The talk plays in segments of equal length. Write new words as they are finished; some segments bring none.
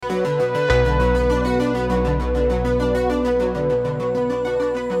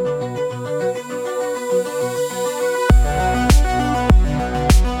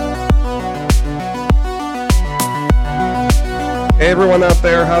everyone out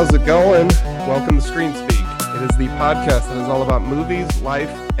there, how's it going? Welcome to Screen Speak. It is the podcast that is all about movies, life,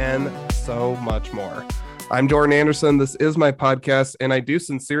 and so much more. I'm Jordan Anderson. This is my podcast, and I do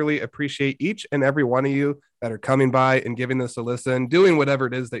sincerely appreciate each and every one of you that are coming by and giving this a listen, doing whatever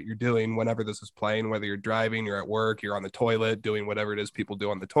it is that you're doing whenever this is playing, whether you're driving, you're at work, you're on the toilet, doing whatever it is people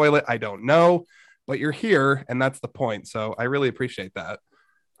do on the toilet. I don't know, but you're here, and that's the point. So I really appreciate that.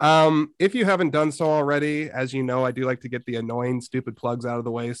 If you haven't done so already, as you know, I do like to get the annoying, stupid plugs out of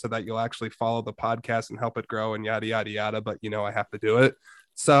the way so that you'll actually follow the podcast and help it grow and yada, yada, yada. But, you know, I have to do it.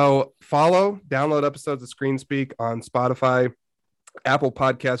 So follow, download episodes of Screen Speak on Spotify, Apple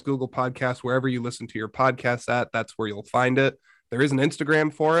Podcasts, Google Podcasts, wherever you listen to your podcasts at. That's where you'll find it. There is an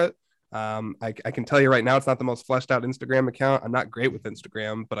Instagram for it. I can tell you right now, it's not the most fleshed out Instagram account. I'm not great with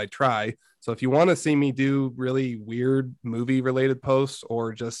Instagram, but I try. So if you want to see me do really weird movie related posts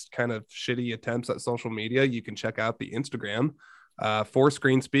or just kind of shitty attempts at social media, you can check out the Instagram for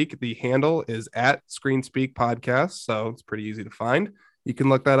Screen Speak. The handle is at Screen Speak Podcast. So it's pretty easy to find. You can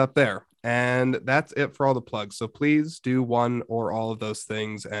look that up there. And that's it for all the plugs. So please do one or all of those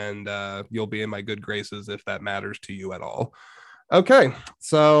things, and you'll be in my good graces if that matters to you at all. Okay,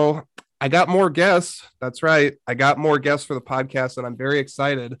 so I got more guests. That's right. I got more guests for the podcast, and I'm very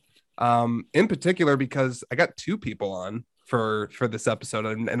excited. In particular, because I got two people on for this episode,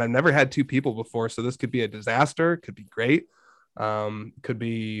 and I've never had two people before, so this could be a disaster. Could be great. Could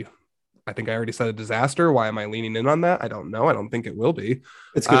be. I think I already said a disaster. Why am I leaning in on that? I don't know. I don't think it will be.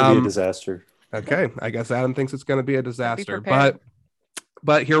 It's going to be a disaster. Okay, I guess Adam thinks it's going to be a disaster,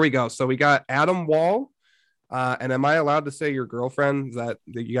 but here we go. So we got Adam Wall. And am I allowed to say your girlfriend? Is that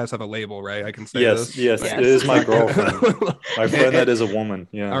you guys have a label, right? I can say this. Yes, it is my girlfriend. My friend that is a woman.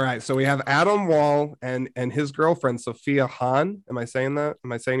 Yeah. All right. So we have Adam Wall and his girlfriend, Sophia Hahn. Am I saying that?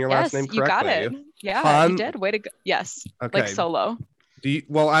 Am I saying your last name correctly? You got it. Yeah, Hahn? you did. Way to go. Yes. Okay. Like Solo.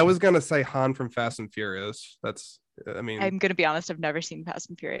 Well, I was gonna say Han from Fast and Furious. I'm gonna be honest, I've never seen Fast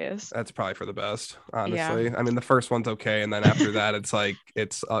and Furious. That's probably for the best, honestly. Yeah. I mean, the first one's okay, and then after that, it's like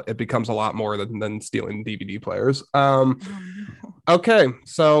it becomes a lot more than stealing DVD players. Okay,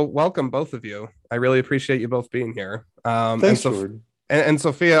 so welcome both of you. I really appreciate you both being here. Thanks, Jordan. And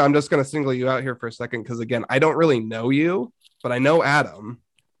Sophia, I'm just gonna single you out here for a second because again, I don't really know you, but I know Adam.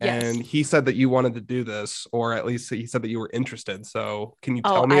 Yes. And he said that you wanted to do this, or at least he said that you were interested. So can you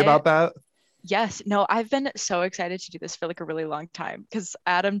tell me about that? Yes. No, I've been so excited to do this for like a really long time because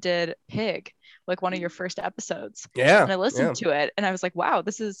Adam did Pig, like one of your first episodes. Yeah. And I listened to it and I was like, wow,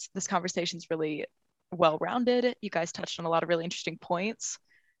 this conversation's really well-rounded. You guys touched on a lot of really interesting points.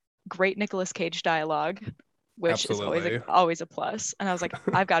 Great Nicolas Cage dialogue, which Absolutely. is always a plus. And I was like,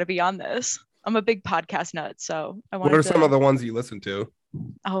 I've got to be on this. I'm a big podcast nut, so I wanted What are some of the ones you listen to?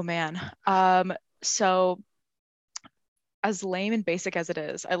 Oh man. So as lame and basic as it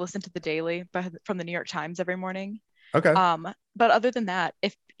is, I listen to The Daily from the New York Times every morning. Okay. But other than that,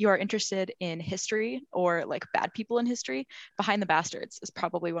 if you are interested in history or like bad people in history, Behind the Bastards is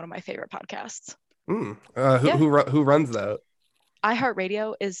probably one of my favorite podcasts. Who runs that?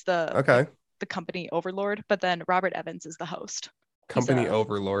 iHeartRadio is the company overlord, but then Robert Evans is the host. Company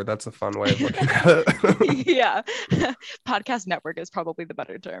overlord. That's a fun way of looking at it. Yeah. Podcast network is probably the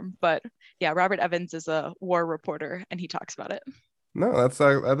better term. But yeah, Robert Evans is a war reporter and he talks about it. No,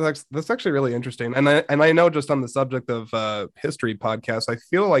 that's actually really interesting. And I know just on the subject of history podcasts, I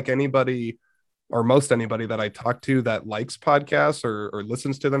feel like anybody or most anybody that I talk to that likes podcasts or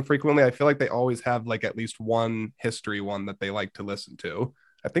listens to them frequently, I feel like they always have like at least one history one that they like to listen to.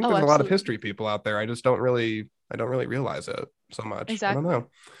 I think there's a lot of history people out there. I don't really realize it so much. Exactly. I don't know.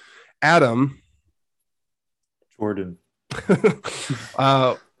 Adam. Jordan.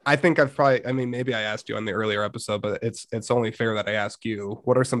 I think maybe I asked you on the earlier episode, but it's only fair that I ask you,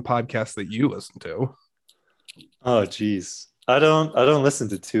 what are some podcasts that you listen to? Oh, geez. I don't listen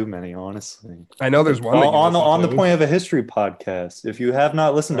to too many, honestly. I know there's one on the point of a history podcast. If you have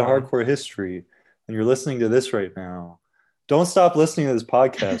not listened to Hardcore History and you're listening to this right now, don't stop listening to this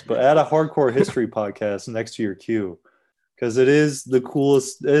podcast, but add a Hardcore History podcast next to your queue because it's the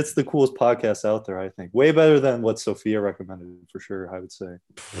coolest podcast out there, I think. Way better than what Sophia recommended, for sure, I would say.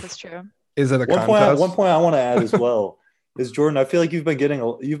 That's true. Is it a contest? One point I want to add as well is, Jordan, I feel like you've been getting a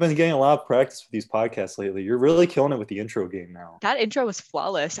lot of practice with these podcasts lately. You're really killing it with the intro game now. That intro was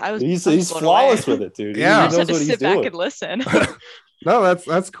flawless. He's flawless with it, dude. Yeah. He knows what he's doing. Back and listen. No,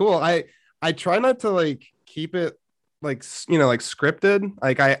 that's cool. I try not to like keep it like, you know, like scripted.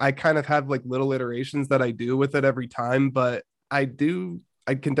 Like I kind of have like little iterations that I do with it every time, but I can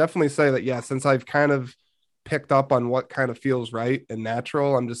definitely say that, yeah, since I've kind of picked up on what kind of feels right and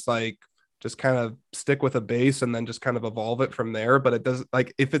natural, I'm just like, just kind of stick with a base and then just kind of evolve it from there. But it doesn't,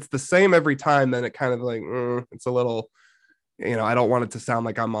 like, if it's the same every time, then it kind of like, it's a little, I don't want it to sound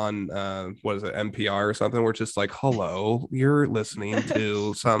like I'm on, what is it, NPR or something, where it's just like, hello, you're listening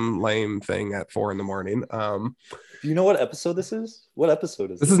to some lame thing at 4 a.m. Do you know what episode this is? What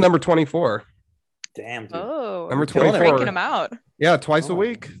episode is this? This is number 24. Damn, dude. Oh, Number you're 24. breaking them out. Yeah, twice a Oh.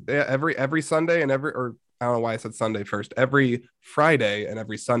 week. Yeah, every Sunday and or I don't know why I said Sunday first. Every Friday and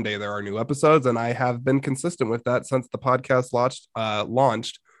every Sunday there are new episodes, and I have been consistent with that since the podcast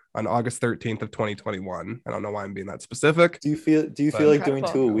launched on August 13th of 2021. I don't know why I'm being that specific. Do you feel like doing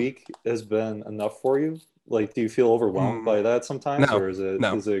Incredible. 2 a week has been enough for you? Like, do you feel overwhelmed by that sometimes, No, or is it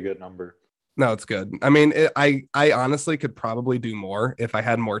a good number? No, it's good. I mean, I honestly could probably do more if I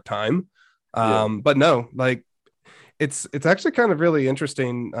had more time. But no, like it's actually kind of really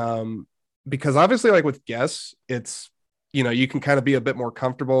interesting. Because obviously, like with guests, it's, you can kind of be a bit more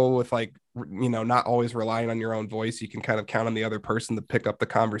comfortable with, like, not always relying on your own voice. You can kind of count on the other person to pick up the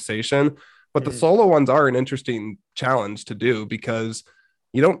conversation. But the solo ones are an interesting challenge to do, because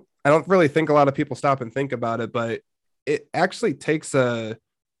I don't really think a lot of people stop and think about it, but it actually takes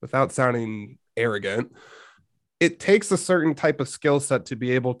without sounding arrogant, it takes a certain type of skill set to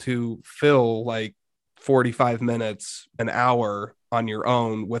be able to fill like 45 minutes, an hour on your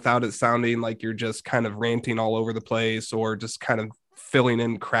own without it sounding like you're just kind of ranting all over the place or just kind of filling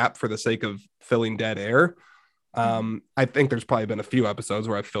in crap for the sake of filling dead air. I think there's probably been a few episodes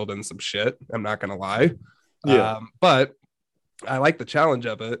where I've filled in some shit. I'm not going to lie. But I like the challenge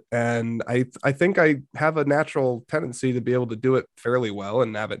of it. And I think I have a natural tendency to be able to do it fairly well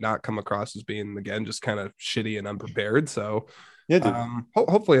and have it not come across as being, again, just kind of shitty and unprepared. So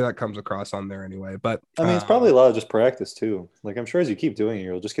hopefully that comes across on there anyway. But I mean, it's probably a lot of just practice too. Like, I'm sure as you keep doing it,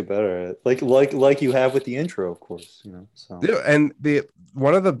 you'll just get better at it. Like you have with the intro, of course, so. Yeah, and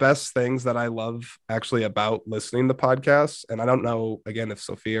one of the best things that I love actually about listening to podcasts, and I don't know, again, if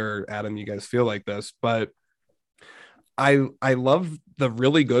Sophia or Adam, you guys feel like this, but I love the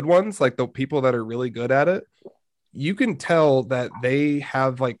really good ones, like the people that are really good at it. You can tell that they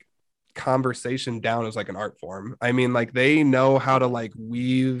have like conversation down as like an art form. I mean, like they know how to like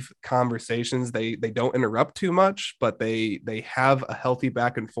weave conversations. They don't interrupt too much, but they have a healthy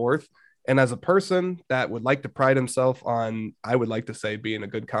back and forth. And as a person that would like to pride himself on, I would like to say, being a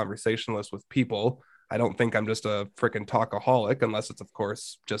good conversationalist with people, I don't think I'm just a freaking talkaholic, unless it's of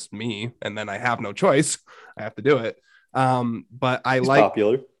course just me, and then I have no choice. I have to do it. But I like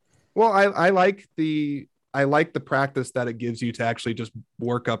popular. Well, I like the practice that it gives you to actually just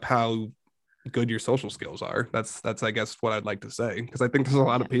work up how good your social skills are. That's I guess what I'd like to say, because I think there's a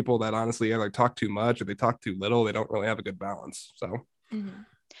lot of people that honestly either talk too much or they talk too little. They don't really have a good balance. So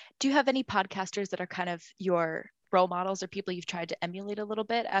do you have any podcasters that are kind of your role models or people you've tried to emulate a little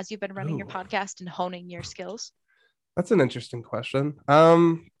bit as you've been running your podcast and honing your skills? That's an interesting question.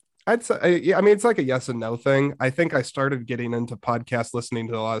 I'd say, I mean, it's like a yes and no thing. I think I started getting into podcast listening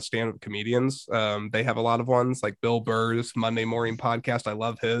to a lot of stand-up comedians. They have a lot of ones like Bill Burr's Monday Morning Podcast. I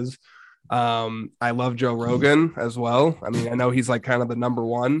love his. I love Joe Rogan as well. I mean, I know he's like kind of the number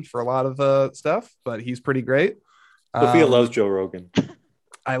one for a lot of stuff, but he's pretty great. Sophia loves Joe Rogan.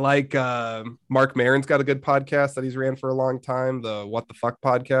 I like Mark Maron's got a good podcast that he's ran for a long time, the What the Fuck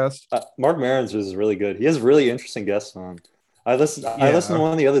podcast. Mark Maron's is really good. He has really interesting guests on. I listened to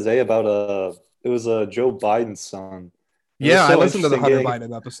one the other day about it was Joe Biden's son. I listened to the Hunter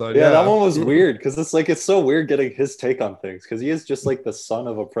Biden episode. Yeah, that one was weird because it's so weird getting his take on things, because he is just like the son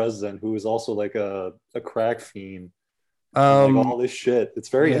of a president who is also like a crack fiend. Like all this shit. It's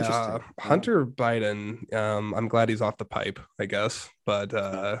very interesting. Hunter Biden, I'm glad he's off the pipe, I guess. But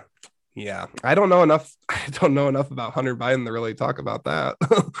I don't know enough. I don't know enough about Hunter Biden to really talk about that.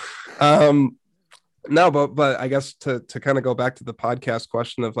 No, but I guess to kind of go back to the podcast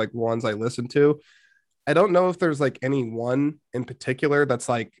question of like ones I listen to, I don't know if there's like any one in particular that's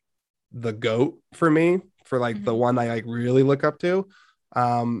like the GOAT for me, for like the one I like really look up to.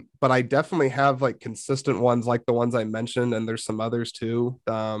 But I definitely have like consistent ones like the ones I mentioned, and there's some others too.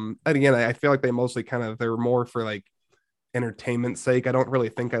 And again, I feel like they mostly they're more for like entertainment's sake. I don't really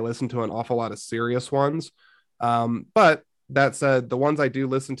think I listen to an awful lot of serious ones. But that said, the ones I do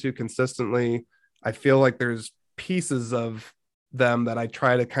listen to consistently, I feel like there's pieces of them that I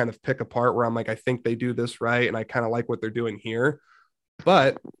try to kind of pick apart where I'm like, I think they do this right, and I kind of like what they're doing here.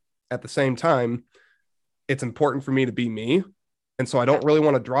 But at the same time, it's important for me to be me. And so I don't really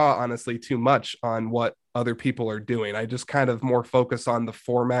want to draw, honestly, too much on what other people are doing. I just kind of more focus on the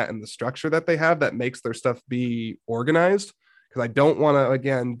format and the structure that they have that makes their stuff be organized. because I don't want to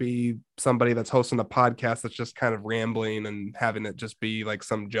again be somebody that's hosting a podcast that's just kind of rambling and having it just be like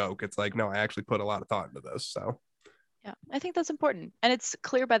some joke. It's like, no, I actually put a lot of thought into this. So Yeah, I think that's important. And it's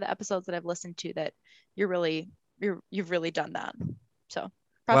clear by the episodes that I've listened to that you've really done that. So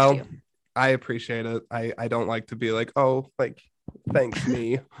props to well, you. I appreciate it. I don't like to be like, oh, like thanks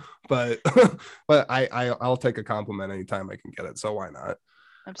me, but but I'll take a compliment anytime I can get it. So why not?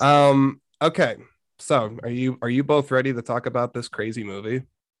 Absolutely. Okay. So are you both ready to talk about this crazy movie?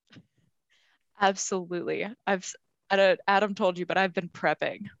 Absolutely. I don't, Adam told you, but I've been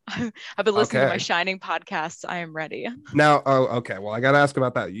prepping. I've been listening to my Okay. Shining podcasts. I am ready. Now, oh, okay. Well, I got to ask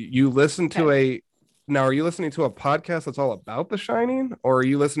about that. You listen Okay. to a now, are you listening to a podcast that's all about The Shining, or are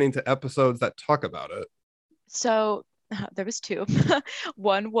you listening to episodes that talk about it? So there was two.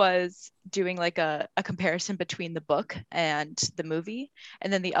 One was doing like a comparison between the book and the movie.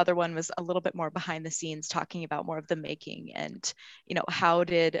 And then the other one was a little bit more behind the scenes, talking about more of the making and,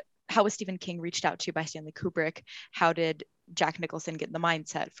 how was Stephen King reached out to by Stanley Kubrick? How did Jack Nicholson get in the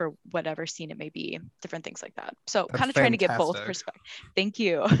mindset for whatever scene it may be? Different things like that. So That's kind of trying to get both fantastic. perspectives. Thank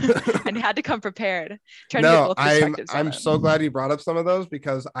you. And had to come prepared, trying to get No, both I'm perspectives on I'm it. so glad you brought up some of those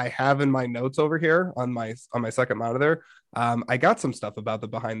because I have in my notes over here on my second monitor. I got some stuff about the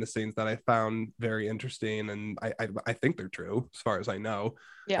behind the scenes that I found very interesting, and I think they're true as far as I know.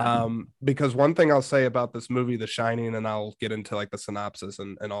 Yeah. Because one thing I'll say about this movie, The Shining, and I'll get into like the synopsis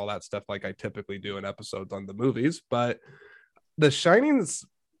and all that stuff like I typically do in episodes on the movies, but The Shining's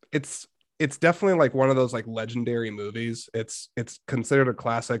it's definitely like one of those like legendary movies. It's considered a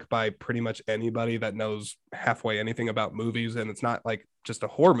classic by pretty much anybody that knows halfway anything about movies, and it's not like just a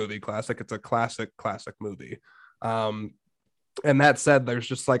horror movie classic. It's a classic movie. Um, and that said, there's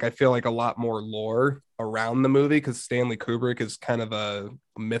just like I feel like a lot more lore around the movie because Stanley Kubrick is kind of a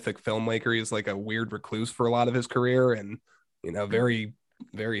mythic filmmaker. He's like a weird recluse for a lot of his career, and very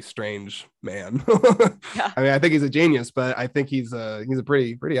strange man. Yeah. I mean, I think he's a genius, but I think he's a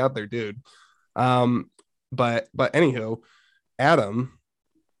pretty out there dude. But anywho, Adam,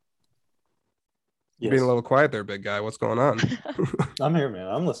 you're being a Yes. little quiet there, big guy. What's going on? I'm here, man.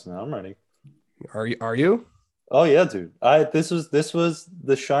 I'm listening. I'm ready. Are you? Oh yeah, dude. This was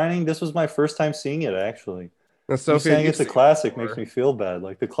The Shining. This was my first time seeing it actually. Now, You Sophia, saying you've it's a seen it classic makes before. me feel bad.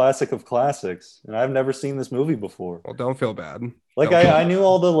 Like the classic of classics. And I've never seen this movie before. Well, don't feel bad. Like Don't feel I knew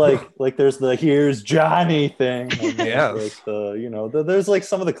all the like there's the here's Johnny thing and there's like yes. there's like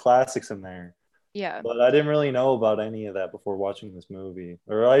some of the classics in there. Yeah. But I didn't really know about any of that before watching this movie.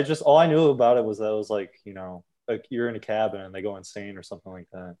 Or I just all I knew about it was that it was like you're in a cabin and they go insane or something like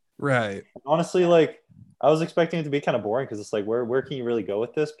that. Right. And honestly, Yeah. like I was expecting it to be kind of boring because it's like where can you really go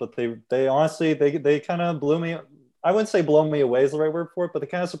with this? But they honestly they kind of blew me. I wouldn't say blow me away is the right word for it, but they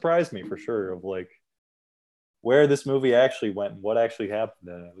kind of surprised me for sure of like where this movie actually went and what actually happened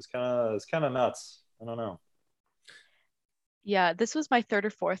in it. It was kind of nuts. I don't know. Yeah, this was my third or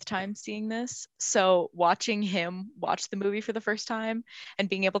fourth time seeing this. So watching him watch the movie for the first time and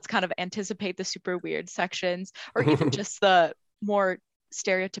being able to kind of anticipate the super weird sections or even just the more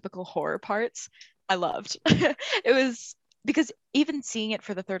stereotypical horror parts, I loved. It was because even seeing it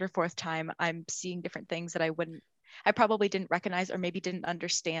for the third or fourth time, I'm seeing different things that I probably didn't recognize or maybe didn't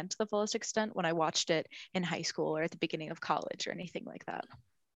understand to the fullest extent when I watched it in high school or at the beginning of college or anything like that.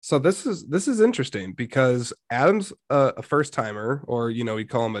 So this is interesting because Adam's a first timer, or we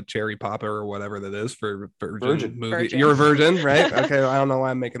call him a cherry popper or whatever that is for virgin Virgin. movie. Virgin. You're a virgin, right? Okay, I don't know why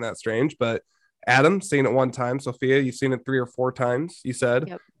I'm making that strange, but Adam seen it one time. Sophia, you've seen it 3 or 4 times. You said,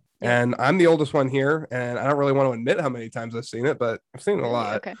 Yep. Yep. and I'm the oldest one here, and I don't really want to admit how many times I've seen it, but I've seen it a Really?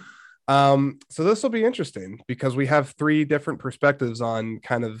 lot. Okay. So this will be interesting because we have 3 different perspectives on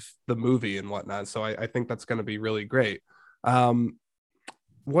kind of the movie and whatnot. So I think that's going to be really great.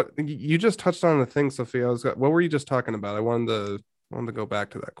 What you just touched on the thing, Sophia. What were you just talking about? I wanted to go back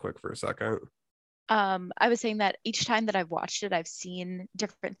to that quick for a second. I was saying that each time that I've watched it, I've seen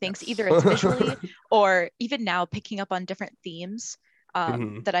different things. Yes. Either it's visually or even now picking up on different themes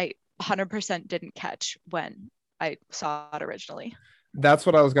Mhm. that I 100% didn't catch when I saw it originally. That's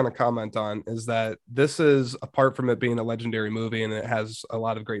what I was going to comment on is that this is apart from it being a legendary movie and it has a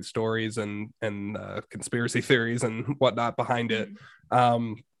lot of great stories and conspiracy theories and whatnot behind it.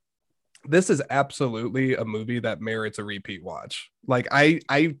 Um, this is absolutely a movie that merits a repeat watch. Like I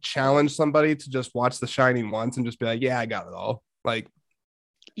challenge somebody to just watch The Shining once and just be like, yeah, I got it all. Like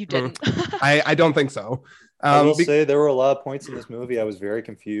You didn't. I don't think so. I will say there were a lot of points in this movie I was very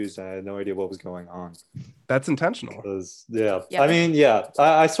confused. I had no idea what was going on. That's intentional. Because yeah, Yeah. I mean, yeah,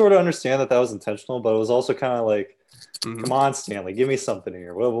 I sort of understand that was intentional, but it was also kind of like Mhm. Come on, Stanley, give me something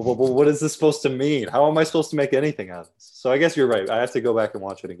here. What is this supposed to mean? How am I supposed to make anything out of this? So I guess you're right. I have to go back and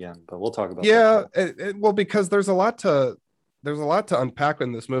watch it again, but we'll talk about Yeah, that. well, because there's a lot to unpack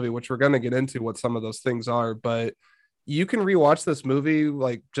in this movie, which we're going to get into what some of those things are. But you can rewatch this movie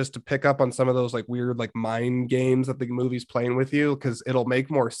like just to pick up on some of those like weird like mind games that the movie's playing with you, because it'll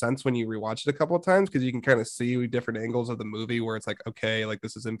make more sense when you rewatch it a couple of times, because you can kind of see different angles of the movie where it's like, okay, like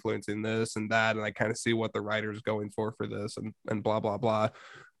this is influencing this and that, and I kind of see what the writer's going for this and blah blah blah.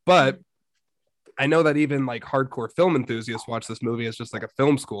 But I know that even like hardcore film enthusiasts watch this movie as just like a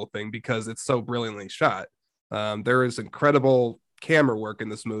film school thing because it's so brilliantly shot. There is incredible camera work in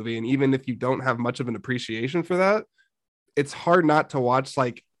this movie, and even if you don't have much of an appreciation for that, it's hard not to watch.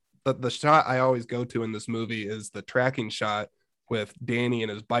 Like the shot I always go to in this movie is the tracking shot with Danny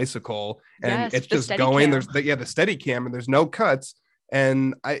and his bicycle, and Yes, it's the just steady going. cam. There's the steady cam, and there's no cuts.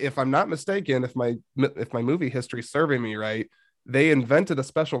 And if I'm not mistaken, if my movie history is serving me right, they invented a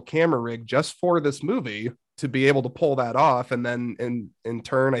special camera rig just for this movie to be able to pull that off. And then in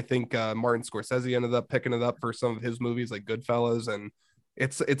turn, I think Martin Scorsese ended up picking it up for some of his movies like Goodfellas, and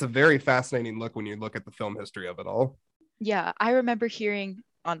it's a very fascinating look when you look at the film history of it all. Yeah, I remember hearing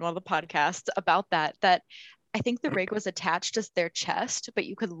on one of the podcasts about that I think the rig was attached to their chest, but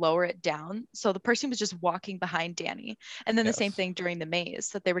you could lower it down. So the person was just walking behind Danny. And then the same Yes. thing during the maze,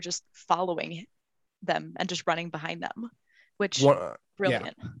 that they were just following them and just running behind them, which One, yeah,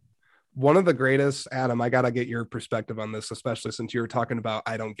 brilliant. one of the greatest. Adam, I gotta get your perspective on this, especially since you were talking about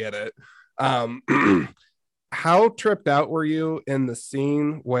I don't get it. Um, how tripped out were you in the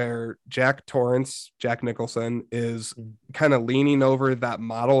scene where Jack Nicholson, is kind of leaning over that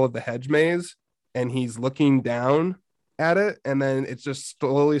model of the hedge maze and he's looking down at it, and then it just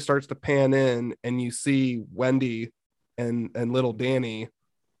slowly starts to pan in and you see Wendy and little Danny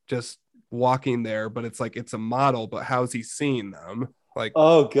just walking there, but it's like it's a model, but how's he seeing them? Like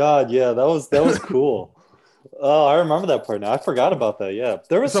Oh God, yeah, that was cool. Oh, I remember that part now. I forgot about that. Yeah,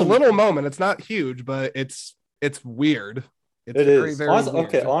 there was it's a some. little moment. It's not huge, but it's weird. It's It very, is. very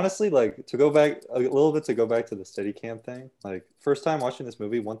Okay, weird. honestly, like to go back a little bit to go back to the Steadicam thing. Like first time watching this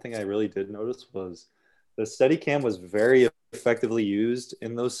movie, one thing I really did notice was the Steadicam was very effectively used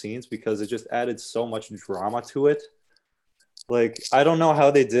in those scenes because it just added so much drama to it. Like I don't know how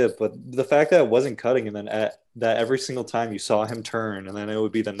they did, but the fact that it wasn't cutting and then that every single time you saw him turn and then it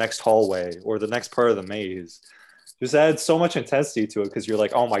would be the next hallway or the next part of the maze just added so much intensity to it because you're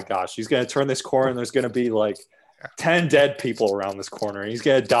like, oh my gosh, he's gonna turn this corner and there's gonna be like 10 dead people around this corner and he's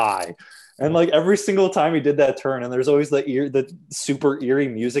gonna die. And like every single time he did that turn, and there's always the super eerie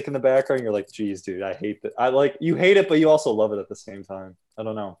music in the background. You're like, geez, dude, I hate that. I like you hate it, but you also love it at the same time. I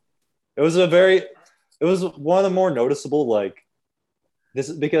don't know. It was one of the more noticeable like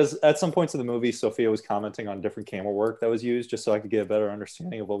this because at some points in the movie, Sophia was commenting on different camera work that was used just so I could get a better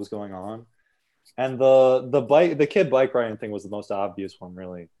understanding of what was going on. And the kid bike riding thing was the most obvious one,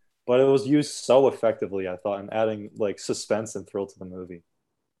 really. But it was used so effectively, I thought, in adding like suspense and thrill to the movie.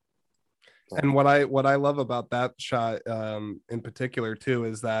 But, And what I love about that shot in particular too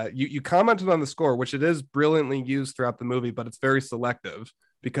is that you commented on the score, which it is brilliantly used throughout the movie, but it's very selective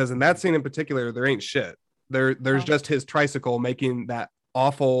because in that scene in particular, there ain't shit. There's Oh. just his tricycle making that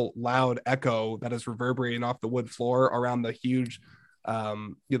awful loud echo that is reverberating off the wood floor around the huge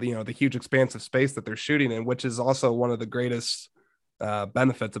the huge expanse of space that they're shooting in, which is also one of the greatest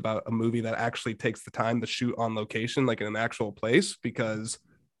benefits about a movie that actually takes the time to shoot on location, like in an actual place, because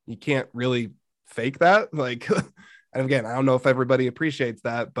you can't really fake that. Like, and again, I don't know if everybody appreciates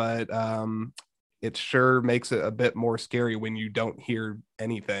that, but it sure makes it a bit more scary when you don't hear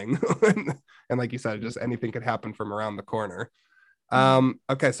anything. And like you said, just anything could happen from around the corner.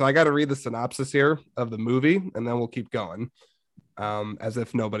 Okay, so I got to read the synopsis here of the movie, and then we'll keep going. As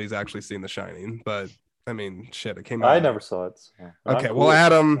if nobody's actually seen The Shining, but I mean, shit, it came out. I never saw it. So Okay, I'm well, cool.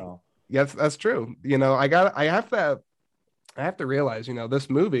 Adam, So. yes, that's true. I have to realize, this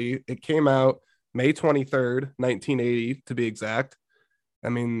movie, it came out May 23rd, 1980 to be exact. I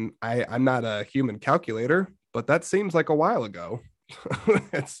mean, I'm not a human calculator, but that seems like a while ago.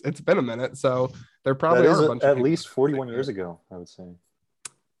 It's been a minute, so there probably That is are a bunch of at people least that 41 think years that. ago, I would say.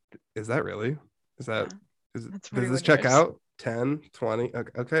 Is that really? Is that Yeah, is that's does 41 this check years. out? 10, 20?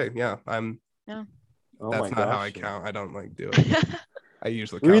 Okay, yeah. Yeah. Oh That's my not how I gosh. count. I don't like do it. I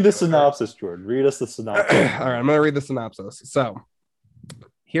usually Read the calculate, right? synopsis, Jordan. Read us the synopsis. All right, I'm gonna read the synopsis. So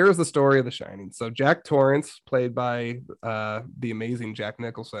here's the story of The Shining. So Jack Torrance, played by the amazing Jack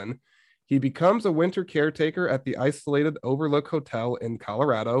Nicholson, he becomes a winter caretaker at the isolated Overlook Hotel in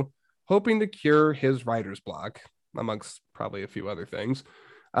Colorado, hoping to cure his writer's block, amongst probably a few other things.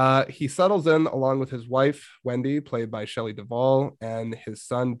 He settles in along with his wife, Wendy, played by Shelley Duvall, and his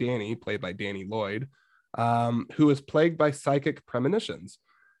son, Danny, played by Danny Lloyd, who is plagued by psychic premonitions.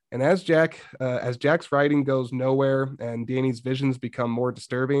 And as Jack's writing goes nowhere and Danny's visions become more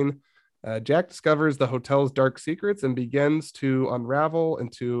disturbing, Jack discovers the hotel's dark secrets and begins to unravel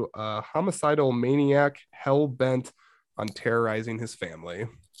into a homicidal maniac hell bent on terrorizing his family.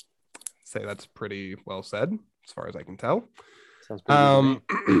 Say that's pretty well said, as far as I can tell. Sounds pretty good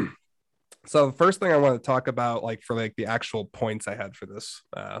to me. So the first thing I want to talk about, like for like the actual points I had for this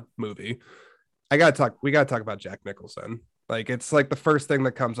movie, we gotta talk about Jack Nicholson. Like it's like the first thing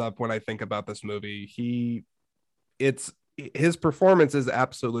that comes up when I think about this movie. His performance is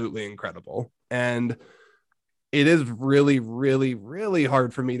absolutely incredible, and it is really, really, really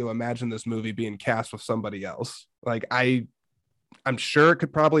hard for me to imagine this movie being cast with somebody else. Like I'm sure it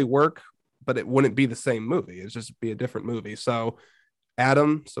could probably work, but it wouldn't be the same movie. It's just be a different movie. So,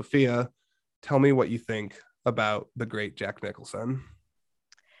 Adam, Sophia, tell me what you think about the great Jack Nicholson.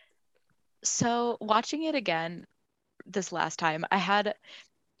 So watching it again this last time,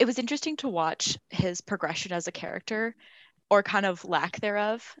 it was interesting to watch his progression as a character, or kind of lack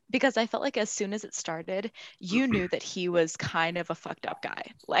thereof, because I felt like as soon as it started, you knew that he was kind of a fucked up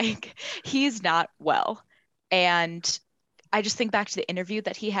guy. Like he's not well. And I just think back to the interview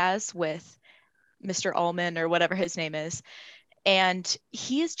that he has with Mr. Ullman or whatever his name is. And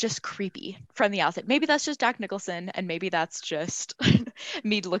he is just creepy from the outset. Maybe that's just Jack Nicholson, and maybe that's just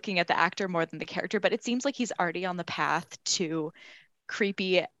me looking at the actor more than the character, but it seems like he's already on the path to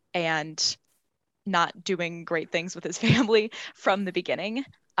creepy and not doing great things with his family from the beginning.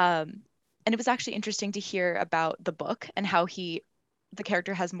 And it was actually interesting to hear about the book and how the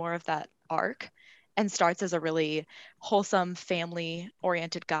character has more of that arc and starts as a really wholesome,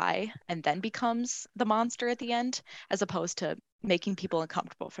 family-oriented guy and then becomes the monster at the end, as opposed to making people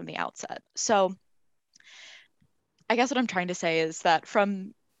uncomfortable from the outset. So I guess what I'm trying to say is that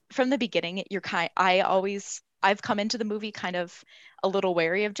from the beginning, I've come into the movie kind of a little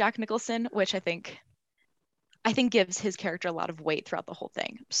wary of Jack Nicholson, which I think gives his character a lot of weight throughout the whole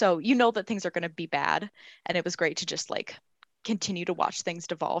thing. So you know that things are going to be bad, and it was great to just like continue to watch things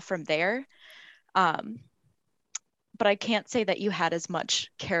devolve from there. But I can't say that you had as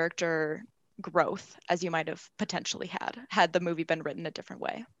much character growth as you might have potentially had the movie been written a different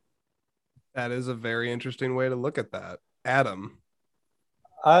way. That is a very interesting way to look at that. Adam.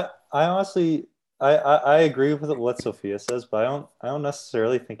 I honestly I agree with what Sophia says, but I don't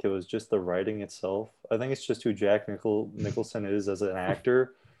necessarily think it was just the writing itself. I think it's just who Jack Nicholson is as an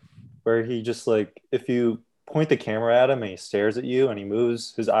actor, where he just like, if you point the camera at him and he stares at you and he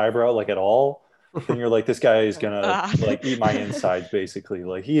moves his eyebrow like at all, then you're like, this guy is gonna like eat my insides basically.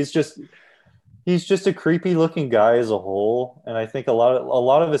 Like he's just a creepy looking guy as a whole, and I think a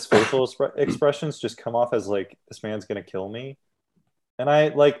lot of his facial expressions just come off as like, this man's gonna kill me. And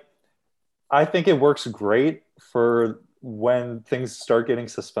I think it works great for when things start getting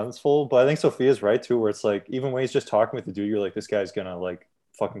suspenseful, but I think Sophia's right too, where it's like, even when he's just talking with the dude, you're like, this guy's gonna like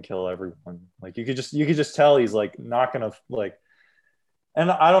fucking kill everyone. Like you could just tell he's like not gonna like. And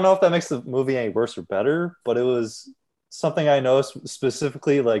I don't know if that makes the movie any worse or better, but it was something I noticed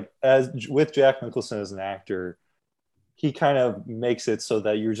specifically, like as with Jack Nicholson as an actor, he kind of makes it so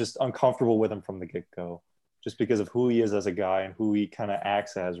that you're just uncomfortable with him from the get-go, just because of who he is as a guy and who he kind of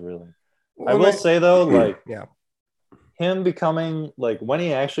acts as, really. I will say though, like, yeah, him becoming like, when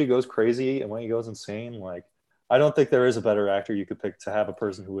he actually goes crazy and when he goes insane, like, I don't think there is a better actor you could pick to have a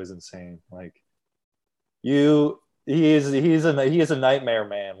person who is insane. Like, he is a nightmare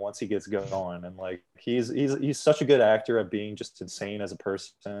man once he gets going, and like he's such a good actor at being just insane as a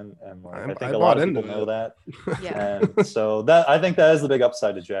person, and like I think a lot of people know that. Yeah. And so that, I think that is the big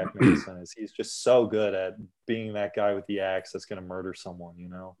upside to Jack Nicholson, is he's just so good at being that guy with the axe that's going to murder someone, you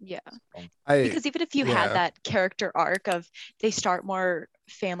know. Yeah. So, because even if you had that character arc of they start more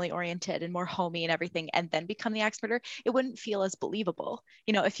family oriented and more homey and everything and then become the axe murderer, it wouldn't feel as believable.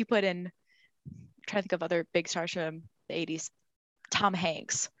 You know, if you put in, try to think of other big stars from the 80s, Tom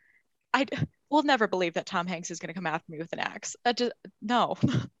Hanks. I will never believe that Tom Hanks is going to come after me with an axe. That just no.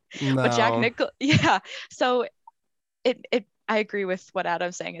 But Jack Nicholson, yeah. So I agree with what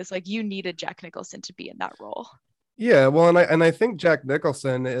Adam's saying, is like you needed Jack Nicholson to be in that role. Yeah, well, and I think Jack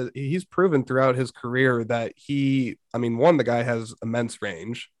Nicholson, he's proven throughout his career that the guy has immense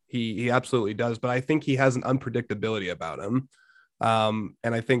range. He absolutely does, but I think he has an unpredictability about him. And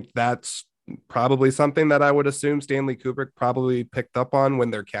I think that's probably something that I would assume Stanley Kubrick probably picked up on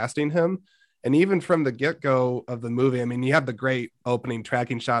when they're casting him. And even from the get-go of the movie, I mean, you have the great opening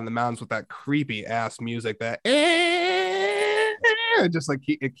tracking shot in the mountains with that creepy ass music, that it just like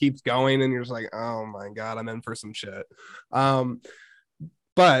it keeps going, and you're just like, oh my god, I'm in for some shit.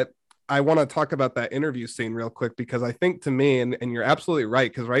 But I want to talk about that interview scene real quick, because I think to me, and you're absolutely right,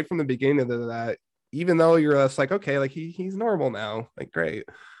 because right from the beginning of that, even though you're just like, okay, like he's normal now, like great.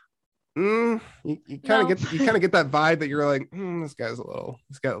 You kind of get that vibe that you're like, this guy's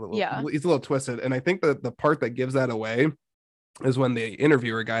he's a little twisted. And I think that the part that gives that away is when the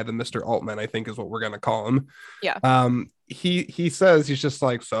interviewer guy, the Mr. Altman, I think is what we're gonna call him. Yeah. He says, he's just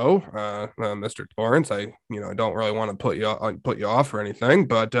like, so Mr. Torrance, I don't really want to put you off or anything,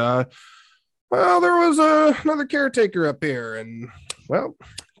 but well, there was another caretaker up here, and well,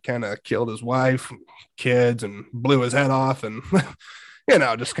 kind of killed his wife, kids, and blew his head off, and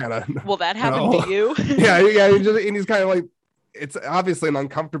just kind of. Will that happen to you? yeah. And he's kind of like, it's obviously an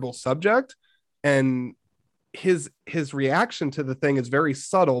uncomfortable subject, and his reaction to the thing is very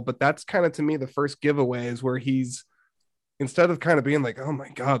subtle, but that's kind of, to me, the first giveaway is where he's, instead of kind of being like, oh my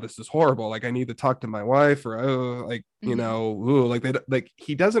god, this is horrible, like I need to talk to my wife, or like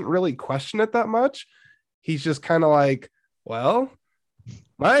he doesn't really question it that much. He's just kind of like, well,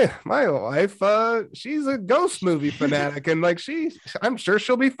 my wife, she's a ghost movie fanatic, and like I'm sure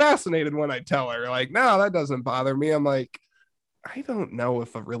she'll be fascinated when I tell her. Like, no, that doesn't bother me. I'm like, I don't know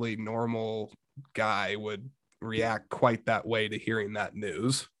if a really normal guy would react quite that way to hearing that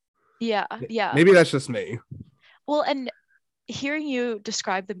news. Yeah. Maybe that's just me. Well, and hearing you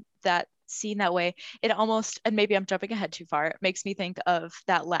describe that scene that way, it almost, and maybe I'm jumping ahead too far, it makes me think of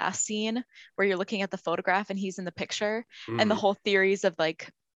that last scene where you're looking at the photograph and he's in the picture, and the whole theories of like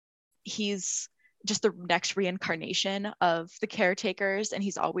he's just the next reincarnation of the caretakers, and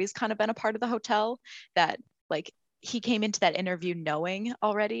he's always kind of been a part of the hotel, that like he came into that interview knowing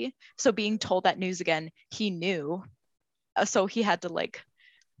already, so being told that news again, he knew, so he had to like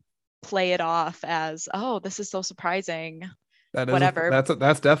play it off as, oh, this is so surprising. Whatever.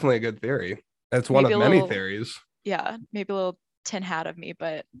 That's definitely a good theory. That's one of many theories. Yeah, maybe a little tin hat of me,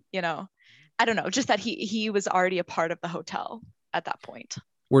 but I don't know, just that he was already a part of the hotel at that point.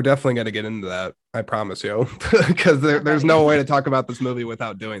 We're definitely going to get into that, I promise you, because there's no way to talk about this movie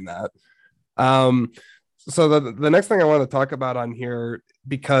without doing that. So the next thing I want to talk about on here,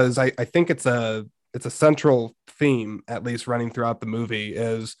 because I think it's a central theme, at least running throughout the movie,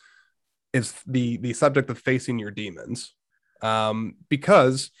 is the subject of facing your demons.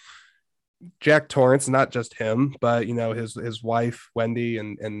 Because Jack Torrance, not just him, but his wife Wendy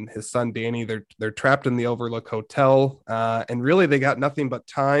and his son Danny, they're trapped in the Overlook Hotel, and really they got nothing but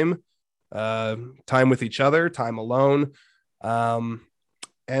time with each other, time alone,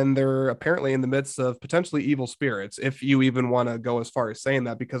 and they're apparently in the midst of potentially evil spirits, if you even want to go as far as saying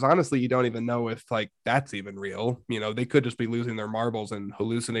that, because honestly, you don't even know if like that's even real. They could just be losing their marbles and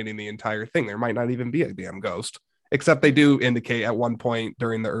hallucinating the entire thing. There might not even be a damn ghost. Except they do indicate at one point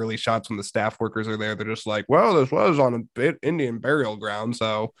during the early shots when the staff workers are there, they're just like, well, this was on an Indian burial ground,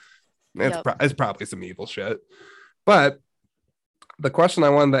 so it's probably some evil shit. But the question I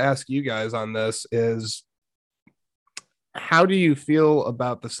wanted to ask you guys on this is, how do you feel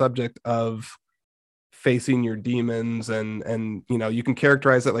about the subject of facing your demons? And you can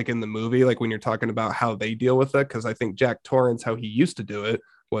characterize it like in the movie, like when you're talking about how they deal with it, because I think Jack Torrance, how he used to do it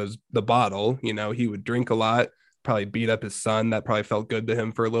was the bottle. He would drink a lot, probably beat up his son. That probably felt good to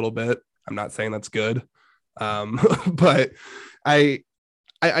him for a little bit. I'm not saying that's good. But I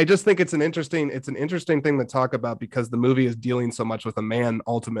just think it's an interesting thing to talk about, because the movie is dealing so much with a man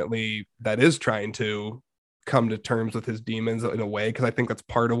ultimately that is trying to come to terms with his demons in a way, because I think that's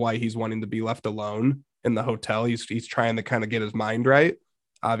part of why he's wanting to be left alone in the hotel. He's trying to kind of get his mind right.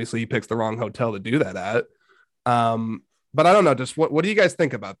 Obviously, he picks the wrong hotel to do that at. But I don't know, just what do you guys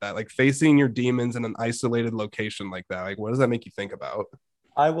think about that? Like facing your demons in an isolated location like that. Like, what does that make you think about?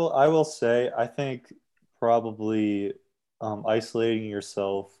 I will say, I think probably isolating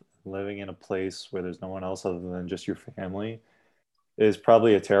yourself, living in a place where there's no one else other than just your family is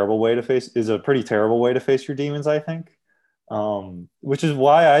probably a pretty terrible way to face your demons, I think. Which is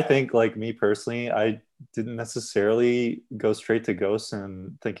why I think, like me personally, I didn't necessarily go straight to ghosts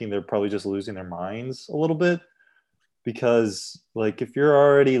and thinking they're probably just losing their minds a little bit. Because like if you're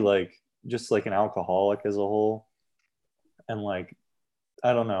already like just like an alcoholic as a whole, and like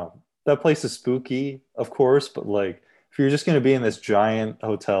I don't know, that place is spooky, of course, but like if you're just going to be in this giant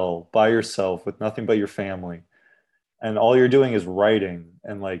hotel by yourself with nothing but your family, and all you're doing is writing,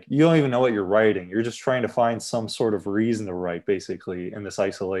 and like you don't even know what you're writing, you're just trying to find some sort of reason to write, basically, in this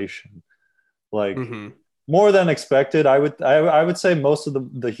isolation, like more than expected. I would say most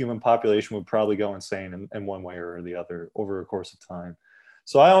of the human population would probably go insane in one way or the other over a course of time.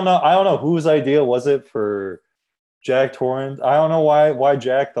 So I don't know whose idea was it for Jack Torrance. I don't know why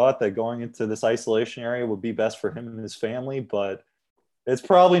Jack thought that going into this isolation area would be best for him and his family, but it's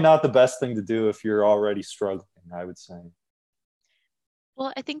probably not the best thing to do if you're already struggling, I would say.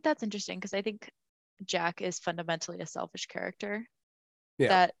 Well, I think that's interesting because I think Jack is fundamentally a selfish character. Yeah.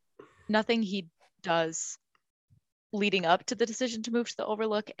 That nothing he does leading up to the decision to move to the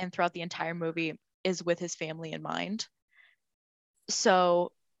Overlook and throughout the entire movie is with his family in mind.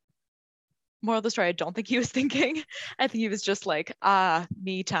 So, moral of the story, I don't think he was thinking. I think he was just like,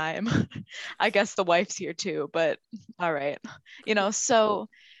 me time. I guess the wife's here too, but all right. So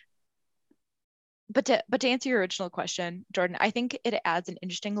but to answer your original question, Jordan, I think it adds an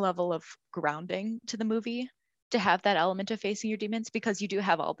interesting level of grounding to the movie to have that element of facing your demons, because you do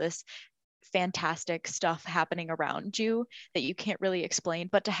have all this fantastic stuff happening around you that you can't really explain,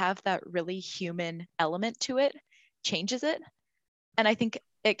 but to have that really human element to it changes it. And I think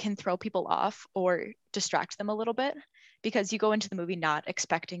it can throw people off or distract them a little bit, because you go into the movie not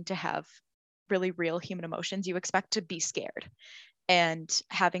expecting to have really real human emotions. You expect to be scared. And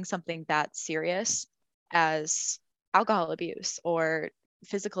having something that serious as alcohol abuse or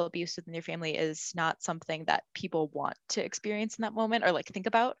physical abuse within your family is not something that people want to experience in that moment or like think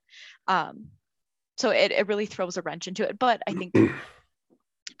about. So it really throws a wrench into it. But I think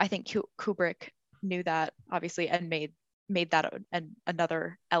Kubrick knew that, obviously, and made that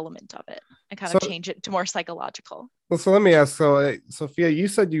another element of it and kind of change it to more psychological. Well, so let me ask. So, Sophia, you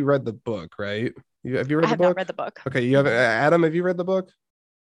said you read the book, right? Have you read the book? I have not read the book. Okay, you haven't. Adam, have you read the book?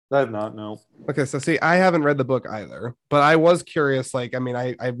 I have not, no. Okay, so see, I haven't read the book either, but I was curious. Like, I mean,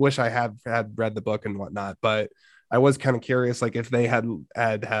 I wish I had read the book and whatnot, but I was kind of curious, like, if they had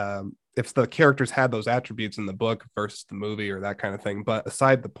if the characters had those attributes in the book versus the movie or that kind of thing. But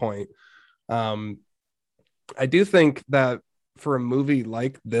aside the point, I do think that for a movie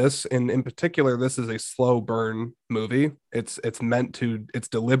like this, and in particular, this is a slow burn movie. It's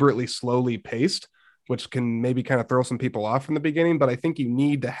deliberately slowly paced, which can maybe kind of throw some people off from the beginning. But I think you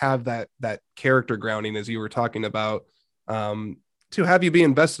need to have that character grounding, as you were talking about, to have you be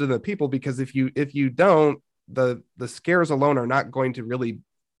invested in the people. Because if you don't, the scares alone are not going to really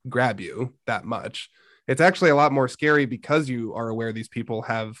grab you that much. It's actually a lot more scary because you are aware these people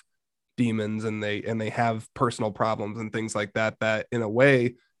have demons and they have personal problems and things like that, that in a way,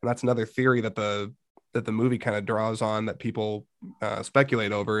 and that's another theory that the movie kind of draws on, that people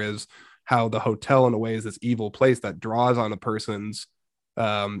speculate over, is how the hotel in a way is this evil place that draws on a person's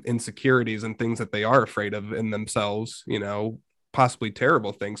insecurities and things that they are afraid of in themselves, possibly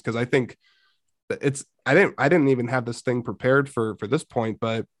terrible things. Because I think I didn't even have this thing prepared for this point,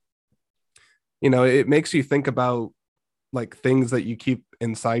 but it makes you think about like things that you keep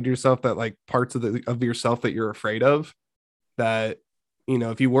inside yourself, that like parts of yourself that you're afraid of, that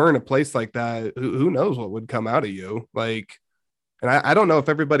if you were in a place like that, who knows what would come out of you. Like, and I don't know if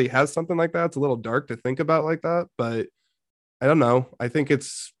everybody has something like that. It's a little dark to think about like that, but I don't know. I think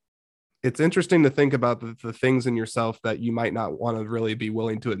it's interesting to think about the things in yourself that you might not want to really be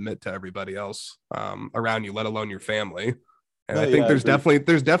willing to admit to everybody else around you, let alone your family. And I think there's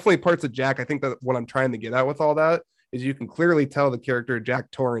definitely parts of Jack. I think that what I'm trying to get at with all that is you can clearly tell the character Jack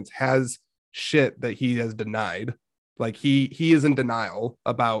Torrance has shit that he has denied. Like he is in denial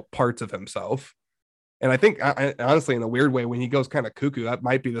about parts of himself. And I think honestly, in a weird way, when he goes kind of cuckoo, that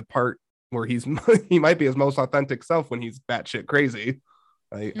might be the part where he might be his most authentic self, when he's batshit crazy.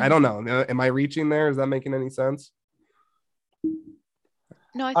 Like, I don't know. Am I reaching there? Is that making any sense?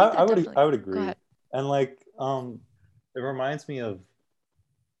 No, I think I would agree. And like, it reminds me of,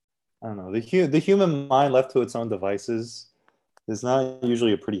 I don't know, the human mind left to its own devices is not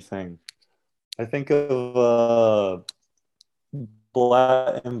usually a pretty thing. I think of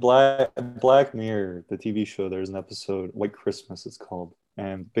Black Mirror, the TV show. There's an episode, White Christmas it's called,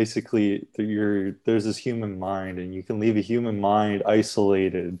 and basically there's this human mind, and you can leave a human mind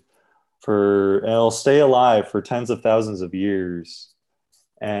isolated and it'll stay alive for tens of thousands of years.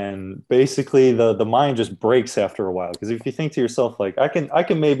 And basically the mind just breaks after a while, because if you think to yourself, like, I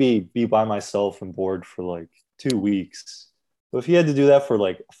can maybe be by myself and bored for like 2 weeks, but if you had to do that for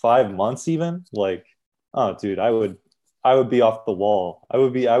like 5 months even, like, oh dude, I would be off the wall. I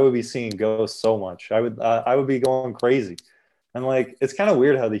would be seeing ghosts so much. I would be going crazy. And like, it's kind of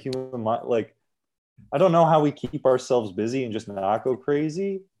weird how the human mind, like, I don't know how we keep ourselves busy and just not go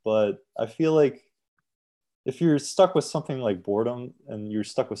crazy, but I feel like if you're stuck with something like boredom and you're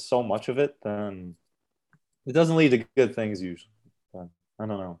stuck with so much of it, then it doesn't lead to good things usually. But I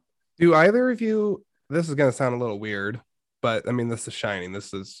don't know. Do either of you, this is going to sound a little weird, but I mean, this is Shining.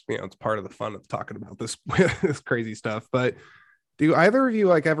 This is, it's part of the fun of talking about this, this crazy stuff. But Do either of you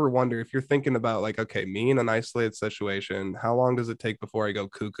like ever wonder if you're thinking about like, okay, me in an isolated situation, how long does it take before I go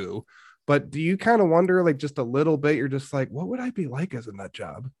cuckoo? But do you kind of wonder like just a little bit? You're just like, what would I be like as a nut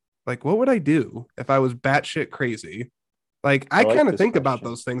job? Like, what would I do if I was batshit crazy? Like, I I like kind of this think about question.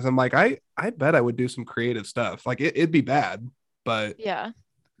 those things. I'm like, I bet I would do some creative stuff. Like, it'd be bad, but Yeah.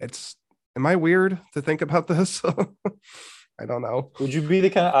 it's. Am I weird to think about this? I don't know. Would you be the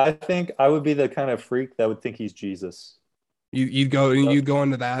kind of, I think I would be the kind of freak that would think he's Jesus. You'd go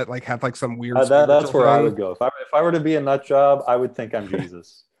into that like have like some weird That's spiritual where I would thing. go. If I were to be a nut job, I would think I'm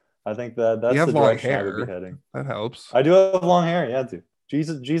Jesus. I think You that's have the long direction I would be hair. heading. That helps. I do have long hair, yeah, dude.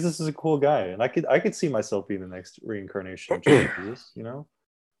 Jesus is a cool guy, and I could see myself being the next reincarnation of Jesus. You know,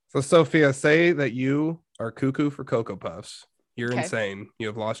 So Sophia, say that you are cuckoo for Cocoa Puffs. You're Okay. insane. You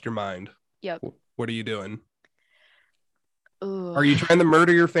have lost your mind. Yep. What are you doing? Ooh. Are you trying to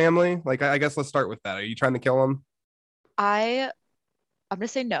murder your family? Like, I guess let's start with that. Are you trying to kill them? I'm gonna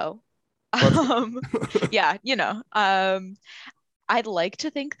say no. Let's go. Yeah, I'd like to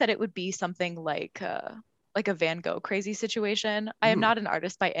think that it would be something like a Van Gogh crazy situation. I am Hmm. not an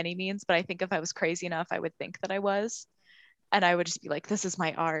artist by any means, but I think if I was crazy enough, I would think that I was. And I would just be like, this is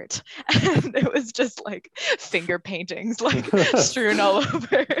my art. And it was just like finger paintings, like strewn all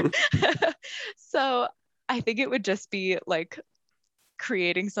over. So I think it would just be like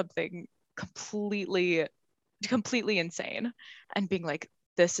creating something completely insane and being like,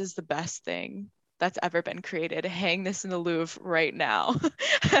 this is the best thing that's ever been created. Hang this in the Louvre right now.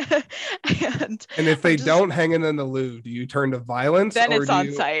 And And if they don't hang it in the Louvre, do you turn to violence then or it's do on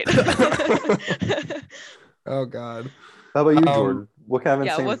you? site. Oh God. how about you, Um, Jordan? What kind of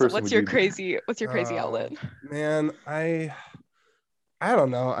Yeah, insane person would you be? what's your crazy outlet? Man, I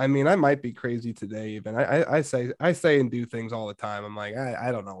don't know. I mean, I might be crazy today even. I say and do things all the time. I'm like,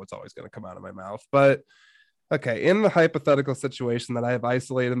 I don't know what's always gonna come out of my mouth. But okay, in the hypothetical situation that I have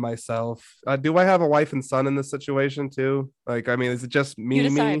isolated myself, do I have a wife and son in this situation too? Like, I mean, is it just You me,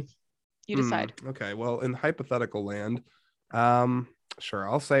 decide. You Hmm. decide. Okay, well, in hypothetical land, um, sure,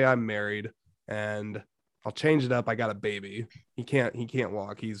 I'll say I'm married and I'll change it up. I got a baby. He can't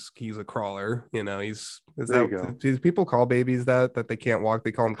walk. He's a crawler. You know, is There you that go. do people call babies that they can't walk?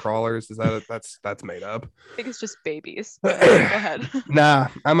 They call them crawlers. Is that that's made up? I think it's just babies. But yeah, go ahead. Nah,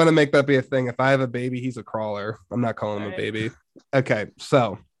 I'm gonna make that be a thing. If I have a baby, he's a crawler. I'm not calling All him a right. baby. Okay,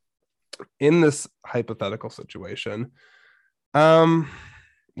 so in this hypothetical situation, um,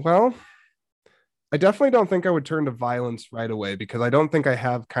 well, I definitely don't think I would turn to violence right away because I don't think I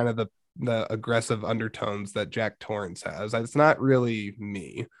have kind of the aggressive undertones that Jack Torrance has. It's not really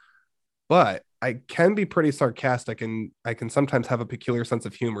me, but I can be pretty sarcastic and I can sometimes have a peculiar sense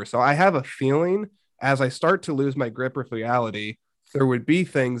of humor. So I have a feeling as I start to lose my grip with reality, there would be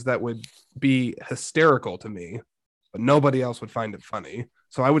things that would be hysterical to me, but nobody else would find it funny.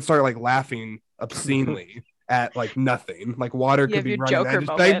 So I would start like laughing obscenely at like nothing. Like water You could have be your running. I Joker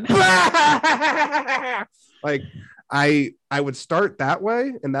just like, moment. like I would start that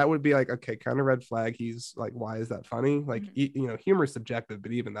way, and that would be like, okay, kind of red flag. He's like, why is that funny? Like, humor is subjective,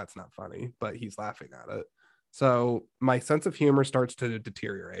 but even that's not funny. But he's laughing at it. So my sense of humor starts to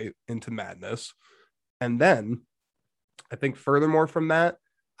deteriorate into madness, and then I think furthermore from that,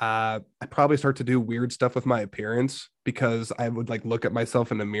 I probably start to do weird stuff with my appearance because I would like look at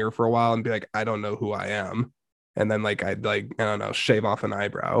myself in the mirror for a while and be like, I don't know who I am, and then like I'd like I don't know, shave off an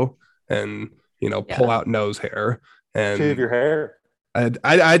eyebrow and pull Yeah. out nose hair Shave and your hair. I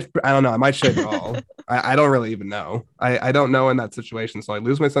don't know. I might shave it all. I don't really even know. I don't know in that situation. So I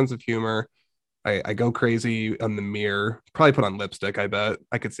lose my sense of humor. I go crazy on the mirror. Probably put on lipstick. I bet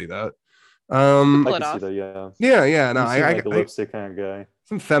I could see that. You could I pull can it see off. that. Yeah, Yeah. No, you seem like a lipstick kind of guy.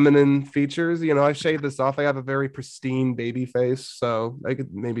 some feminine features. I shaved this off. I have a very pristine baby face, so I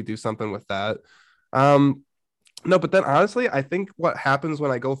could maybe do something with that. Um, no, but then honestly, I think what happens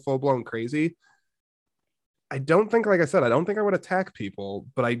when I go full blown crazy, I don't think, like I said, I don't think I would attack people,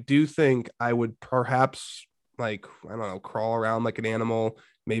 but I do think I would perhaps, like, I don't know, crawl around like an animal,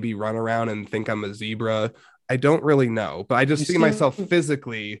 maybe run around and think I'm a zebra. I don't really know, but I just You see myself seem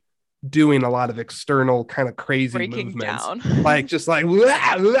physically doing a lot of external kind of crazy Breaking movements, down. like just like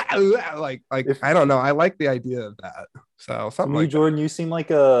like if I don't know. I like the idea of that. So to something me, like that. Jordan, you seem like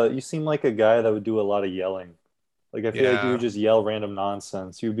a guy that would do a lot of yelling. Like I feel like you would Yeah, just yell random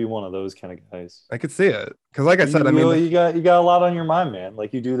nonsense. You'd be one of those kind of guys. I could see it because, like I said, I You mean, really you got a lot on your mind, man.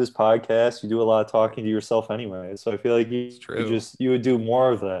 Like you do this podcast, you do a lot of talking to yourself anyway. So I feel like it's true. you would do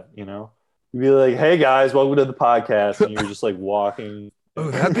more of that, you know? You'd be like, "Hey guys, welcome to the podcast," and you're just like walking Oh,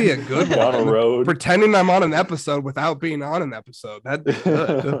 that'd be a good down a one. road. Pretending I'm on an episode without being on an episode. That'd be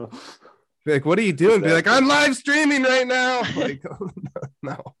good. Be like, what are you doing? Be like, Exactly. I'm live streaming right now. Like,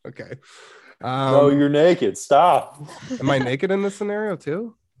 no, okay. No, you're naked. Stop. Am I naked in this scenario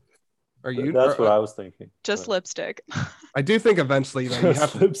too? Are you? That's what I was thinking. Just lipstick. I do think eventually though you have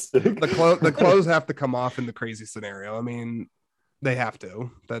Just to lipstick. the clothes have to come off in the crazy scenario. I mean, they have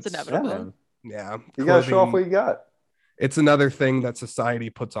to. That's It's inevitable. Yeah, man. yeah. You gotta show off Clothing- what you got. it's another thing that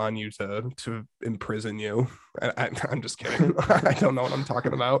society puts on you to imprison you. I'm just kidding. I don't know what I'm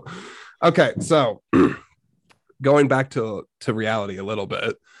talking about. Okay, so going back to reality a little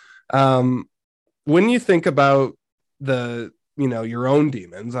bit. When you think about your own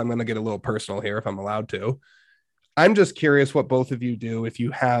demons, I'm going to get a little personal here if I'm allowed to. I'm just curious what both of you do. If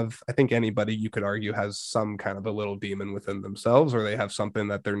you have, I think anybody you could argue has some kind of a little demon within themselves, or they have something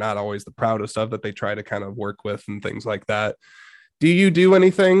that they're not always the proudest of that they try to kind of work with and things like that. Do you do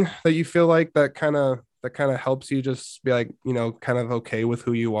anything that you feel like that kind of helps you just be like, kind of okay with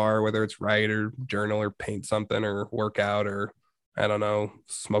who you are, whether it's write or journal or paint something or work out or I don't know,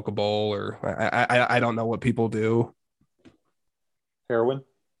 smoke a bowl or I don't know what people do. Heroin.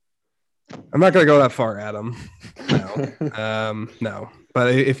 I'm not gonna go that far, Adam. No, no.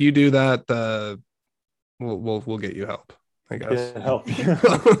 But if you do that, we'll get you help, I guess. Yeah, help.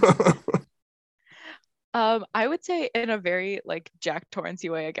 I would say in a very like Jack Torrance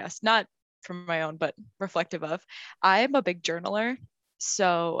way, I guess, not from my own, but reflective of. I'm a big journaler,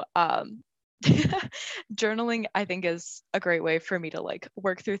 so journaling I think is a great way for me to like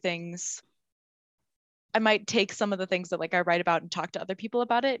work through things. I might take some of the things that like I write about and talk to other people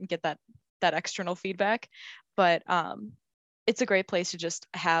about it and get that external feedback, but it's a great place to just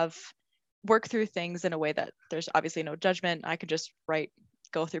work through things in a way that there's obviously no judgment. I could just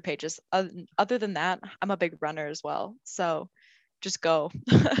go through pages. Other than that, I'm a big runner as well, so just go.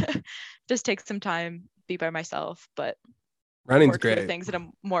 Just take some time, be by myself, but running's work great. through things in a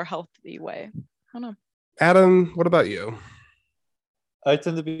more healthy way. I don't know. Adam, what about you? I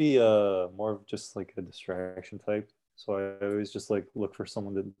tend to be more of just like a distraction type. So I always just like look for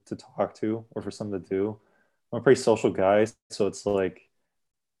someone to talk to or for something to do. I'm a pretty social guy, so it's like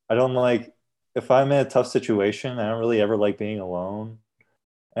I don't like if I'm in a tough situation, I don't really ever like being alone.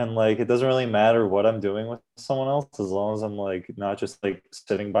 And like it doesn't really matter what I'm doing with someone else as long as I'm like not just like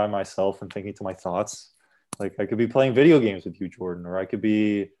sitting by myself and thinking to my thoughts. Like I could be playing video games with you, Jordan, or I could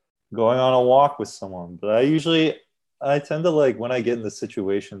be going on a walk with someone. But I tend to like when I get into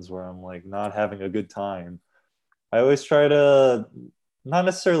situations where I'm like not having a good time, I always try to not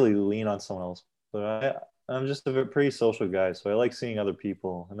necessarily lean on someone else, but I'm just a pretty social guy. So I like seeing other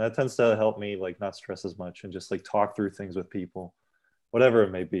people, and that tends to help me like not stress as much and just like talk through things with people, whatever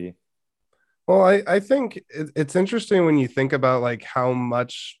it may be. Well, I think it's interesting when you think about like how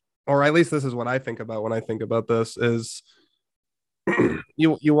much, or at least this is what I think about when I think about this is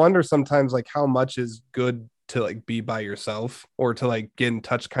you wonder sometimes like how much is good to like be by yourself or to like get in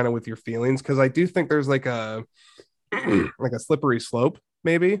touch kind of with your feelings. Cause I do think there's like a like a slippery slope,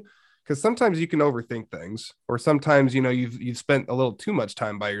 maybe. Because sometimes you can overthink things, or sometimes you've spent a little too much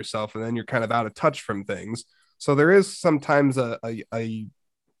time by yourself and then you're kind of out of touch from things. So there is sometimes a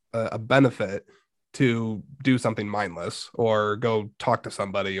benefit to do something mindless or go talk to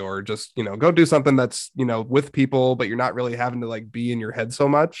somebody or just go do something that's with people, but you're not really having to like be in your head so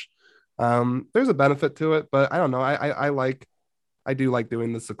much. There's a benefit to it, but I don't know. I do like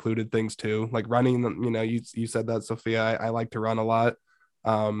doing the secluded things too, like running. You said that, Sophia. I like to run a lot.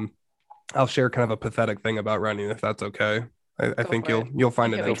 I'll share kind of a pathetic thing about running if that's okay. I think you'll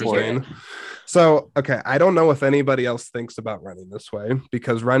find it can't wait to hear interesting. So, okay, I don't know if anybody else thinks about running this way,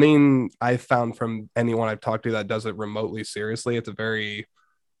 because running, I found from anyone I've talked to that does it remotely seriously, it's a very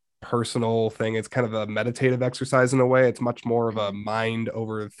personal thing. It's kind of a meditative exercise in a way. It's much more of a mind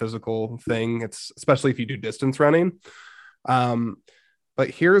over physical thing. It's especially if you do distance running. But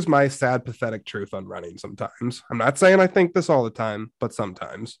here's my sad, pathetic truth on running sometimes. I'm not saying I think this all the time, but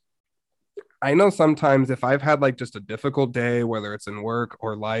sometimes. I know sometimes if I've had like just a difficult day, whether it's in work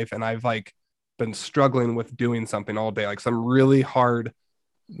or life, and I've like been struggling with doing something all day, like some really hard,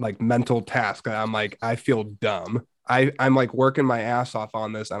 like mental task that I'm like, I feel dumb. I'm like working my ass off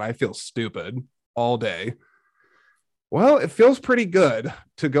on this and I feel stupid all day. Well, it feels pretty good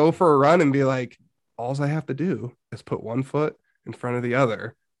to go for a run and be like, all I have to do is put one foot in front of the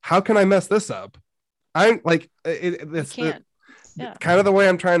other. How can I mess this up? I'm like, this Can't. Yeah. kind of the way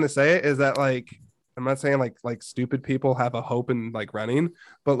I'm trying to say it is that like, I'm not saying like stupid people have a hope in like running,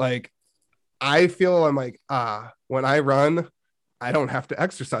 but like, I feel I'm like, when I run, I don't have to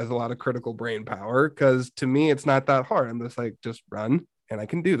exercise a lot of critical brain power because to me, it's not that hard. I'm just like, just run and I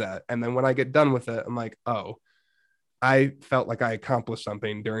can do that. And then when I get done with it, I'm like, oh, I felt like I accomplished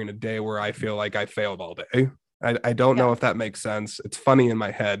something during a day where I feel like I failed all day. I don't know Yeah. if that makes sense. It's funny in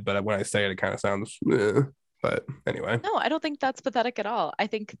my head, but when I say it, it kind of sounds, but anyway. No, I don't think that's pathetic at all. I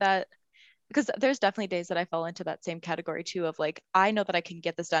think that because there's definitely days that I fall into that same category too of like I know that I can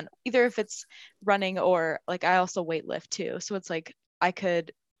get this done either if it's running or like I also weight lift too. So it's like I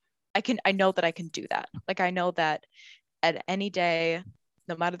know that I can do that. Like I know that at any day,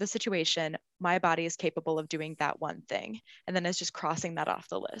 no matter the situation, my body is capable of doing that one thing. And then it's just crossing that off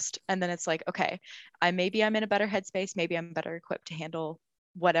the list. And then it's like, okay, maybe I'm in a better headspace, maybe I'm better equipped to handle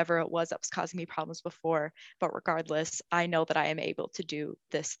whatever it was that was causing me problems before. But regardless, I know that I am able to do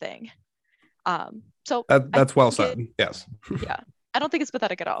this thing. So I That's well think said. Yes. yeah, I don't think it's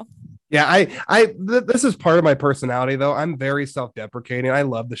pathetic at all. Yeah, this is part of my personality though. I'm very self-deprecating. I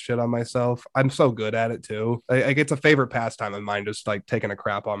love the shit on myself. I'm so good at it too. Like it's a favorite pastime of mine, just like taking a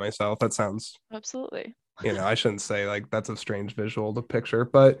crap on myself. That sounds, Absolutely. I shouldn't say like that's a strange visual to picture,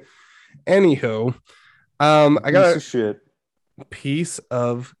 but anywho, I Piece got of shit. a piece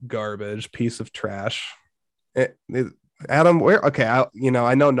of garbage, piece of trash. Adam, where? Okay, I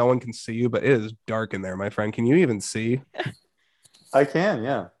know no one can see you, but it is dark in there, my friend. Can you even see? I can,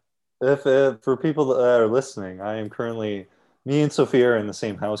 yeah. If for people that are listening, I am currently me and Sophia are in the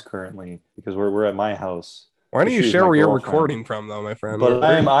same house currently because we're at my house. Why don't But you she is share my where you're girlfriend. recording from, though, my friend? But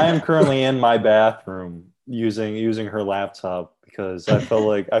I am currently in my bathroom using her laptop because I felt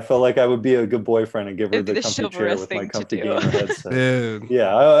like I would be a good boyfriend and give her It'd be the the comfy chair chivalrous with my thing to comfy do. gamer headset. Dude,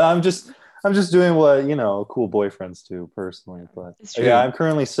 Yeah, I'm just doing what cool boyfriends do personally. But It's true. yeah, dude, I'm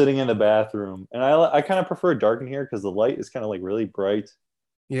currently sitting in the bathroom, and I kind of prefer dark in here because the light is kind of like really bright.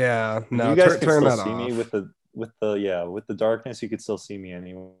 yeah, And no, you guys can turn still that see me off. with the darkness. You could still see me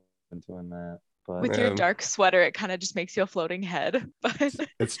anyway doing that. But With your Yeah, dark sweater, it kind of just makes you a floating head. But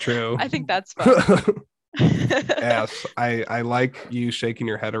it's true. I think that's fun. Yes, I like you shaking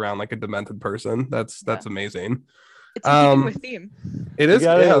your head around like a demented person. Yeah. That's amazing. It's in keeping Um, with theme. it you is.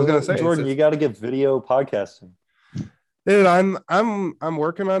 Yeah, I was gonna gotta, say Jordan, it's you gotta get video podcasting. dude, I'm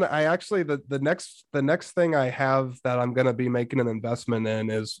working on it. I actually the next thing I have that I'm gonna be making an investment in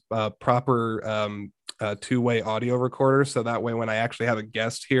is proper two-way audio recorder. So that way when I actually have a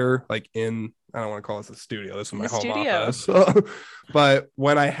guest here, like I don't want to call this a studio, this is In my the home studio. office. But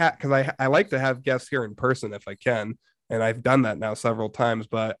when because I like to have guests here in person if I can. And I've done that now several times,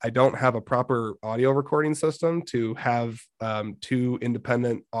 but I don't have a proper audio recording system to have two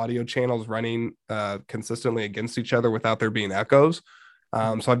independent audio channels running consistently against each other without there being echoes.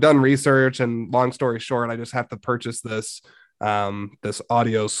 So I've done research, and long story short, I just have to purchase this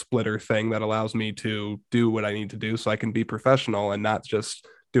audio splitter thing that allows me to do what I need to do, so I can be professional and not just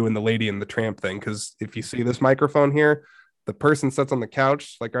doing the Lady and the Tramp thing. Because if you see this microphone here, the person sits on the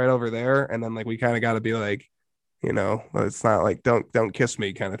couch like right over there, and then like we kind of got to be like, it's not like don't kiss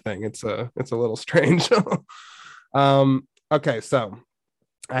me kind of thing. It's a little strange. Okay, so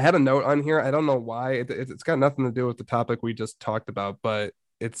I had a note on here. I don't know why. It's got nothing to do with the topic we just talked about, but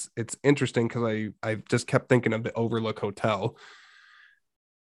it's interesting because I just kept thinking of the Overlook Hotel.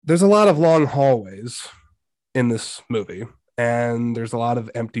 There's a lot of long hallways in this movie, and there's a lot of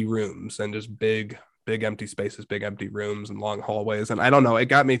empty rooms and just big empty spaces, big empty rooms and long hallways. And I don't know, it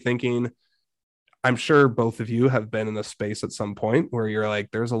got me thinking. I'm sure both of you have been in a space at some point where you're like,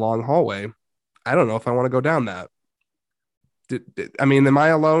 there's a long hallway. I don't know if I want to go down that. I mean, am I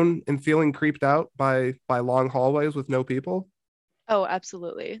alone in feeling creeped out by long hallways with no people? Oh,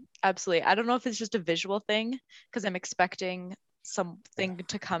 absolutely. Absolutely. I don't know if it's just a visual thing because I'm expecting something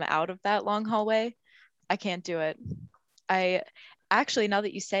to come out of that long hallway. I can't do it. I actually, now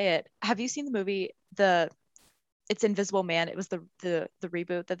that you say it, have you seen the movie it's Invisible Man? It was the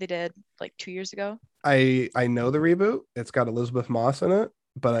reboot that they did like 2 years ago. I know the reboot. It's got Elizabeth Moss in it,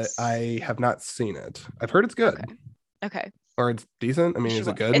 but Yes. I have not seen it. I've heard it's good Okay. Okay. or it's decent. I You mean, should is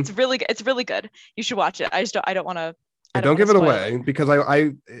it watch. good? It's really good. You should watch it. I don't want to Yeah, I don't don't want to give it spoil it. away because I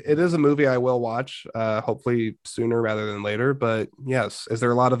it is a movie I will watch hopefully sooner rather than later. But yes, is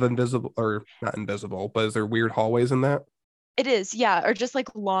there a lot of invisible or not invisible, but is there weird hallways in that? It is, yeah, or just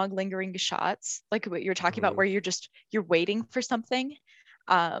like long lingering shots, like what you're talking about, Mhm. where you're waiting for something.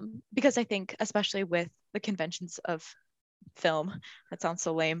 Because I think, especially with the conventions of film, that sounds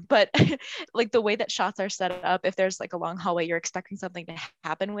so lame, but like the way that shots are set up, if there's like a long hallway, you're expecting something to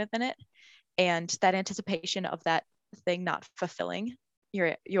happen within it, and that anticipation of that thing not fulfilling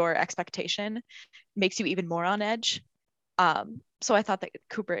your expectation makes you even more on edge. So I thought that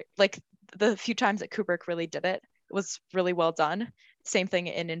Kubrick, like the few times that Kubrick really did it, was really well done. Same thing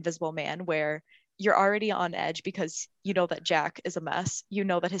in Invisible Man, where you're already on edge because you know that Jack is a mess. You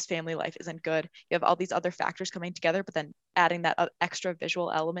know that his family life isn't good. You have all these other factors coming together, but then adding that extra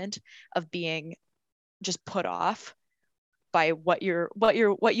visual element of being just put off by what you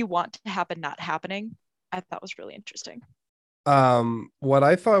want to happen not happening, I thought was really interesting. What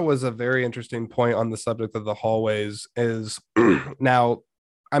I thought was a very interesting point on the subject of the hallways is now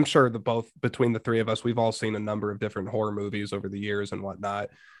I'm sure the both between the three of us, we've all seen a number of different horror movies over the years and whatnot.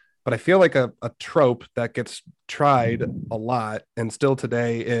 But I feel like a trope that gets tried a lot and still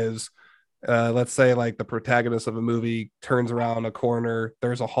today is let's say like the protagonist of a movie turns around a corner,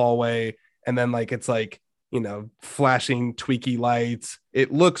 there's a hallway, and then like it's like, flashing tweaky lights.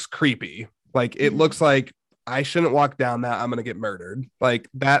 It looks creepy. Like it looks like I shouldn't walk down that. I'm going to get murdered. Like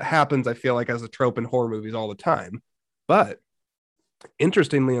that happens, I feel like, as a trope in horror movies all the time. But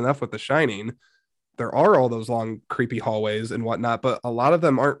interestingly enough, with The Shining, there are all those long, creepy hallways and whatnot, but a lot of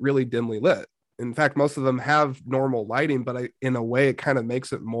them aren't really dimly lit. In fact, most of them have normal lighting, but in a way, it kind of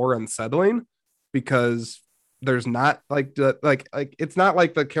makes it more unsettling because there's not like it's not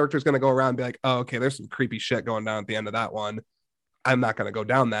like the character's going to go around and be like, oh, okay, there's some creepy shit going down at the end of that one. I'm not going to go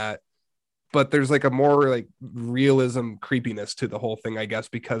down that. But there's like a more like realism creepiness to the whole thing, I guess,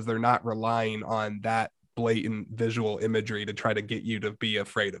 because they're not relying on that blatant visual imagery to try to get you to be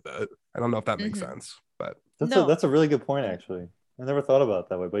afraid of it. I don't know if that makes sense, but that's a really good point, actually. I never thought about it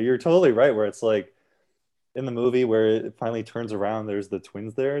that way, but you're totally right, where it's like in the movie where it finally turns around, there's the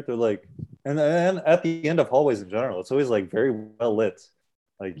twins there. They're like, and at the end of hallways in general, it's always like very well lit.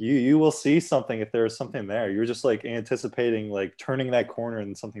 Like you will see something if there's something there. You're just like anticipating like turning that corner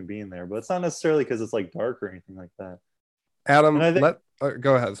and something being there, but it's not necessarily because it's like dark or anything like that. Adam,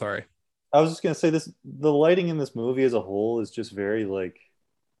 go ahead. Sorry. I was just gonna say the lighting in this movie as a whole is just very like,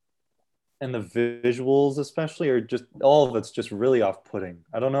 and the visuals especially are just, all of it's just really off-putting.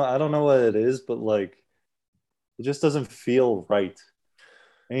 I don't know what it is, but like it just doesn't feel right.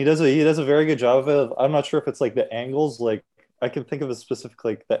 And he does a very good job of it. I'm not sure if it's like the angles, like I can think of a specific,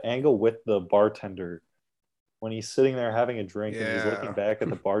 like the angle with the bartender when he's sitting there having a drink and he's looking back at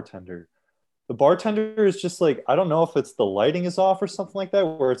the bartender. The bartender is just like, I don't know if it's the lighting is off or something like that,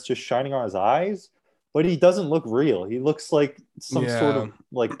 where it's just shining on his eyes, but he doesn't look real. He looks like some sort of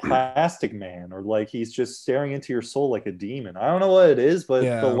like plastic man, or like he's just staring into your soul like a demon. I don't know what it is, but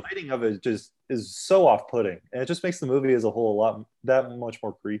the lighting of it just is so off-putting, and it just makes the movie as a whole that much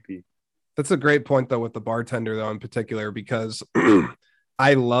more creepy. That's a great point, though, with the bartender, though, in particular, because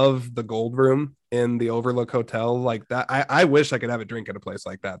I love the Gold Room in the Overlook Hotel. Like that, I wish I could have a drink at a place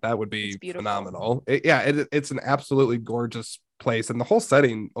like that. That would be phenomenal. It's an absolutely gorgeous place, and the whole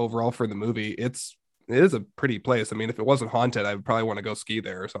setting overall for the movie, it is a pretty place. I mean, if it wasn't haunted, I would probably want to go ski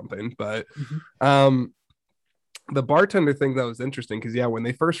there or something. But the bartender thing, that was interesting because when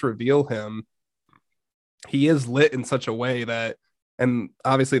they first reveal him, he is lit in such a way that, and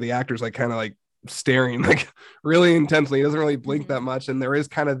obviously the actor's like kind of like staring like really intensely. He doesn't really blink that much, and there is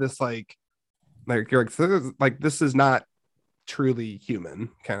kind of this like you're like, this is not truly human,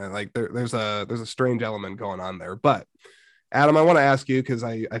 kind of like there's a strange element going on there. But Adam, I want to ask you, because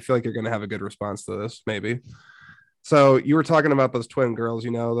I feel like you're going to have a good response to this, maybe. So you were talking about those twin girls,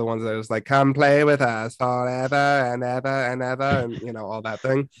 the ones that was like, come play with us forever and ever and ever, and all that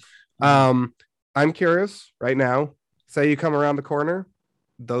thing. I'm curious right now, say you come around the corner,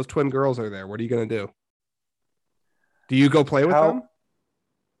 those twin girls are there. What are you going to do? Do you go play with them?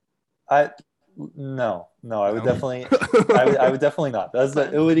 No, I would definitely, I would definitely not.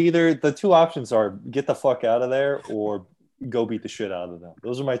 It would either, the two options are get the fuck out of there or go beat the shit out of them.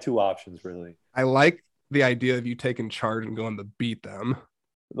 Those are my two options, really. I like the idea of you taking charge and going to beat them.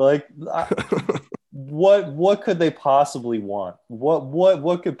 Like, what could they possibly want?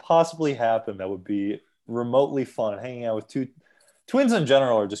 What could possibly happen that would be remotely fun? Hanging out with two twins in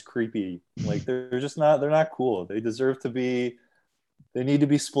general are just creepy. Like they're not cool. They need to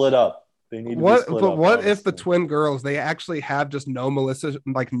be split up. What if the twin girls, they actually have just no malicious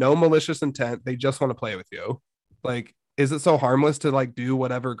intent? They just want to play with you. Like, is it so harmless to like do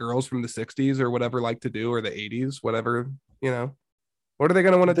whatever girls from the 60s or whatever like to do, or the 80s, whatever, what are they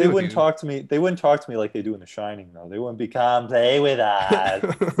going to want to do? They wouldn't talk to me. They wouldn't talk to me like they do in The Shining, though. They wouldn't be, come play with us.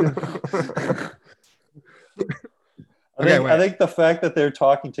 I think the fact that they're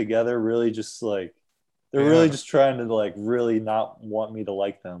talking together really just like, they're really just trying to like really not want me to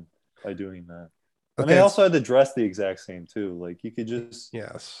like them by doing that. And they also had to dress the exact same too. Like you could just,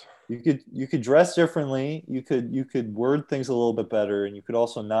 you could dress differently. You could word things a little bit better, and you could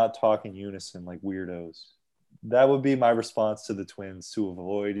also not talk in unison like weirdos. That would be my response to the twins to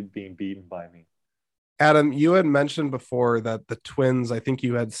avoid being beaten by me. Adam, you had mentioned before that the twins, I think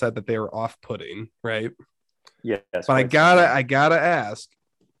you had said that they were off-putting, right? Yes, But I quite simply. gotta ask.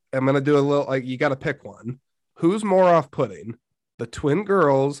 I'm gonna do a little like you gotta pick one. Who's more off-putting, the twin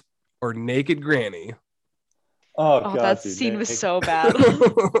girls or naked granny? Oh Oh, God, that dude, scene was Nick. so bad.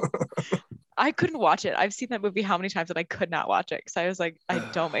 I couldn't watch it. I've seen that movie how many times and I could not watch it because I was like, I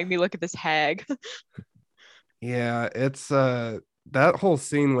don't make me look at this hag. Yeah, it's that whole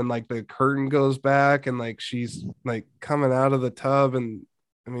scene when like the curtain goes back and like she's like coming out of the tub, and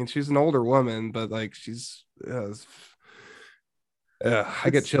I mean she's an older woman, but like she's It's I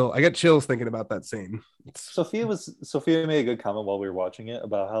get chills thinking about that scene. It's Sophia made a good comment while we were watching it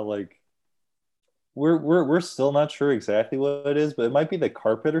about how like we're still not sure exactly what it is, but it might be the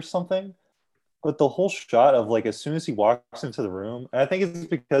carpet or something. But the whole shot of like as soon as he walks into the room, and I think it's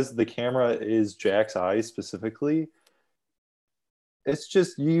because the camera is Jack's eyes specifically. It's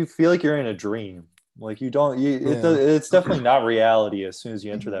just you feel like you're in a dream. Like you don't you it yeah. does, it's definitely not reality as soon as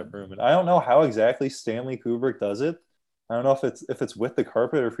you enter that Mhm. room. And I don't know how exactly Stanley Kubrick does it. I don't know if it's with the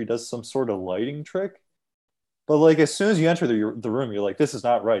carpet or if he does some sort of lighting trick. But like as soon as you enter the room, you're like, this is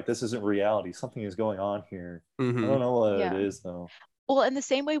not right. This isn't reality. Something is going on here. I don't Hmm. know what it Yeah. is though. Well, in the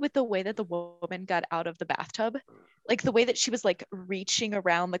same way with the way that the woman got out of the bathtub, like the way that she was like reaching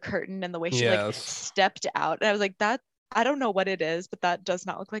around the curtain and the way she like Yes. stepped out. And I was like, that I don't know what it is, but that does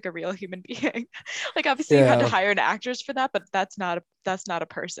not look like a real human being. Like obviously you had to Yeah. hire an actress for that, but that's not a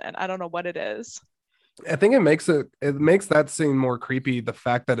person. I don't know what it is. I think it makes that scene more creepy, the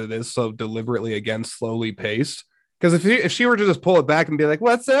fact that it is so deliberately again slowly paced. Because if she were to just pull it back and be like,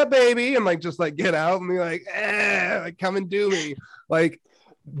 "What's up, baby?" and like just like get out and be like, like come and do me, like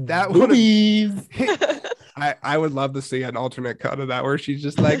that would have Boobies. I would love to see an alternate cut of that where she's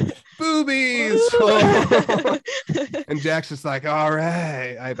just like boobies. And Jack's just like, all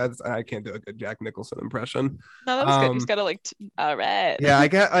right. I can't do a good Jack Nicholson impression. No, that was good. You just gotta like, all right. Yeah, I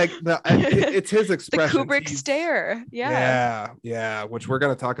get like it's his The expressions. Kubrick stare. Yeah. Yeah, which we're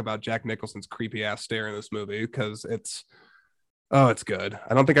gonna talk about Jack Nicholson's creepy ass stare in this movie because it's good.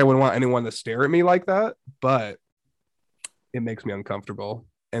 I don't think I would want anyone to stare at me like that, but it makes me uncomfortable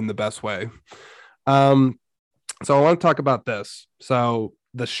in the best way. Um, so I want to talk about this. So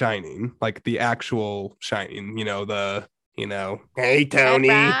The Shining, like the actual Shining, hey Bad Tony,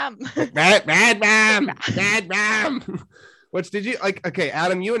 Ram. bad Bad mom, Ram. bad mom. Which did you like? Okay,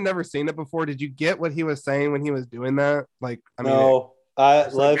 Adam, you had never seen it before. Did you get what he was saying when he was doing that? Like, I mean, No, I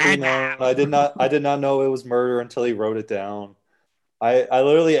it's like let it be bad known. mom. I did not know it was murder until he wrote it down. I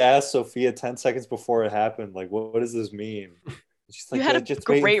literally asked Sophia 10 seconds before it happened, like, what does this mean? She's You like, had yeah, a just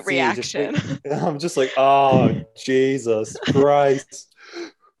wait and great see. Just wait. reaction. And I'm just like, oh, Jesus Christ.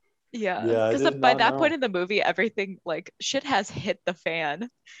 Yeah, Yeah, I because did by not that point know. in the movie, everything like shit has hit the fan.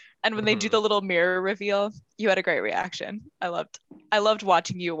 And when they do Mhm. the little mirror reveal, you had a great reaction. I loved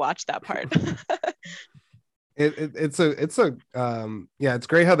watching you watch that part. Yeah, it's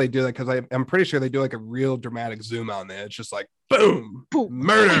great how they do that because I'm pretty sure they do like a real dramatic zoom out on it. It's just like boom, Boom.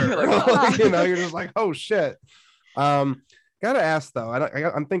 And you're murder. like, ah. You're just like, oh shit. Um, gotta ask though.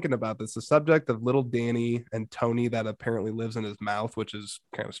 I'm thinking about this. The subject of little Danny and Tony that apparently lives in his mouth, which is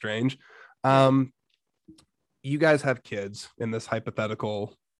kind of strange. Um, you guys have kids in this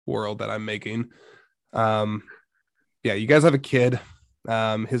hypothetical world that I'm making. Um, yeah, you guys have a kid.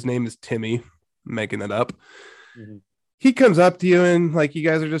 His name is Timmy. I'm making it up. Mhm. He comes up to you and like you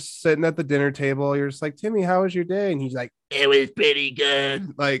guys are just sitting at the dinner table. You're just like, Timmy, how was your day? And he's like, it was pretty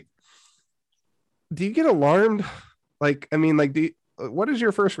good. Like, do you get alarmed? Like, I mean, like, what is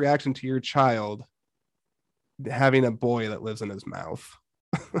your first reaction to your child having a boy that lives in his mouth?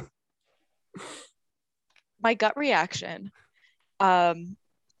 My gut reaction, um,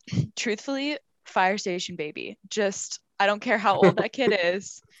 truthfully, fire station baby. Just I don't care how old that kid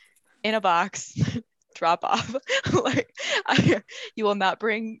is, in a box, drop off. Like I, you will not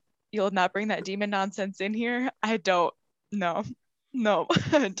bring you will not bring that demon nonsense in here. I don't no. No,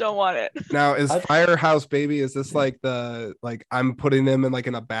 don't want it. Now, is I Firehouse Baby, is this like like I'm putting them in like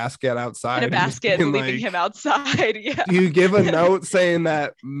in a basket In a outside and just basket being and leaving like, him outside. Yeah. do you give a note saying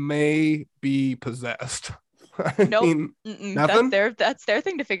that may be possessed? I Nope. mean, Mm-mm. nothing? That's their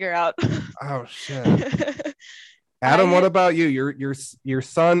thing to figure out. Oh shit. Adam, what I about you? Your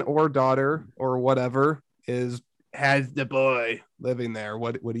son or daughter or whatever is has the boy living there.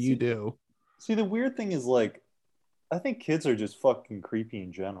 What do you see, do? see the weird thing is like I think kids are just fucking creepy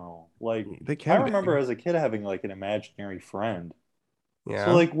in general. Like They I can remember be. as a kid having like an imaginary friend. So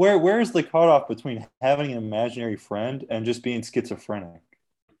Yeah. like where's the cutoff between having an imaginary friend and just being schizophrenic?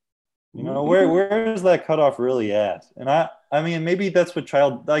 You know, where is that cutoff really at? And I mean, maybe that's what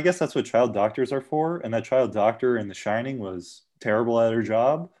I guess that's what child doctors are for. And that child doctor in The Shining was terrible at her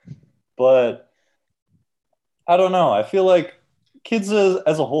job. But I don't know. I feel like kids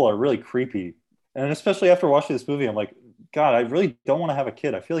as a whole are really creepy. And especially after watching this movie, I'm like, God, I really don't want to have a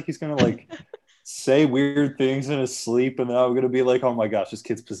kid. I feel like he's gonna like say weird things in his sleep, and then I'm gonna be like, oh my gosh, this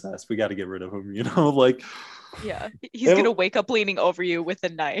kid's possessed. We got to get rid of him. You know, like Yeah, he's gonna wake up leaning over you with a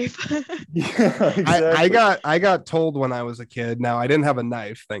knife. yeah, exactly. I got told when I was a kid. Now I didn't have a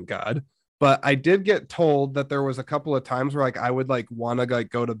knife, thank God. But I did get told that there was a couple of times where like I would like want to like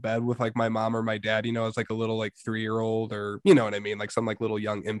go to bed with like my mom or my dad, you know, as like a little like 3 year old or you know what I mean, like some like little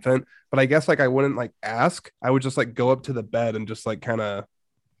young infant. But I guess like I wouldn't like ask. I would just like go up to the bed and just like kind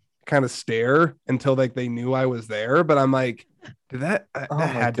of stare until like they knew I was there. But I'm like, did that Oh that my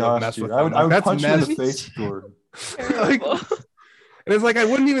had to gosh, mess dude. with I them. would Like that's punch you in the messed. face, Jordan. Like, Terrible. and it's like I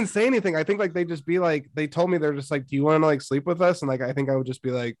wouldn't even say anything. I think like they just be like they told me they're just like, do you want to like sleep with us? And like I think I would just be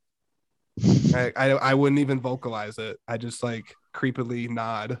like, I wouldn't even vocalize it. I just like creepily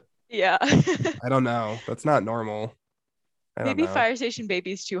nod. Yeah. I don't know. That's not normal. I don't Maybe know. Fire Station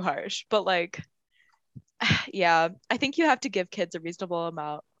Baby is too harsh, but like, yeah, I think you have to give kids a reasonable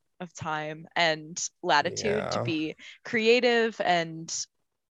amount of time and latitude to Yeah. be creative and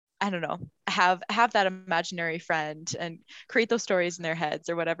I don't know, have that imaginary friend and create those stories in their heads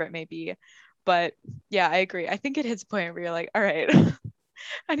or whatever it may be. But yeah, I agree. I think it hits a point where you're like, all right,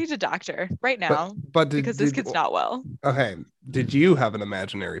 I need a doctor right But now but because this kid's not well. okay. Did you have an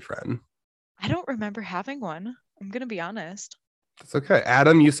imaginary friend? I don't remember having one. I'm gonna be honest. It's okay.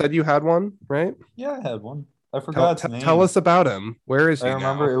 Adam, you said you had one, right? Yeah, I had one. I Tell, forgot its tell name. us about him. Where is I he now?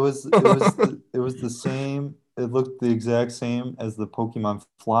 remember it was the same. It looked the exact same as the Pokemon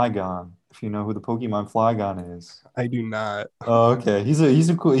Flygon. If you know who the Pokemon Flygon is. I do not. Oh, okay. He's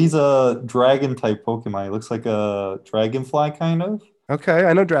a dragon type Pokemon. He looks like a dragonfly kind of. Okay,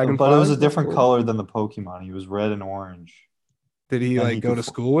 I know But it was a dragonflies. That's different cool. color than the Pokemon. He was red and orange. Did he And like he go could to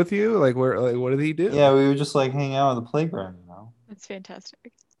school with you? Like where? Like what did he do? yeah, we would just like hang out on the playground, you know. That's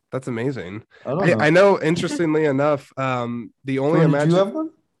fantastic. That's amazing. I don't I know. know. Interestingly enough, the only Jordan, did you imagine. have one?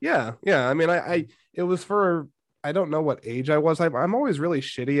 Yeah. I mean, I it was for I don't know what age I was. I'm always really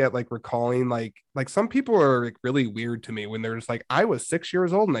shitty at like recalling like some people are like really weird to me when they're just like I was 6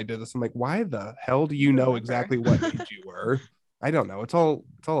 years old and I did this. I'm like, why the hell do you know Remember. exactly what age you were? I don't know. It's all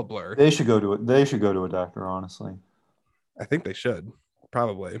a blur. They should go to a doctor, honestly. I think they should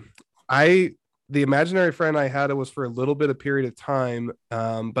probably. I the imaginary friend I had it was for a little bit of period of time,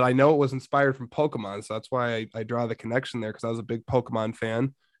 but I know it was inspired from Pokemon, so that's why I draw the connection there because I was a big Pokemon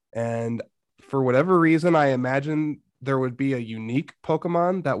fan, and for whatever reason, I imagined there would be a unique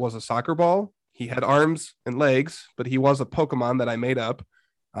Pokemon that was a soccer ball. He had arms and legs, but he was a Pokemon that I made up.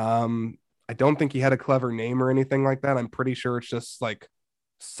 I don't think he had a clever name or anything like that. I'm pretty sure it's just like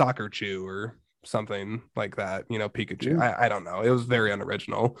Soccer Chew or something like that, you know, Pikachu. Dude, I don't know. It was very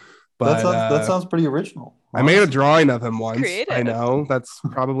unoriginal, that but sounds pretty original, I made a honestly. drawing of him It's once. I creative. know that's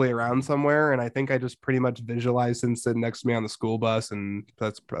probably around somewhere, and I think I just pretty much visualized him sitting next to me on the school bus, and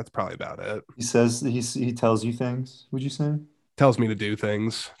that's probably about it. He tells you things, would you say? Tells me to do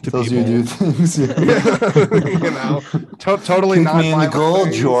things to Tells you people. to do things. You know, totally Kick not me in the violent goal,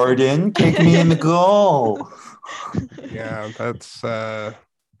 things. Jordan. Kick me in the goal. Yeah, that's I'm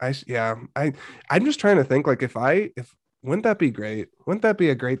just trying to think like if wouldn't that be great? Wouldn't that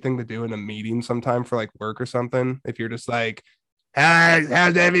be a great thing to do in a meeting sometime for like work or something? If you're just like, how's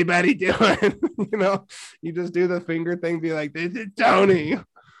everybody doing? You know, you just do the finger thing, be like, this is Tony.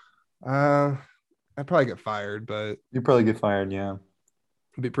 I'd probably get fired, but You probably get fired, yeah.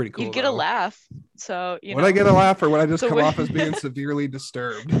 it'd be pretty cool. You'd get a though. laugh. So, Would I get a laugh or would I just So come when- off as being severely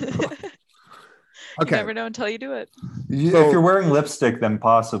disturbed? You Okay. never know until you do it. So- If you're wearing lipstick, then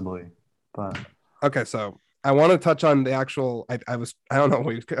possibly. But Okay, so I want to touch on the actual. I don't know.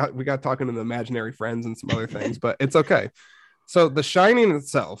 We got talking to the imaginary friends and some other things, but it's okay. So The Shining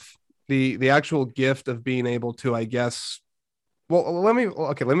itself, the actual gift of being able to, I guess. Well, let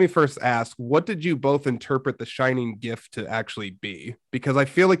me first ask, what did you both interpret the Shining gift to actually be? Because I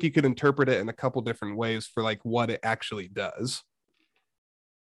feel like you could interpret it in a couple different ways for like what it actually does.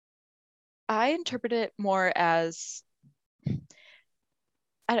 I interpret it more as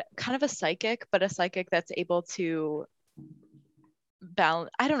kind of a psychic, but a psychic that's able to balance.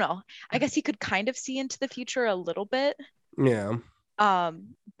 I don't know. I guess he could kind of see into the future a little bit, Yeah.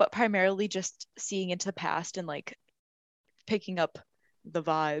 but primarily just seeing into the past and like picking up the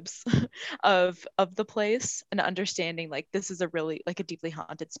vibes of the place and understanding like this is a really like a deeply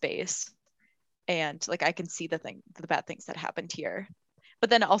haunted space, and like I can see the bad things that happened here. but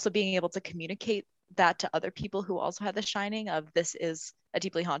then also being able to communicate that to other people who also had the shining of this is a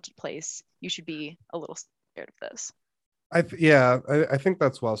deeply haunted place. You should be a little scared of this. I think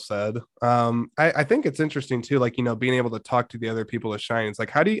that's well said. I think it's interesting too, like, you know, being able to talk to the other people with Shine. It's like,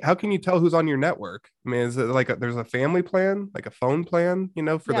 how can you tell who's on your network? I mean, is it like there's a family plan, like a phone plan, you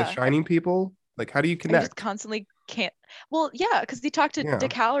know, for the Yeah. Shining people? Like, how do you I just connect? constantly can't. Well, yeah, because they talked to Yeah,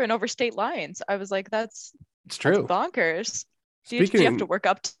 Dick Halloran over state lines. I was like, that's it's that's true. bonkers. Did you have to Speaking, work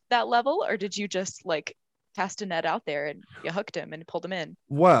up to that level, or did you just like cast a net out there and you hooked him and pulled him in?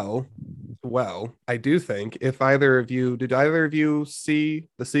 well, I do think if either of you did either of you see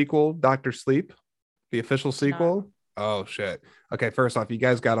the sequel, Doctor Sleep, the official Did not. sequel? Oh shit. Okay, first off, you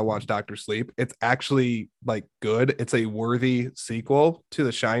guys got to watch Doctor Sleep. It's actually like good. It's a worthy sequel to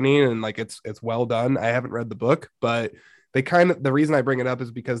The Shining, and like it's well done. I haven't read the book, but the reason I bring it up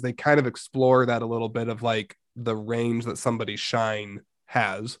is because they kind of explore that a little bit of like the range that somebody's shine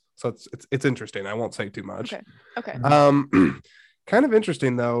has. So it's interesting. I won't say too much. Okay. Okay. Kind of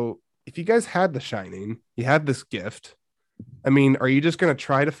interesting though. If you guys had The Shining, you had this gift. I mean, are you just going to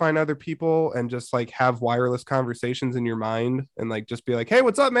try to find other people and just like have wireless conversations in your mind and like just be like, "Hey,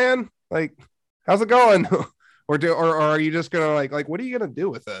 what's up, man? Like, how's it going?" or are you just going to like what are you going to do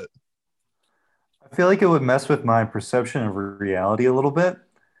with it? I feel like it would mess with my perception of reality a little bit,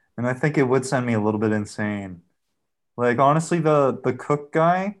 and I think it would send me a little bit insane. Like honestly, the cook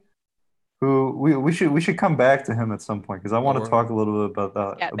guy, who we should come back to him at some point because I want to Or talk a little bit about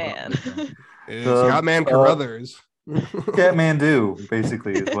that about Catman. him. is The Yachtman Carruthers? Catmandu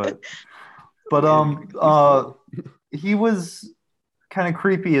basically is what. But He's cool. he was kind of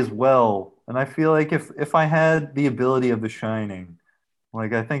creepy as well, and I feel like if I had the ability of The Shining,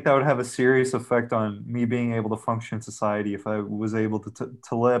 like I think that would have a serious effect on me being able to function in society if I was able to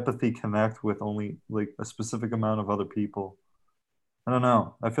telepathy connect with only like a specific amount of other people. I don't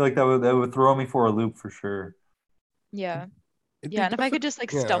know. I feel like that would throw me for a loop for sure. Yeah. It'd be Yeah. And if I could definitely just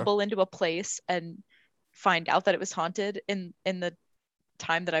like yeah. stumble into a place and find out that it was haunted in the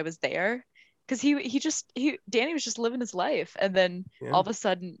time that I was there. Because he Danny was just living his life, and then Yeah. all of a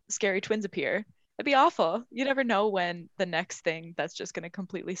sudden scary twins appear. It'd be awful. You never know when the next thing that's just gonna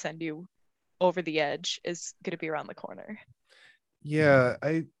completely send you over the edge is gonna be around the corner. Yeah,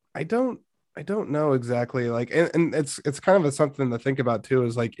 I don't know exactly like and it's kind of something to think about too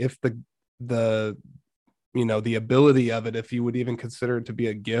is like if the you know the ability of it if you would even consider it to be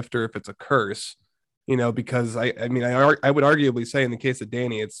a gift or if it's a curse, you know, because I mean I would arguably say in the case of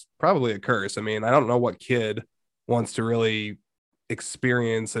Danny it's probably a curse. I mean, I don't know what kid wants to really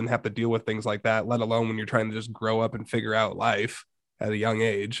experience and have to deal with things like that, let alone when you're trying to just grow up and figure out life at a young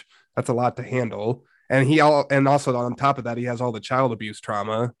age. That's a lot to handle. And also on top of that, he has all the child abuse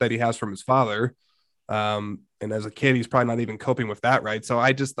trauma that he has from his father. And as a kid, he's probably not even coping with that, right? So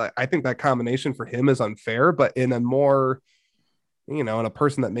I think that combination for him is unfair, but in a more, you know, in a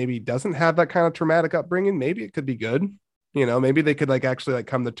person that maybe doesn't have that kind of traumatic upbringing, maybe it could be good. You know, maybe they could like actually like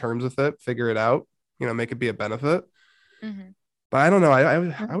come to terms with it, figure it out, you know, make it be a benefit. Mm-hmm. But I don't know.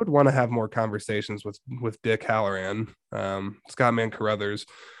 I would want to have more conversations with Dick Halloran, Scott Man Carruthers,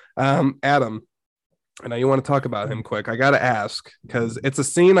 Adam. I know you want to talk about him quick. I gotta ask because it's a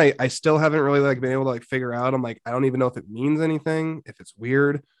scene I still haven't really like been able to like figure out. I'm like I don't even know if it means anything, if it's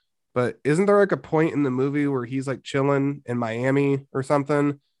weird. But isn't there like a point in the movie where he's like chilling in Miami or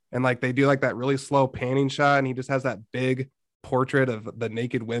something, and like they do like that really slow panning shot, and he just has that big portrait of the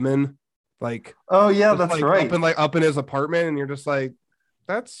naked women, like Oh yeah, just that's right. like up in his apartment, and you're just like,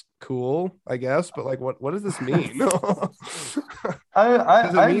 that's cool, I guess, but like, what does this mean? Does it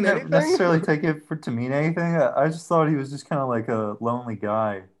I mean didn't anything? necessarily take it for to mean anything. I just thought he was just kind of like a lonely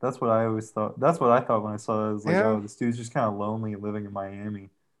guy. That's what I always thought. That's what I thought when I saw it. I was like, Yeah, oh, this dude's just kind of lonely living in Miami.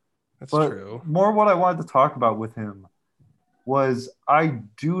 that's But true. more what I wanted to talk about with him was I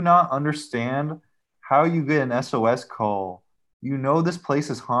do not understand how you get an SOS call. You know this place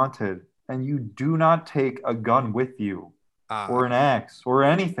is haunted, and you do not take a gun with you or Ah, an axe or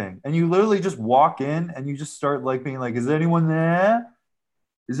anything. And you literally just walk in and you just start like being like, is anyone there?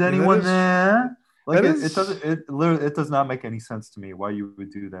 Is yeah, that anyone is there? Like that it is. doesn't it literally it does not make any sense to me why you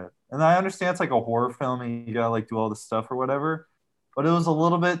would do that. And I understand it's like a horror film and you gotta like do all this stuff or whatever, but it was a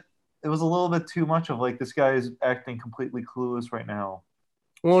little bit too much of like this guy is acting completely clueless right now.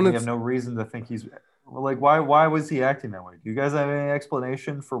 Well, and And we have it's no reason to think he's like why was he acting that way? Do you guys have any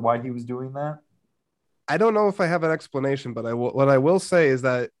explanation for why he was doing that? I don't know if I have an explanation, but what I will say is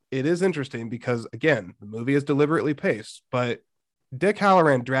that it is interesting because again, the movie is deliberately paced, but Dick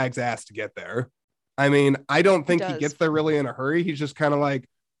Halloran drags ass to get there. I mean, I don't He think he does. gets there really in a hurry. He's just kind of like,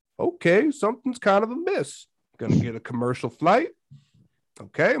 okay, something's kind of amiss. Gonna get a commercial flight.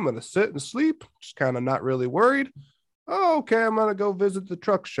 Okay, I'm gonna sit and sleep, just kind of not really worried. Oh, okay, I'm gonna go visit the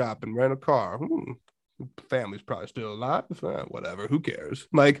truck shop and rent a car. Family's probably still alive. Whatever, who cares?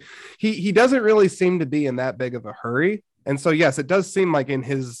 Like he doesn't really seem to be in that big of a hurry. And so yes, it does seem like in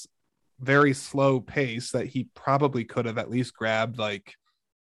his very slow pace that he probably could have at least grabbed, like,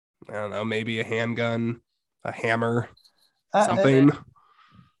 I don't know, maybe a handgun, a hammer, something.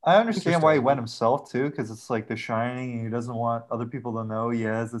 I understand why he went himself too, because it's like The Shining, and he doesn't want other people to know he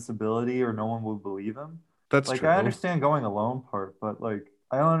has this ability, or no one will believe him. That's like true. I understand going alone part, but like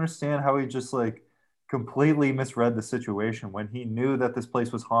I don't understand how he just like completely misread the situation when he knew that this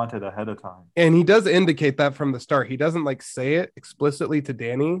place was haunted ahead of time. And he does indicate that from the start. He doesn't like say it explicitly to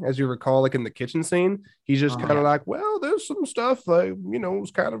Danny, as you recall, like in the kitchen scene. He's just kind of like, well, there's some stuff like,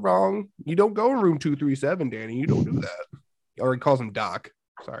 was kind of wrong. You don't go in room 237, Danny. You don't do that. Or he calls him Doc.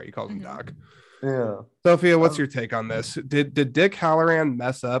 Sorry, he calls him Doc. Yeah. Sophia, what's your take on this? Did Dick Halloran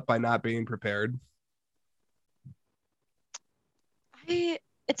mess up by not being prepared?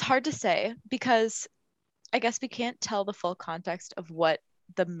 It's hard to say, because I guess we can't tell the full context of what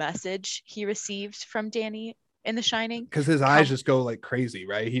the message he received from Danny in The Shining. Because his eyes just go like crazy,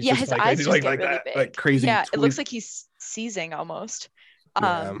 right? He's just his like, eyes just like, get like really that, big. like crazy. Yeah, it looks like he's seizing almost.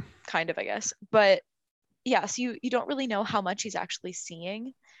 Kind of, I guess. But yeah, so you don't really know how much he's actually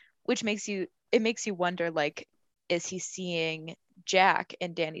seeing, which makes you wonder, like, is he seeing Jack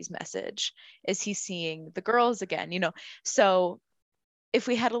in Danny's message? Is he seeing the girls again? So if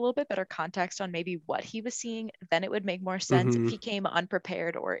we had a little bit better context on maybe what he was seeing, then it would make more sense if he came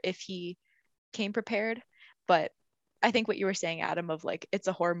unprepared or if he came prepared. But I think what you were saying, Adam, of like, it's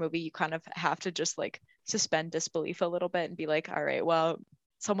a horror movie, you kind of have to just like suspend disbelief a little bit and be like, all right, well,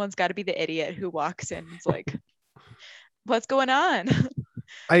 someone's got to be the idiot who walks in and is like, what's going on?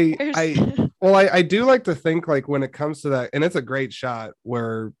 I do like to think, like, when it comes to that, and it's a great shot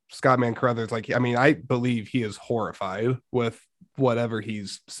where Scott Mann-Carruthers, like, I mean, I believe he is horrified with whatever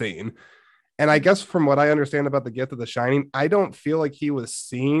he's seen. And I guess from what I understand about the gift of The Shining, I don't feel like he was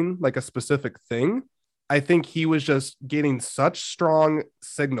seeing like a specific thing. I think he was just getting such strong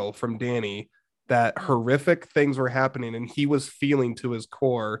signal from Danny that horrific things were happening, and he was feeling to his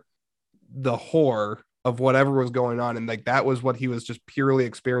core the horror of whatever was going on. And like, that was what he was just purely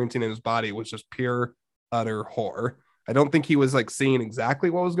experiencing in his body, was just pure, utter horror. I don't think he was like seeing exactly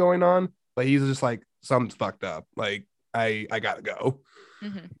what was going on, but he's just like, something's fucked up. Like, I gotta go.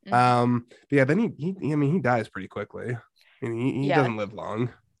 But yeah, then he dies pretty quickly. I mean, he doesn't live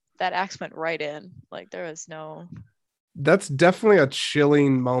long. That axe went right in. Like, there was no. That's definitely a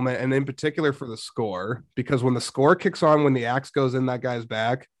chilling moment, and in particular for the score, because when the score kicks on, when the axe goes in that guy's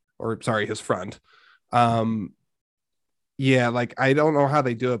back, or sorry, his front. Yeah, like, I don't know how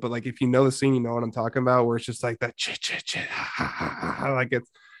they do it, but like, if you know the scene, you know what I'm talking about, where it's just like that like it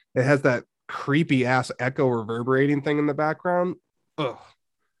has that creepy ass echo reverberating thing in the background. Ugh.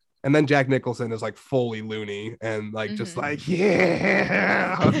 And then Jack Nicholson is like fully loony and like just like,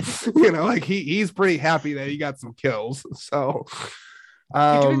 yeah, like he's pretty happy that he got some kills. So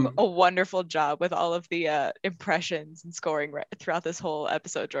you're doing a wonderful job with all of the impressions and scoring throughout this whole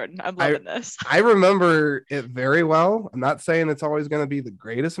episode, Jordan. I'm loving this. I remember it very well. I'm not saying it's always going to be the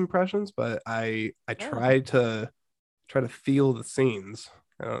greatest impressions, but I try to feel the scenes.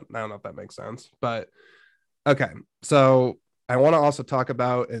 I don't know if that makes sense, but okay. So I want to also talk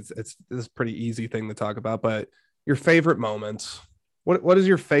about, it's this pretty easy thing to talk about, but your favorite moments. What is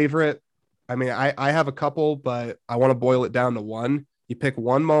your favorite? I mean, I have a couple, but I want to boil it down to one. You pick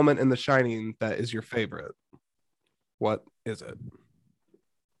one moment in The Shining that is your favorite. What is it?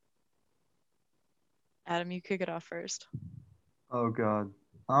 Adam, you kick it off first. Oh God.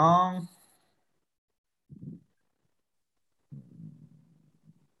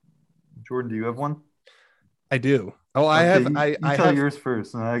 Jordan, do you have one? I do. Oh, I have. I tell have yours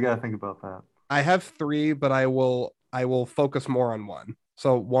first, and I gotta think about that. I have three, but I will focus more on one.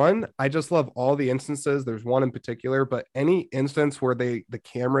 So one, I just love all the instances. There's one in particular, but any instance where the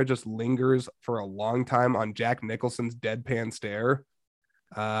camera just lingers for a long time on Jack Nicholson's deadpan stare.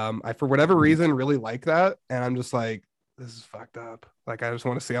 I, for whatever reason, really like that. And I'm just like, this is fucked up. Like, I just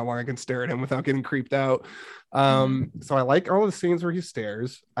want to see how long I can stare at him without getting creeped out. So I like all the scenes where he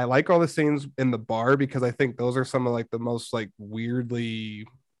stares. I like all the scenes in the bar, because I think those are some of like the most like weirdly,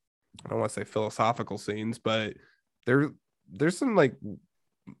 I don't want to say philosophical scenes, but there's some like,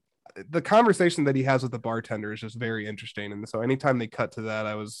 the conversation that he has with the bartender is just very interesting. And so anytime they cut to that,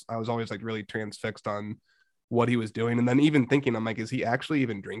 I was always like really transfixed on what he was doing. And then even thinking, I'm like, is he actually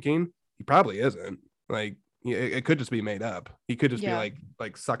even drinking? He probably isn't. Like, it could just be made up. He could just be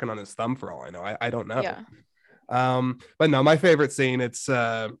like sucking on his thumb for all I know. I don't know. Yeah. But no, my favorite scene, it's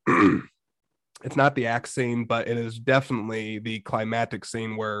it's not the axe scene, but it is definitely the climactic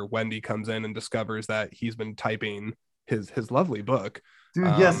scene where Wendy comes in and discovers that he's been typing his lovely book. Dude,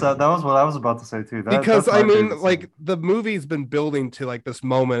 yes, that was what I was about to say too. Because that's I my mean, favorite like scene. the movie's been building to like this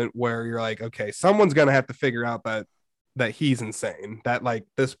moment where you're like, okay, someone's gonna have to figure out that he's insane, that like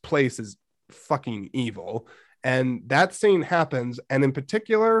this place is fucking evil. And that scene happens. And in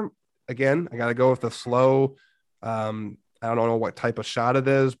particular, again, I gotta go with the slow, I don't know what type of shot it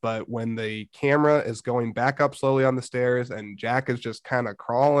is, but when the camera is going back up slowly on the stairs and Jack is just kind of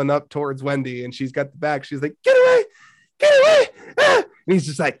crawling up towards Wendy and she's got the bag, she's like, get away, get away. Ah! And he's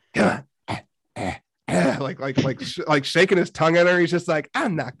just like, come on. Like shaking his tongue at her. He's just like,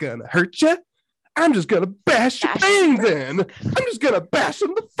 I'm not gonna hurt you. I'm just gonna bash your brains in. I'm just gonna bash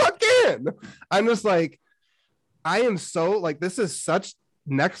them the fuck in. I'm just like, I am so like, this is such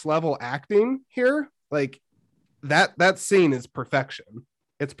next level acting here. Like that scene is perfection.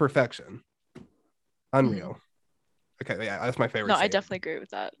 It's perfection. Unreal. Okay, yeah, that's my favorite. No, scene. I definitely agree with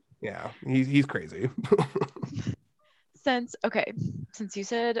that. Yeah, he's crazy. Since you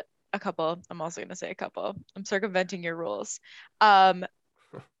said a couple, I'm also gonna say a couple. I'm circumventing your rules. I'm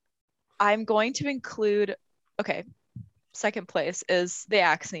going to include, okay, second place is the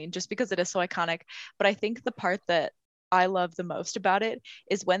axe scene, just because it is so iconic. But I think the part that I love the most about it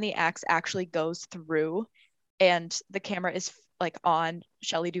is when the axe actually goes through and the camera is like on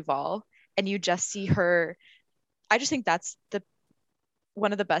Shelley Duvall and you just see her. I just think that's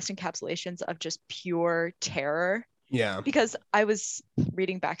one of the best encapsulations of just pure terror. Yeah. Because I was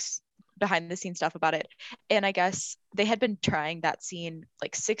reading behind the scenes stuff about it, and I guess they had been trying that scene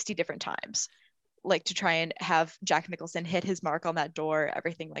like 60 different times, like to try and have Jack Nicholson hit his mark on that door,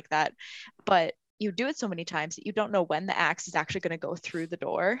 everything like that. But you do it so many times that you don't know when the axe is actually going to go through the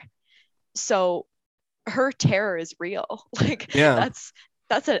door. So her terror is real. Like, yeah,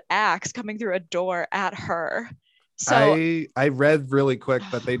 that's an axe coming through a door at her. So I read really quick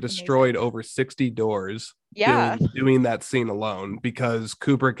that they destroyed over 60 doors doing that scene alone, because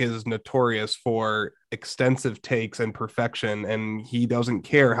Kubrick is notorious for extensive takes and perfection, and he doesn't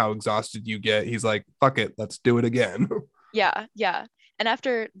care how exhausted you get. He's like, fuck it, let's do it again. Yeah. And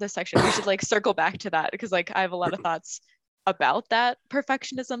after this section, we should like circle back to that, because like I have a lot of thoughts about that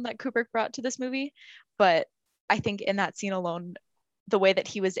perfectionism that Kubrick brought to this movie. But I think in that scene alone, the way that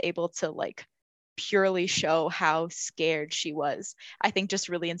he was able to like purely show how scared she was, I think just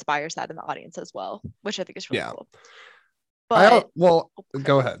really inspires that in the audience as well, which I think is really cool. But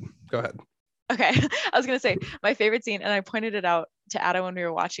go ahead. Okay. I was gonna say my favorite scene, and I pointed it out to Adam when we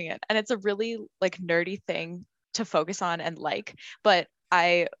were watching it, and it's a really like nerdy thing to focus on and like, but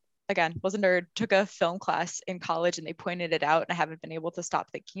I again was a nerd, took a film class in college and they pointed it out, and I haven't been able to stop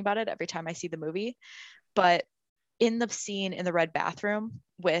thinking about it every time I see the movie. But in the scene in the red bathroom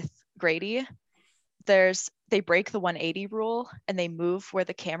with Grady, they break the 180 rule and they move where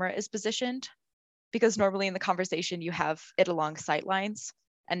the camera is positioned, because normally in the conversation you have it along sight lines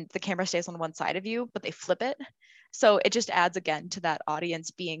and the camera stays on one side of you, but they flip it. So it just adds again to that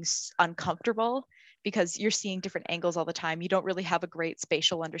audience being uncomfortable, because you're seeing different angles all the time. You don't really have a great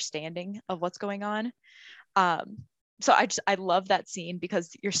spatial understanding of what's going on. So I love that scene,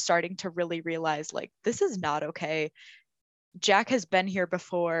 because you're starting to really realize like, this is not okay. Jack has been here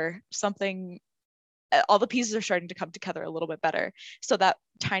before. All the pieces are starting to come together a little bit better. So that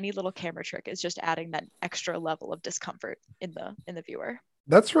tiny little camera trick is just adding that extra level of discomfort in the viewer.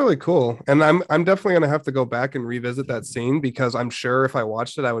 That's really cool. And I'm definitely going to have to go back and revisit that scene, because I'm sure if I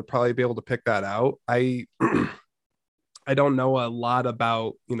watched it, I would probably be able to pick that out. I don't know a lot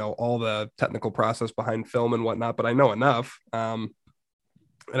about, all the technical process behind film and whatnot, but I know enough. And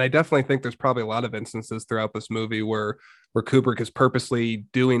I definitely think there's probably a lot of instances throughout this movie where Kubrick is purposely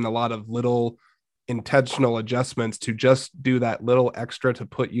doing a lot of little intentional adjustments to just do that little extra to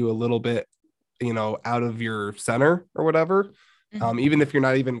put you a little bit, out of your center or whatever. Even if you're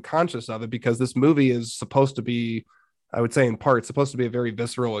not even conscious of it, because this movie is supposed to be, I would say in part, supposed to be a very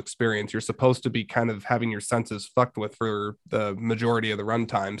visceral experience. You're supposed to be kind of having your senses fucked with for the majority of the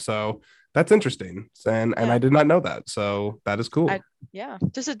runtime. So that's interesting. And I did not know that. So that is cool.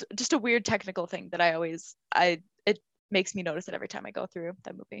 Just a weird technical thing that it makes me notice it every time I go through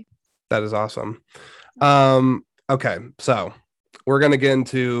that movie. That is awesome. Okay. So we're going to get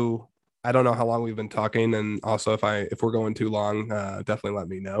into, I don't know how long we've been talking. And also if we're going too long, definitely let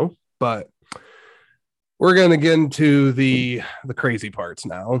me know, but we're going to get into the crazy parts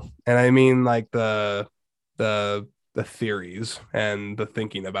now. And I mean like the theories and the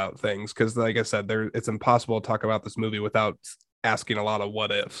thinking about things. Cause like I said, it's impossible to talk about this movie without asking a lot of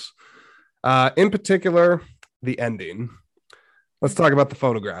what ifs. In particular, the ending. Let's talk about the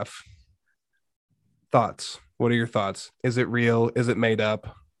photograph. Thoughts. What are your thoughts? Is it real? Is it made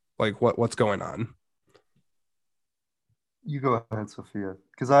up? Like what's going on? You go ahead, Sophia,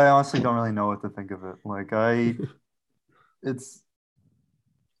 because I honestly don't really know what to think of it. It's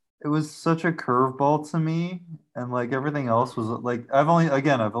it was such a curveball to me, and like everything else was like I've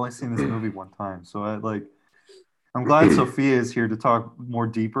only seen this movie one time, so I'm glad Sophia is here to talk more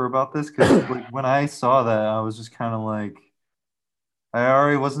deeper about this because like when I saw that, I was just kind of like I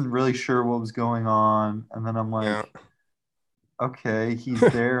already wasn't really sure what was going on, and then I'm Yeah. like, okay, he's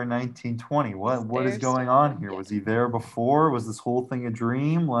there in 1920. What is going on here? Was he there before? Was this whole thing a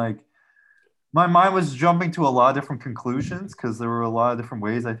dream? Like my mind was jumping to a lot of different conclusions because there were a lot of different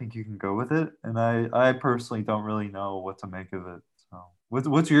ways I think you can go with it, and I personally don't really know what to make of it. So,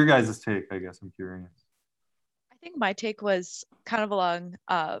 what's your guys' take? I guess I'm curious. I think my take was kind of along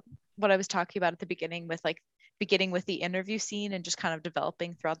what I was talking about at the beginning with like beginning with the interview scene and just kind of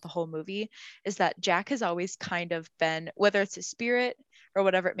developing throughout the whole movie is that Jack has always kind of been, whether it's his spirit or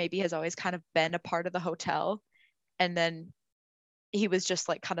whatever it may be, has always kind of been a part of the hotel. And then he was just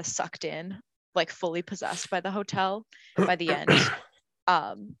like kind of sucked in, like fully possessed by the hotel by the end.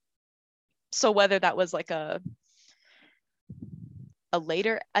 So whether that was like a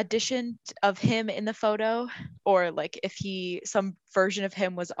later edition of him in the photo, or like if some version of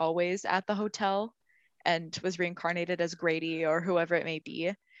him was always at the hotel and was reincarnated as Grady or whoever it may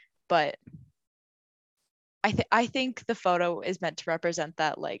be. But I think the photo is meant to represent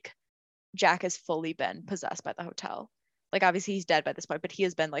that like Jack has fully been possessed by the hotel. Like obviously he's dead by this point, but he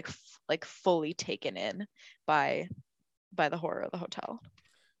has been like fully taken in by the horror of the hotel.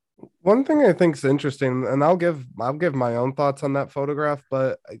 One thing I think is interesting, and I'll give my own thoughts on that photograph,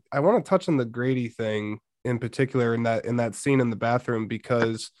 but I want to touch on the Grady thing in particular in that scene in the bathroom,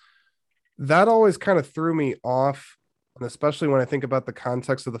 because that always kind of threw me off, and especially when I think about the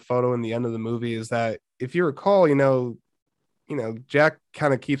context of the photo in the end of the movie, is that if you recall, Jack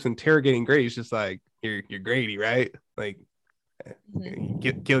kind of keeps interrogating Grady. He's just like, you're Grady, right? Like,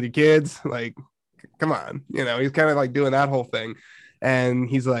 you killed your kids, like, come on, he's kind of like doing that whole thing. And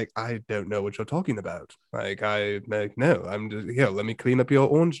he's like, I don't know what you're talking about. Like, no, I'm just, let me clean up your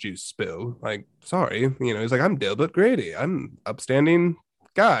orange juice spill. Like, sorry. He's like, I'm Dilbert Grady. I'm upstanding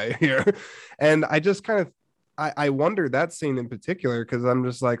guy here. And I just kind of, I wonder that scene in particular, because I'm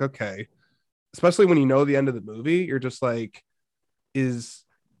just like, okay, especially when you know the end of the movie, you're just like, does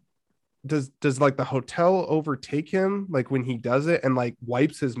like the hotel overtake him like when he does it and like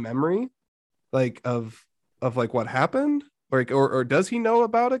wipes his memory like of like what happened, or does he know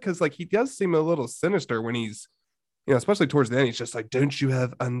about it? Because like he does seem a little sinister when he's especially towards the end, he's just like, don't you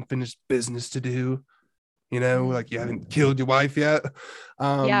have unfinished business to do, like you haven't killed your wife yet.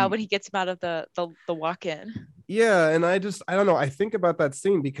 Yeah, when he gets him out of the walk-in. Yeah, and I don't know, I think about that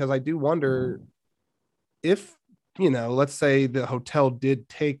scene because I do wonder if let's say the hotel did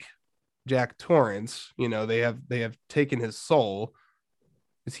take Jack Torrance, they have taken his soul.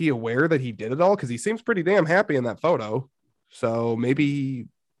 Is he aware that he did it all? Because he seems pretty damn happy in that photo. So maybe,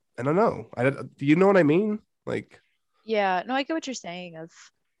 I don't know. Do you know what I mean? Like, yeah, no, I get what you're saying.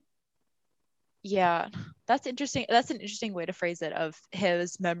 Yeah, that's interesting. That's an interesting way to phrase it, of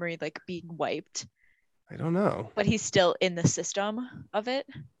his memory like being wiped. I don't know. But he's still in the system of it.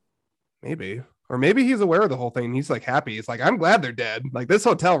 Maybe. Or maybe he's aware of the whole thing. He's like happy. It's like, I'm glad they're dead. Like, this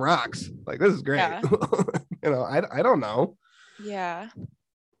hotel rocks. Like, this is great. Yeah. I don't know. Yeah.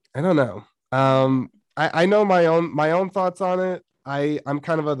 I don't know. I know my own thoughts on it. I'm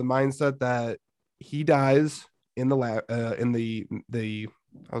kind of the mindset that he dies in the in the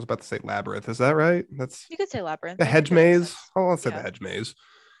I was about to say labyrinth. Is that right? You could say labyrinth. The hedge maze. Oh, I'll say the hedge maze.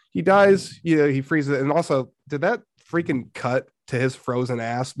 He dies. He freezes. And also, did that freaking cut to his frozen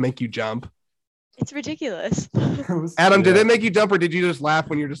ass make you jump? It's ridiculous. Adam, did it make you jump, or did you just laugh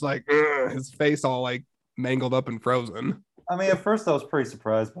when you're just like his face all like mangled up and frozen? I mean, at first I was pretty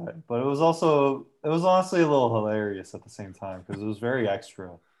surprised by it, but it was honestly a little hilarious at the same time because it was very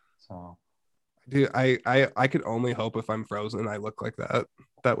extra. So, dude, I could only hope if I'm frozen I look like that.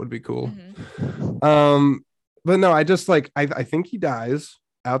 That would be cool. Mm-hmm. But no, I just like I think he dies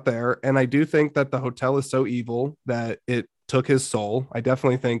out there, and I do think that the hotel is so evil that it took his soul. I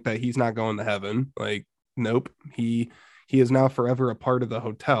definitely think that he's not going to heaven. Like, nope, he is now forever a part of the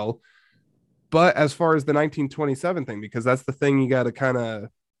hotel. But as far as the 1927 thing, because that's the thing you got to kind of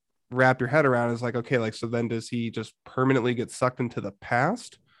wrap your head around, is like, okay, like, so then does he just permanently get sucked into the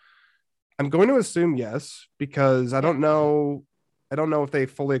past? I'm going to assume yes, because I don't know if they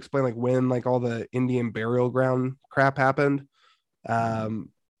fully explain like when like all the Indian burial ground crap happened.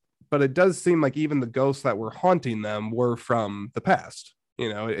 but it does seem like even the ghosts that were haunting them were from the past.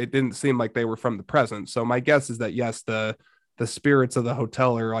 It didn't seem like they were from the present. So my guess is that yes, the spirits of the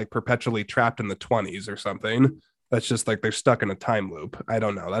hotel are like perpetually trapped in the 20s or something. That's just like they're stuck in a time loop. I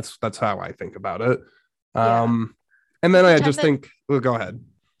don't know. That's how I think about it. Yeah. And then The I time just that think, well, go ahead.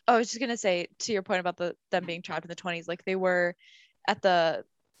 I was just gonna say to your point about them being trapped in the 20s, like they were at the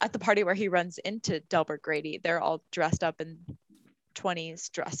party where he runs into Delbert Grady. They're all dressed up in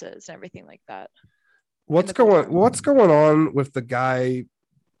 20s dresses and everything like that. What's going on with the guy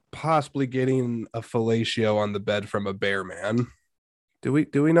possibly getting a fellatio on the bed from a bear man? Do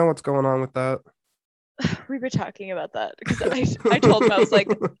we know what's going on with that? We were talking about that because I told him, I was like,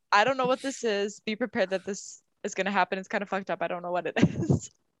 I don't know what this is. Be prepared that this is gonna happen. It's kind of fucked up. I don't know what it is.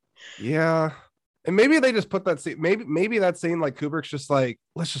 Yeah. And maybe they just put that scene. Maybe that scene, like Kubrick's just like,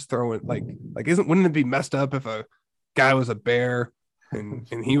 let's just throw it. Wouldn't it be messed up if a guy was a bear and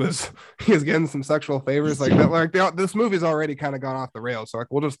he was getting some sexual favors like that? Like this movie's already kind of gone off the rails, so like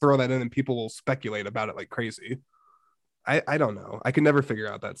we'll just throw that in and people will speculate about it like crazy. I don't know. I can never figure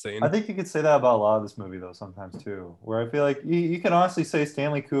out that scene. I think you could say that about a lot of this movie though sometimes too, where I feel like you can honestly say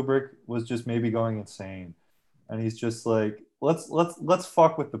Stanley Kubrick was just maybe going insane, and he's just like, let's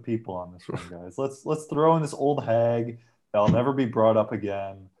fuck with the people on this one, guys. Let's throw in this old hag that'll never be brought up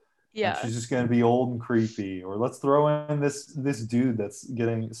again. Yeah. And she's just gonna be old and creepy. Or let's throw in this dude that's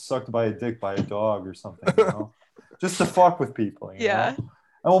getting sucked by a dick by a dog or something, just to fuck with people. Yeah. Know?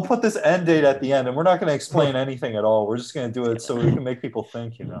 And we'll put this end date at the end, and we're not going to explain anything at all. We're just going to do it so we can make people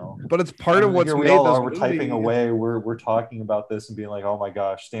think, But it's part of what's here we made all this are. We're movie. typing away. We're talking about this and being like, oh my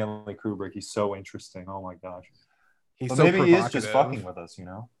gosh, Stanley Kubrick, he's so interesting. Oh my gosh. He's so maybe he is just fucking with us,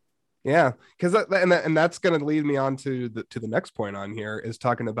 Yeah, because and that's going to lead me on to the next point on here is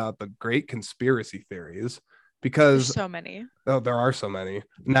talking about the great conspiracy theories, because there's so many. Oh, there are so many.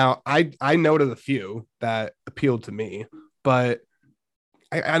 Now, I noted a few that appealed to me, but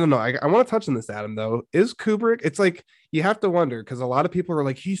I don't know. I want to touch on this, Adam, though. Is Kubrick, it's like you have to wonder, because a lot of people are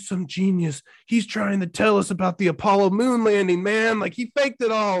like, he's some genius. He's trying to tell us about the Apollo moon landing, man. Like he faked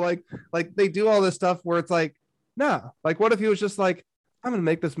it all. Like they do all this stuff where it's like, nah. Like what if he was just like, I'm going to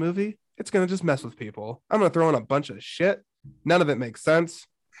make this movie. It's going to just mess with people. I'm going to throw in a bunch of shit. None of it makes sense.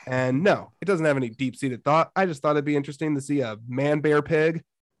 And no, it doesn't have any deep-seated thought. I just thought it'd be interesting to see a man bear pig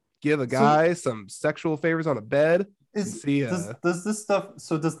give a guy some sexual favors on a bed. Does this stuff,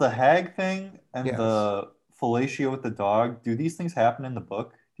 so does the hag thing and the fellatio with the dog, do these things happen in the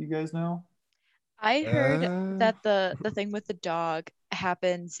book? Do you guys know? I heard that the thing with the dog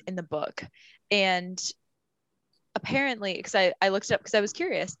happens in the book, and apparently, because I looked it up because I was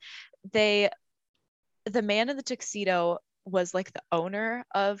curious, the man in the tuxedo was like the owner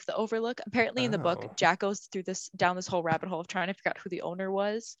of the Overlook. Apparently in the book, Jack goes down this whole rabbit hole of trying to figure out who the owner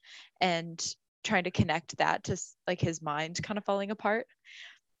was and trying to connect that to like his mind kind of falling apart.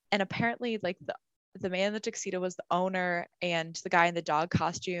 And apparently like the man in the tuxedo was the owner, and the guy in the dog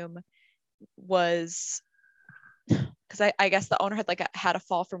costume was, because I guess the owner had a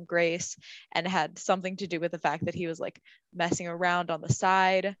fall from grace and had something to do with the fact that he was like messing around on the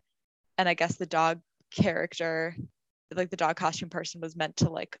side. And I guess the dog character, like the dog costume person, was meant to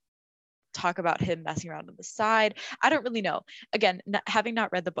like talk about him messing around on the side. I don't really know. Again, having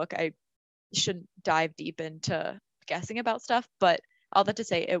not read the book, I shouldn't dive deep into guessing about stuff, but all that to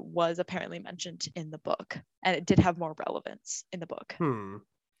say, it was apparently mentioned in the book, and it did have more relevance in the book.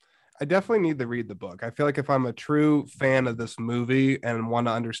 I definitely need to read the book. I feel like if I'm a true fan of this movie and want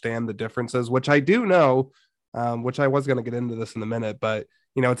to understand the differences, which I do know, which I was going to get into this in a minute, but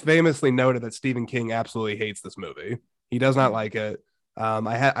it's famously noted that Stephen King absolutely hates this movie. He does not like it.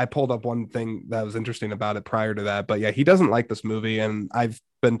 I pulled up one thing that was interesting about it prior to that, but yeah, he doesn't like this movie, and I've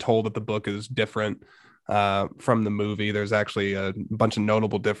been told that the book is different from the movie. There's actually a bunch of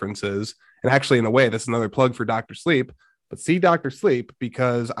notable differences, and actually, in a way, this is another plug for Dr. Sleep. But see Dr. Sleep,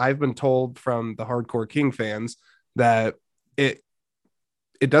 because I've been told from the hardcore King fans that it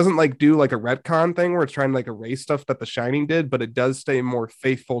doesn't like do like a retcon thing where it's trying to like erase stuff that The Shining did, but it does stay more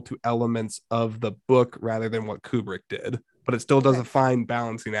faithful to elements of the book rather than what Kubrick did. But it still does a fine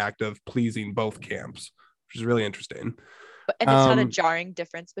balancing act of pleasing both camps, which is really interesting. And it's not a jarring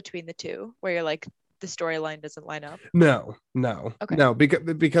difference between the two where you're like, the storyline doesn't line up. No,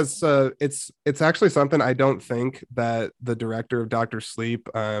 because it's actually something I don't think that the director of Dr. Sleep,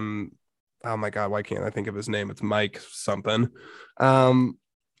 oh my God, why can't I think of his name? It's Mike something.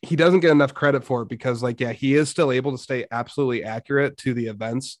 He doesn't get enough credit for it because he is still able to stay absolutely accurate to the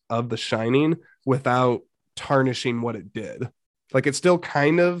events of The Shining without tarnishing what it did. Like it still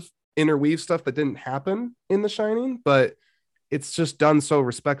kind of interweaves stuff that didn't happen in The Shining, but it's just done so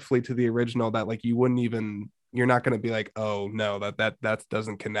respectfully to the original that like you're not going to be like, oh no, that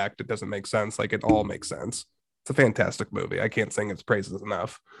doesn't connect, it doesn't make sense. Like it all makes sense. It's a fantastic movie. I can't sing its praises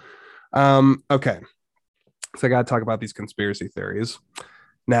enough. Okay, so I got to talk about these conspiracy theories.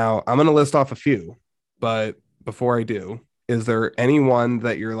 Now I'm going to list off a few, but before I do, is there anyone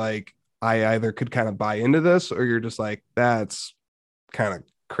that you're like, I either could kind of buy into this, or you're just like, that's kind of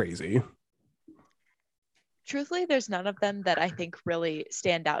crazy? Truthfully, there's none of them that I think really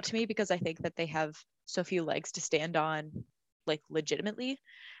stand out to me because I think that they have so few legs to stand on, like legitimately.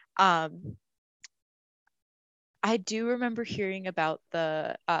 Um, I do remember hearing about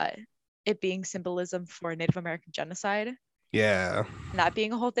the it being symbolism for Native American genocide Yeah. and that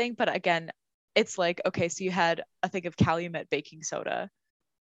being a whole thing. But again, it's like, okay, so you had a thing of Calumet baking soda.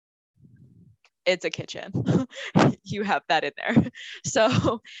 It's a kitchen. You have that in there.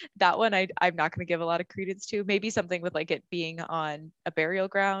 So that one I'm not going to give a lot of credence to. Maybe something with like it being on a burial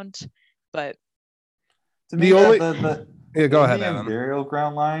ground, but To me, yeah, go ahead, Indian Adam. burial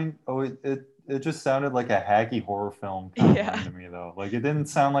ground line. Oh, it just sounded like a hacky horror film kind of line to me, though. Like it didn't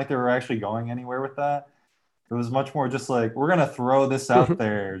sound like they were actually going anywhere with that. It was much more just like, we're gonna throw this out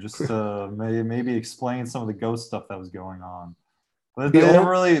there just to maybe explain some of the ghost stuff that was going on. But they never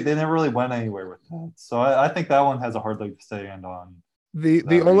really went anywhere with that. So I think that one has a hard leg to stand on.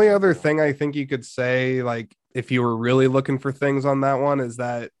 The only other thing I think you could say, like if you were really looking for things on that one, is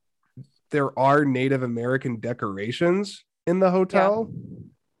that there are Native American decorations in the hotel,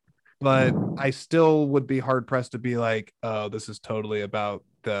 but I still would be hard pressed to be like, oh, this is totally about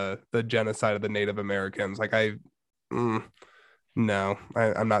the genocide of the Native Americans. Like no,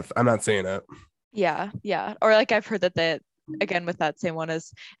 I'm not seeing it. Yeah. Or like I've heard that again with that same one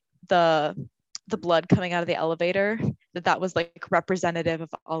is the blood coming out of the elevator, that was like representative of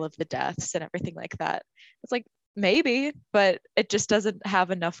all of the deaths and everything like that. It's like maybe, but it just doesn't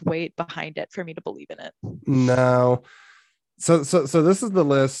have enough weight behind it for me to believe in it. No. So this is the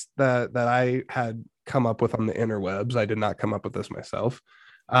list that I had come up with on the interwebs. I did not come up with this myself.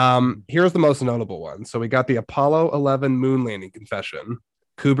 Here's the most notable one. So we got the Apollo 11 moon landing confession.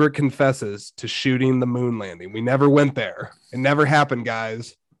 Kubrick confesses to shooting the moon landing. We never went there. It never happened,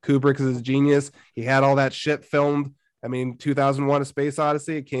 guys. Kubrick is a genius. He had all that shit filmed. I mean, 2001: A Space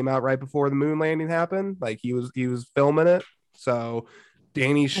Odyssey. It came out right before the moon landing happened. Like he was filming it. So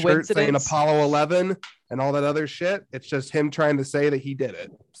Danny's shirt saying Apollo 11 and all that other shit. It's just him trying to say that he did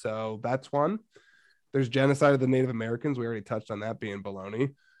it. So that's one. There's genocide of the Native Americans. We already touched on that being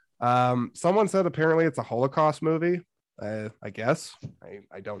baloney. Someone said apparently it's a Holocaust movie. I guess.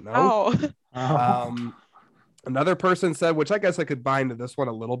 I don't know. Another person said, which I guess I could buy into this one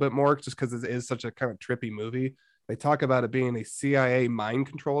a little bit more just because it is such a kind of trippy movie. They talk about it being a CIA mind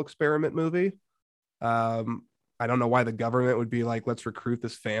control experiment movie. I don't know why the government would be like, let's recruit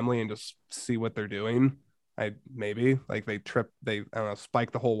this family and just see what they're doing. Maybe like they I don't know,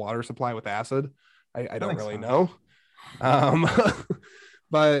 spike the whole water supply with acid. I don't really know.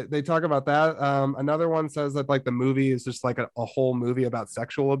 But they talk about that. Another one says that like the movie is just like a whole movie about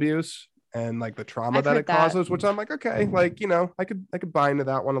sexual abuse and like the trauma that it causes, which I'm like, okay, like, you know, I could buy into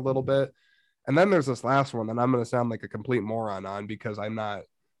that one a little bit. And then there's this last one that I'm going to sound like a complete moron on because I'm not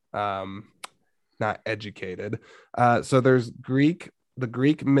educated. So there's the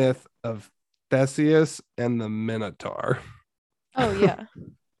Greek myth of Theseus and the Minotaur. Oh yeah.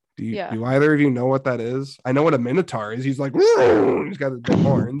 Do either of you know what that is? I know what a Minotaur is. He's like, he's got the big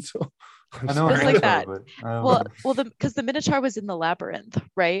horns. I know it's like that. Well, because the Minotaur was in the labyrinth,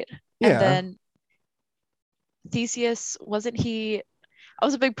 right? Yeah. And then Theseus, wasn't he? I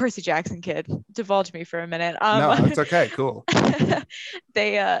was a big Percy Jackson kid. Divulge me for a minute. No, it's okay. Cool.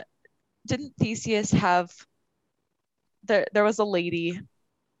 They didn't Theseus have? There was a lady,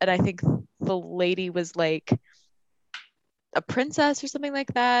 and I think the lady was like a princess or something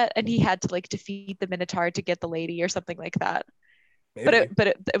like that, and he had to like defeat the Minotaur to get the lady or something like that. Maybe. But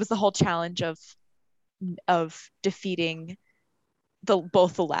it was the whole challenge of defeating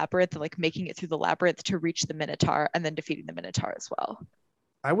both the labyrinth, like making it through the labyrinth to reach the Minotaur, and then defeating the Minotaur as well.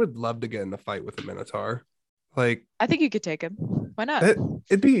 I would love to get in a fight with the Minotaur. Like, I think you could take him. Why not?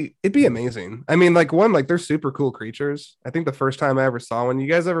 It'd be amazing. I mean, like they're super cool creatures. I think the first time I ever saw one. You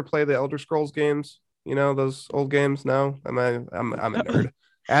guys ever play the Elder Scrolls games? You know, those old games? No, I'm a nerd.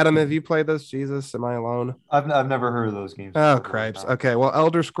 Adam, have you played this? Jesus, am I alone? I've never heard of those games. Oh, cripes. Okay, well,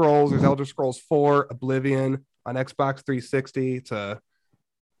 Elder Scrolls. There's Elder Scrolls 4, Oblivion on Xbox 360.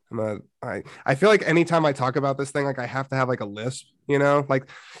 I feel like anytime I talk about this thing, like I have to have like a lisp, you know, like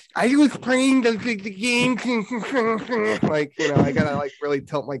I was playing the game, like, you know, I gotta like really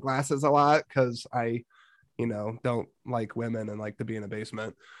tilt my glasses a lot because I don't like women and like to be in a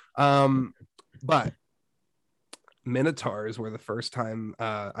basement. But Minotaurs were the first time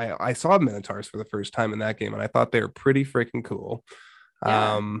I saw Minotaurs for the first time in that game, and I thought they were pretty freaking cool.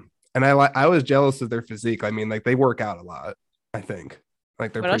 Yeah. And I was jealous of their physique. I mean, like they work out a lot, I think.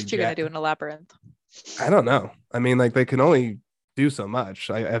 Like they're What else pretty are you gonna do in a labyrinth? I don't know. I mean, like they can only do so much.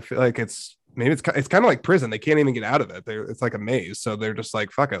 I feel like it's kind of like prison. They can't even get out of it. It's like a maze. So they're just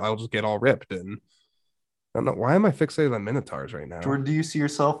like, fuck it, I'll just get all ripped. And I don't know, why am I fixated on Minotaurs right now? Jordan, do you see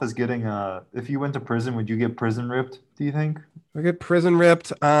yourself as getting if you went to prison, would you get prison ripped, do you think? I get prison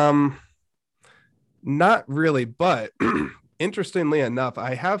ripped. Not really, but interestingly enough,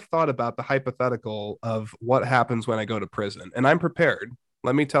 I have thought about the hypothetical of what happens when I go to prison, and I'm prepared.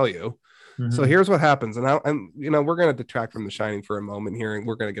 Let me tell you. So here's what happens, and we're going to detract from The Shining for a moment here, and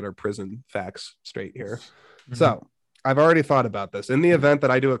we're going to get our prison facts straight here. So I've already thought about this. In the event that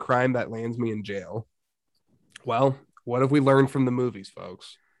I do a crime that lands me in jail, well, what have we learned from the movies,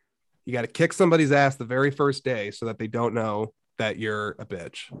 folks? You got to kick somebody's ass the very first day so that they don't know that you're a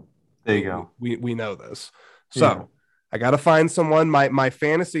bitch. There you go. We know this. So I got to find someone. My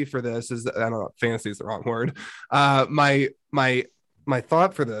fantasy for this is, I don't know, fantasy is the wrong word. My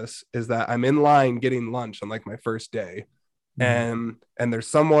thought for this is that I'm in line getting lunch on like my first day, and there's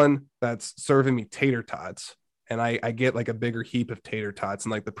someone that's serving me tater tots, and I get like a bigger heap of tater tots,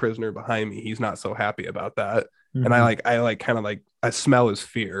 and like the prisoner behind me, he's not so happy about that, and I kind of like I smell his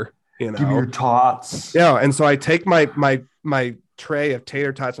fear, Give me your tots. Yeah, and so I take my tray of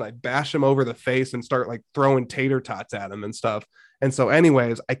tater tots and I bash him over the face and start like throwing tater tots at him and stuff. And so,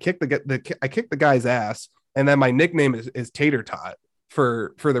 anyways, I kick the guy's ass, and then my nickname is Tater Tot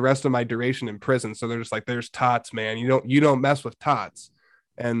for the rest of my duration in prison. So they're just like, there's Tots, man. You don't mess with Tots.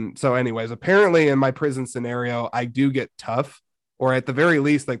 And so, anyways, apparently in my prison scenario, I do get tough, or at the very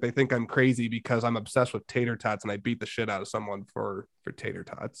least, like they think I'm crazy because I'm obsessed with tater tots and I beat the shit out of someone for tater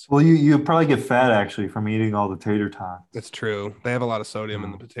tots. Well, you probably get fat actually from eating all the tater tots. It's true. They have a lot of sodium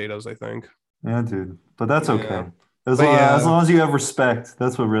in the potatoes, I think. Yeah, dude. But that's okay. Yeah. As long as you have respect,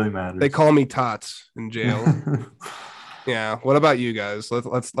 that's what really matters. They call me Tots in jail. Yeah. What about you guys?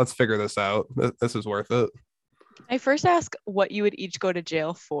 Let's figure this out. This is worth it. I first ask what you would each go to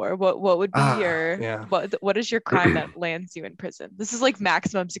jail for. What would be what is your crime that lands you in prison? This is like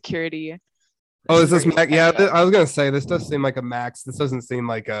maximum security. Oh, is this max? Yeah, I was gonna say this does seem like a max. This doesn't seem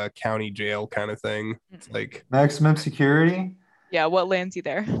like a county jail kind of thing. It's like maximum security. Yeah, what lands you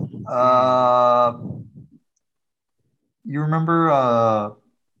there? You remember? I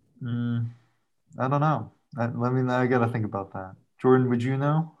don't know. I gotta think about that. Jordan, would you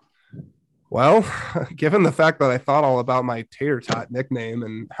know? Well, given the fact that I thought all about my tater tot nickname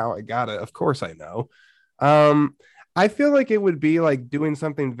and how I got it, of course I know. I feel like it would be like doing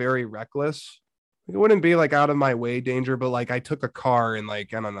something very reckless. It wouldn't be like out of my way danger, but like I took a car and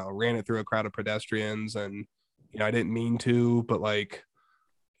like, I don't know, ran it through a crowd of pedestrians, and I didn't mean to, but like,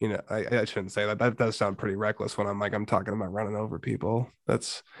 I shouldn't say that. That does sound pretty reckless when I'm talking about running over people.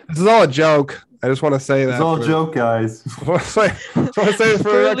 This is all a joke. I just want to say that. It's all a joke, guys. I want to say it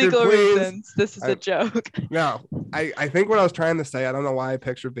for record, legal please. reasons. This is a joke. No, I think what I was trying to say, I don't know why I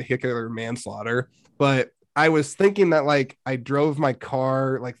pictured vehicular manslaughter, but I was thinking that like I drove my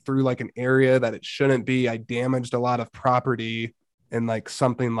car like through like an area that it shouldn't be. I damaged a lot of property and like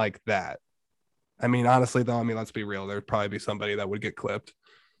something like that. I mean, honestly, though, let's be real. There'd probably be somebody that would get clipped.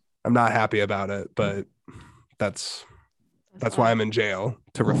 I'm not happy about it, but that's why I'm in jail,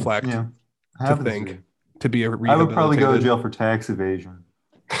 to reflect, to think, to be a rehabilitated. I would probably go to jail for tax evasion.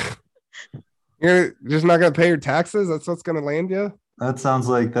 You're just not going to pay your taxes? That's what's going to land you?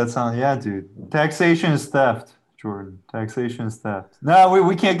 Yeah, dude. Taxation is theft, Jordan. Taxation is theft. No,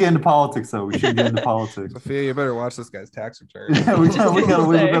 we can't get into politics, though. We shouldn't get into politics. Sophia, you better watch this guy's tax return. Yeah, we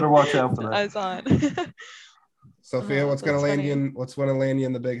better watch out for that. Eyes on. Sophia, what's going to land you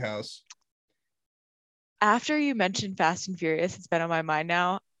in the big house? After you mentioned Fast and Furious, it's been on my mind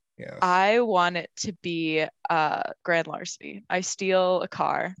now. Yes. I want it to be grand larceny. I steal a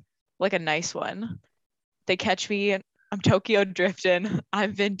car, like a nice one. They catch me. I'm Tokyo drifting.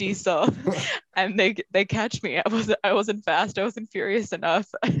 I'm Vin Diesel, and they catch me. I wasn't fast. I wasn't furious enough.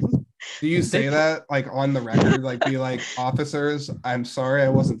 Do you say that like on the record, like be like, officers, I'm sorry I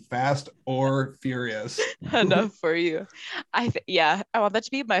wasn't fast or furious enough for you? I want that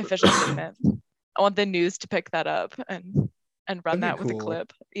to be my official statement. I want the news to pick that up and run that with a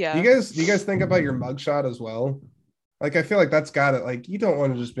clip. Yeah. Do you guys think about your mugshot as well? Like I feel like that's got it. Like you don't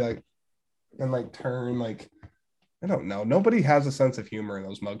want to just be like and like turn like, I don't know. Nobody has a sense of humor in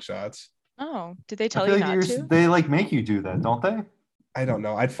those mugshots. Oh, did they tell you not to? They like make you do that, don't they? I don't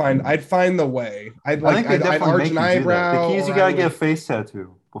know. I'd find the way. I think they I'd definitely arch make an you do that. The eyebrow key is you or I gotta get a would face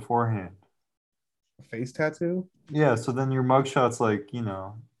tattoo beforehand. a face tattoo. Yeah, so then your mugshot's like, you have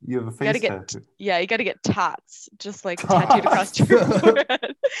a You gotta face get tattoo. yeah, you gotta get tats just like tattooed across your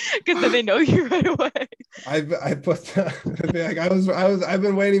forehead because then they know you right away. I put like I've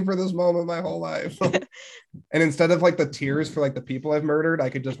been waiting for this moment my whole life. And instead of like the tears for like the people I've murdered, I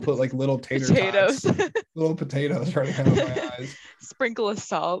could just put like little tater Potatoes. tots, little potatoes running out of my eyes. Sprinkle of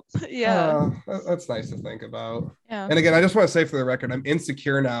salt. Yeah. That's nice to think about. Yeah. And again, I just want to say for the record, I'm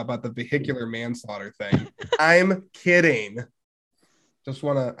insecure now about the vehicular manslaughter thing. I'm kidding. Just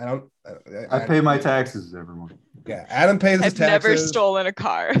want to, I don't, I pay my taxes, everyone. yeah, Adam pays his I've never taxes. stolen a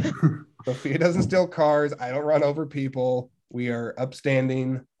car. Sophia doesn't steal cars. I don't run over people. We are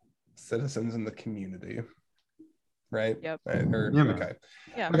upstanding citizens in the community. Right? Yep. Okay.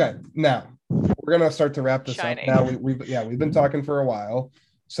 Yeah. Okay. Now we're gonna start to wrap this Shining. up. Now we've been talking for a while.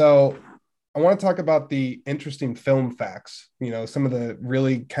 So I want to talk about the interesting film facts, some of the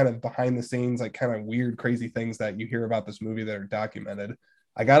really kind of behind the scenes, like kind of weird, crazy things that you hear about this movie that are documented.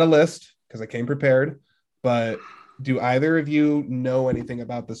 I got a list because I came prepared, but do either of you know anything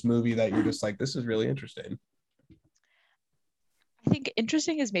about this movie that you're just like, this is really interesting? I think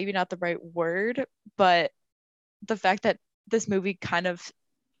interesting is maybe not the right word, but the fact that this movie kind of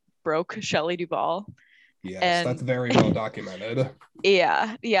broke Shelley Duvall. Yes, that's very well documented.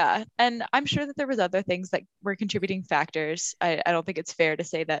 Yeah. And I'm sure that there was other things that were contributing factors. I don't think it's fair to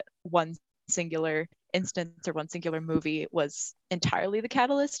say that one singular instance or one singular movie was entirely the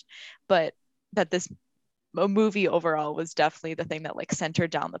catalyst, but that this movie overall was definitely the thing that like sent her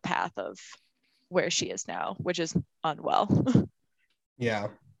down the path of where she is now, which is unwell. Yeah.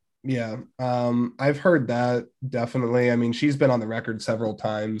 I've heard that definitely. I mean, she's been on the record several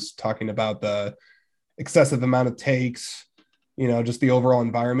times talking about the excessive amount of takes, just the overall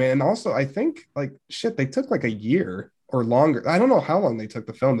environment. And also, I think like shit, they took like a year or longer. I don't know how long they took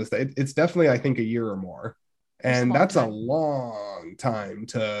to film this. It's definitely, I think, a year or more. And that's a long time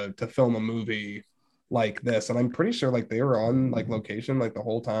to film a movie like this. And I'm pretty sure like they were on like location like the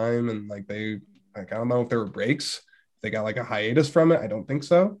whole time. And like I don't know if there were breaks. They got like a hiatus from it. I don't think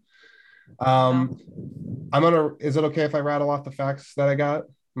so. Is it okay if I rattle off the facts that I got?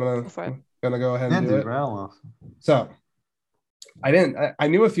 I'm gonna go ahead and do it. So I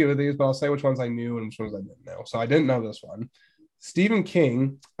knew a few of these, but I'll say which ones I knew and which ones I didn't know. So I didn't know this one. Stephen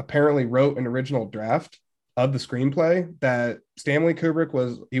King apparently wrote an original draft of the screenplay that Stanley Kubrick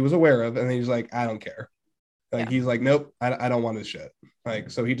was aware of, and he's like, I don't care. He's like, nope, I don't want this shit.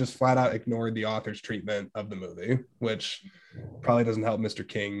 So he just flat out ignored the author's treatment of the movie, which probably doesn't help Mr.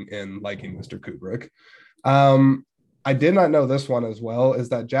 King in liking Mr. Kubrick. I did not know this one as well, is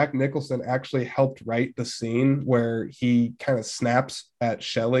that Jack Nicholson actually helped write the scene where he kind of snaps at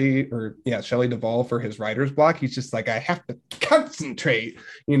Shelley Duvall for his writer's block. He's just like, I have to concentrate.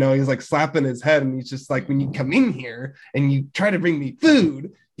 He's like slapping his head, and he's just like, when you come in here and you try to bring me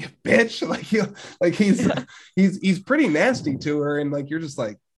food, you bitch. He's pretty nasty to her, and like you're just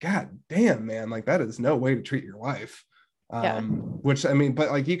like, God damn, man, like that is no way to treat your wife. Which I mean,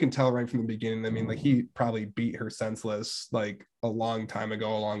 but like you can tell right from the beginning, I mean, like he probably beat her senseless like a long time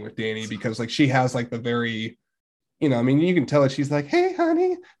ago along with Danny, because like she has like the very, I mean, you can tell that she's like, hey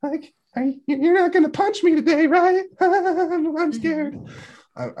honey, like you're not gonna punch me today, right? I'm scared.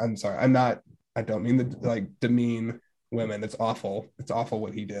 I'm sorry, I don't mean to like demean women. It's awful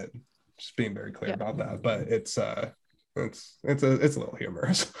what he did, just being very clear about that, but it's a little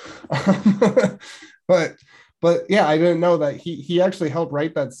humorous. But yeah, I didn't know that he actually helped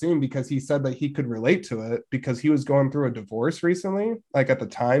write that scene because he said that he could relate to it because he was going through a divorce recently, like at the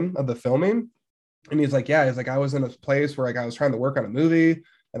time of the filming. And he's like, I was in a place where like I was trying to work on a movie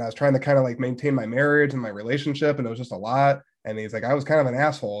and I was trying to kind of like maintain my marriage and my relationship, and it was just a lot. And he's like, I was kind of an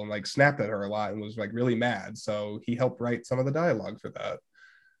asshole and like snapped at her a lot and was like really mad. So he helped write some of the dialogue for that.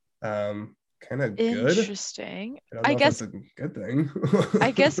 Kind of good. Interesting. I guess that's a good thing. I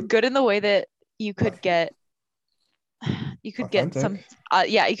guess good in the way that you could get some you could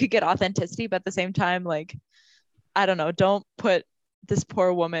get authenticity, but at the same time, like, I don't know, don't put this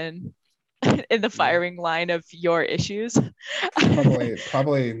poor woman in the firing line of your issues.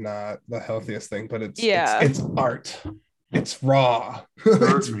 probably not the healthiest thing, but it's art. It's raw.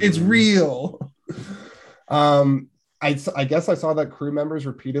 it's real. I guess I saw that crew members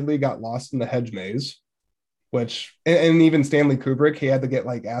repeatedly got lost in the hedge maze, which, and even Stanley Kubrick, he had to get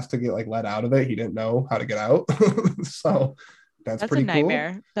like asked to get like let out of it. He didn't know how to get out. So That's That's a pretty cool.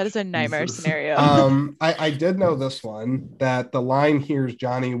 nightmare. That is a nightmare Jesus. scenario. I did know this one, that the line "Here's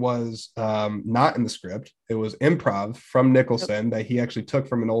Johnny" was not in the script. It was improv from Yep. Nicholson that he actually took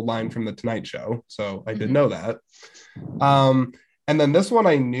from an old line from the Tonight Show. So I did Mhm. know that. And then this one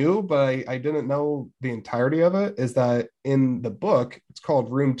I knew, but I didn't know the entirety of it. Is that in the book? It's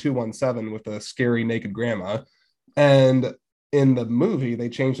called Room 217 with a scary naked grandma, and in the movie they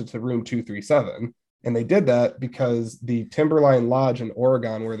changed it to Room 237. And they did that because the Timberline Lodge in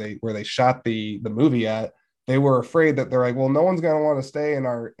Oregon, where they shot the movie at, they were afraid that they're like, well, no one's gonna want to stay in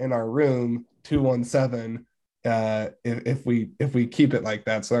our room 217 if we keep it like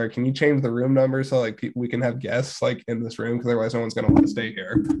that. So can you change the room number so like we can have guests like in this room, because otherwise no one's gonna want to stay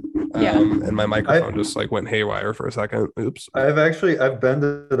here. Yeah. And my microphone just like went haywire for a second. Oops. I've been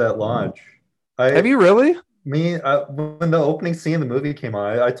to that lodge. Have you really? When the opening scene of the movie came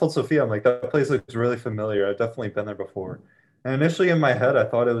on, I told Sophia, I'm like, that place looks really familiar. I've definitely been there before. And initially in my head, I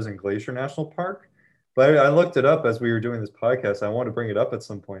thought it was in Glacier National Park, but I looked it up as we were doing this podcast. I want to bring it up at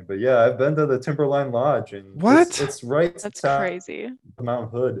some point, but yeah, I've been to the Timberline Lodge, and What? it's right That's south crazy. of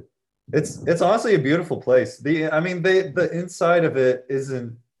Mount Hood. It's honestly a beautiful place. The inside of it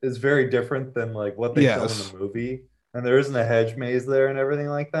is very different than like what they film in Yes. the movie, and there isn't a hedge maze there and everything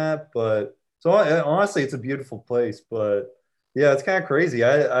like that. But so honestly, it's a beautiful place. But yeah, it's kind of crazy.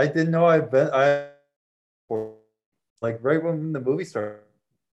 I didn't know like right when the movie started.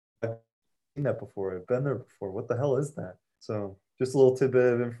 I've seen that before. I've been there before. What the hell is that? So just a little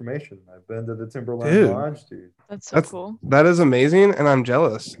tidbit of information. I've been to the Timberline Dude, Lodge, dude. That's so that's cool. that is amazing, and I'm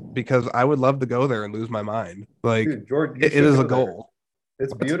jealous because I would love to go there and lose my mind. Like Dude, George, you it should is a go there. goal.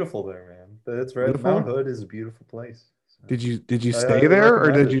 It's What's beautiful there, man. It's right. Mount beautiful? Hood is a beautiful place. So Did you I stay would there, or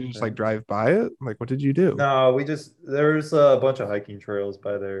recommend did you it. just Yeah. like drive by it? Like what did you do? No, there's a bunch of hiking trails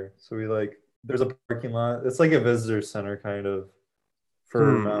by there. So there's a parking lot. It's like a visitor center kind of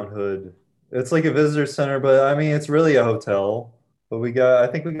for Hmm. Mount Hood. It's like a visitor center, but I mean, it's really a hotel. But I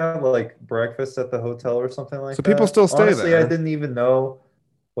think we got like breakfast at the hotel or something So like people that. still stay Honestly, I there. didn't even know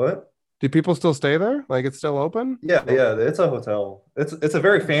what. Do people still stay there? Like it's still open? Yeah, Well, yeah, it's a hotel. It's a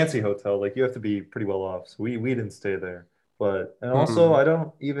very fancy hotel. Like you have to be pretty well off. So we didn't stay there. But and also hmm. I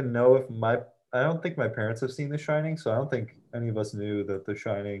don't even know if I don't think my parents have seen The Shining, so I don't think any of us knew that The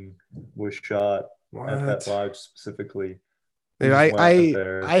Shining was shot at that What? lodge specifically. We Dude, just I went I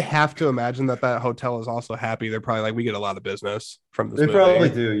there. I have to imagine that hotel is also happy. They're probably like, we get a lot of business from this They probably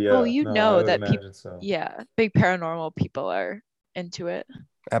movie. do, Oh, yeah. you No, I know would that people, imagine so. yeah, big paranormal people are into it.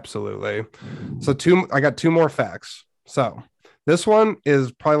 Absolutely. So I got two more facts. So this one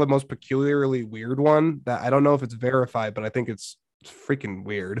is probably the most peculiarly weird one that I don't know if it's verified, but I think it's freaking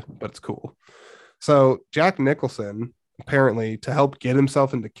weird, but it's cool. So Jack Nicholson, apparently, to help get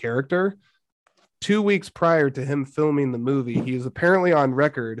himself into character, 2 weeks prior to him filming the movie, he is apparently on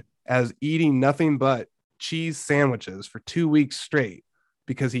record as eating nothing but cheese sandwiches for 2 weeks straight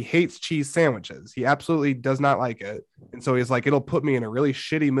because he hates cheese sandwiches. He absolutely does not like it. And so he's like, it'll put me in a really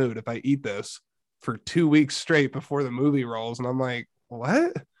shitty mood if I eat this for 2 weeks straight before the movie rolls. And I'm like,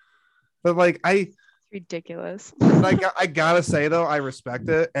 what? But like, It's ridiculous. I gotta say though, I respect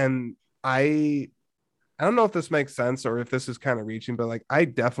it. And I don't know if this makes sense or if this is kind of reaching, but like I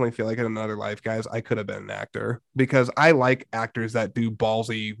definitely feel like in another life, guys, I could have been an actor because I like actors that do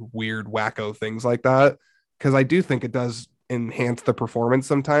ballsy, weird, wacko things like that. Because I do think it does enhance the performance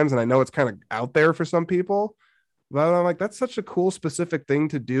sometimes. And I know it's kind of out there for some people, but I'm like, that's such a cool, specific thing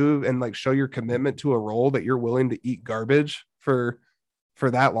to do and like show your commitment to a role that you're willing to eat garbage for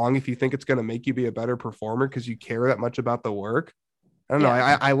that long if you think it's going to make you be a better performer because you care that much about the work. I don't know.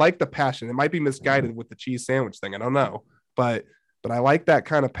 Yeah. I like the passion. It might be misguided with the cheese sandwich thing. I don't know, but I like that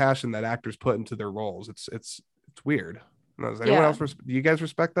kind of passion that actors put into their roles. It's weird. Does anyone Yeah. else? Do you guys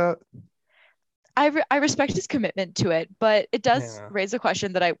respect that? I respect his commitment to it, but it does Yeah. raise a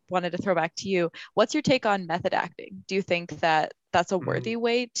question that I wanted to throw back to you. What's your take on method acting? Do you think that that's a worthy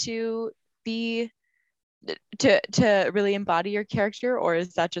way to be to really embody your character, or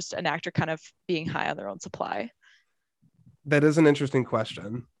is that just an actor kind of being high on their own supply? That is an interesting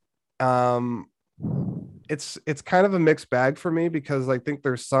question. Um, it's kind of a mixed bag for me because I think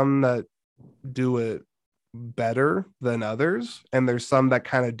there's some that do it better than others, and there's some that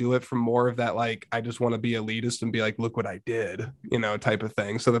kind of do it from more of that like I just want to be elitist and be like, look what I did, type of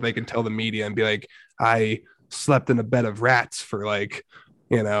thing, so that they can tell the media and be like, I slept in a bed of rats for like,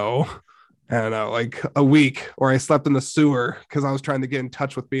 I don't know, like a week, or I slept in the sewer because I was trying to get in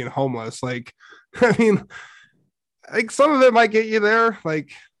touch with being homeless. Like, I mean, like some of it might get you there,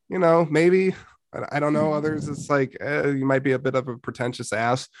 like, maybe. I don't know. Others, it's like you might be a bit of a pretentious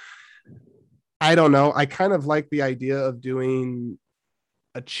ass. I don't know. I kind of like the idea of doing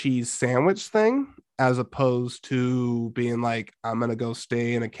a cheese sandwich thing as opposed to being like, I'm gonna go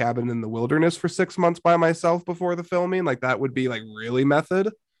stay in a cabin in the wilderness for 6 months by myself before the filming. Like that would be like really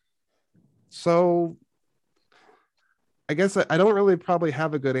method. So I guess I don't really probably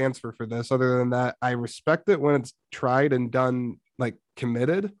have a good answer for this other than that I respect it when it's tried and done like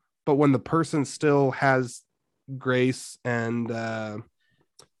committed, but when the person still has grace and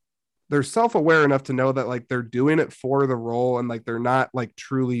they're self-aware enough to know that like they're doing it for the role and like they're not like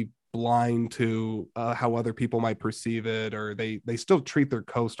truly blind to how other people might perceive it, or they still treat their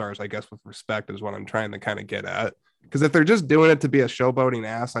co-stars, I guess, with respect is what I'm trying to kind of get at. Because if they're just doing it to be a showboating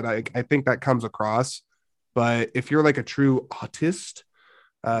ass, I think that comes across. But if you're like a true autist,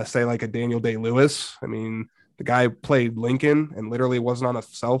 say like a Daniel Day-Lewis, I mean, the guy played Lincoln and literally wasn't on a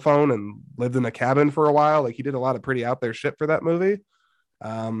cell phone and lived in a cabin for a while. Like he did a lot of pretty out there shit for that movie.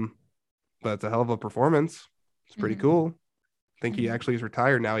 But it's a hell of a performance. It's pretty cool. I think he actually is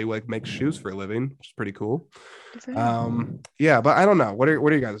retired now. He like makes shoes for a living, which is pretty cool. Yeah, but I don't know. What are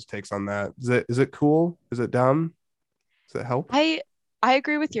your guys' takes on that? Is it cool? Is it dumb? Does it help? I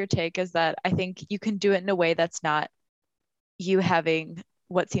agree with your take, is that I think you can do it in a way that's not you having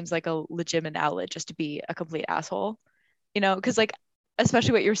what seems like a legitimate outlet just to be a complete asshole. Because like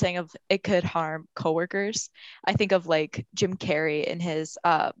especially what you were saying of it could harm coworkers. I think of like Jim Carrey in his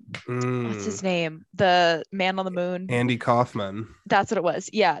what's his name? The Man on the Moon. Andy Kaufman. That's what it was.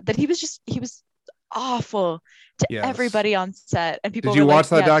 Yeah, that he was awful to everybody on set, and people. Did you watch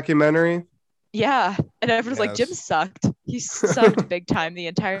that documentary? Yeah, and everyone's like, Jim sucked. He sucked big time the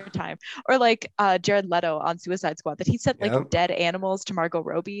entire time. Or like Jared Leto on Suicide Squad, that he sent like dead animals to Margot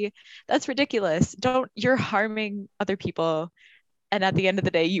Robbie. That's ridiculous. You're harming other people. And at the end of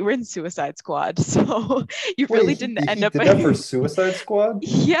the day, you were in Suicide Squad, so you really didn't end up. Did that for Suicide Squad?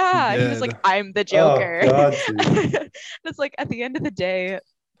 Yeah, he was like, "I'm the Joker." Oh, God, it's like at the end of the day,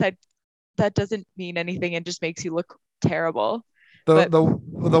 that doesn't mean anything and just makes you look terrible. The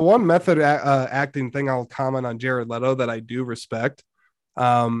one method acting thing I'll comment on Jared Leto that I do respect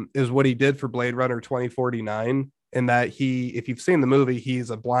is what he did for Blade Runner 2049, in that if you've seen the movie, he's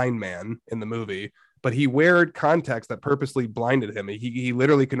a blind man in the movie. But he wore contacts that purposely blinded him. He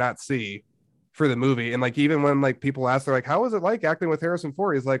literally could not see for the movie. And like, even when like people ask, they're like, how was it like acting with Harrison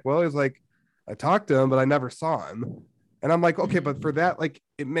Ford? He's like, well, I talked to him, but I never saw him. And I'm like, okay, but for that, like,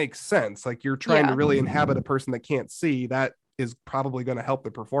 it makes sense. Like you're trying to really inhabit a person that can't see. That is probably going to help the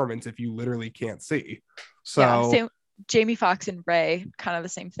performance if you literally can't see. So same, Jamie Foxx and Ray, kind of the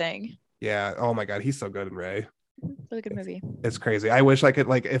same thing. Yeah. Oh my God. He's so good in Ray. Really good movie. It's crazy. I wish I could,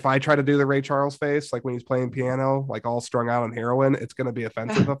 like, if I try to do the Ray Charles face, like when he's playing piano, like all strung out on heroin, it's going to be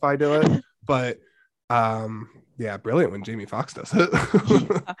offensive if I do it. But yeah, brilliant when Jamie Foxx does it.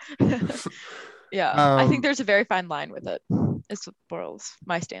 Yeah. I think there's a very fine line with it. It's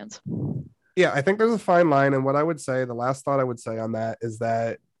my stance. Yeah, I think there's a fine line. And what I would say, the last thought I would say on that is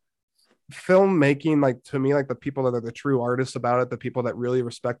that filmmaking, like to me, like the people that are the true artists about it, the people that really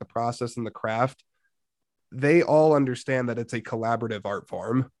respect the process and the craft, they all understand that it's a collaborative art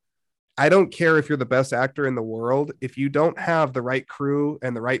form. I don't care if you're the best actor in the world. If you don't have the right crew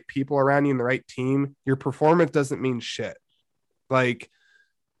and the right people around you and the right team, your performance doesn't mean shit. Like,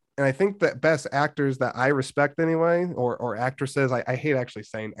 and I think that best actors that I respect anyway, or actresses, I hate actually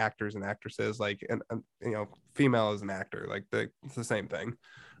saying actors and actresses, like, and female is an actor, like it's the same thing.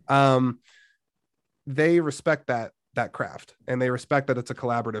 They respect that craft, and they respect that it's a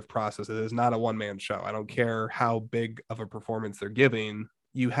collaborative process. It is not a one-man show. I don't care how big of a performance they're giving.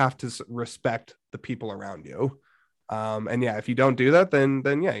 You have to respect the people around you. And yeah, if you don't do that, then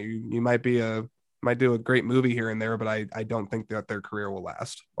yeah, you might do a great movie here and there, but I don't think that their career will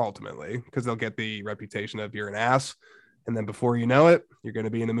last ultimately, because they'll get the reputation of you're an ass. And then before you know it, you're going to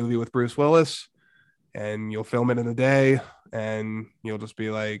be in a movie with Bruce Willis, and you'll film it in a day, and you'll just be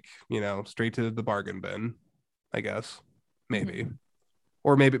like, straight to the bargain bin, I guess. Maybe.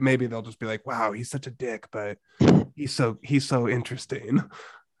 Or maybe they'll just be like, wow, he's such a dick, but he's so interesting.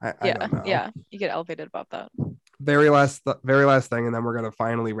 I don't know. Yeah, you get elevated about that. Very last thing, and then we're gonna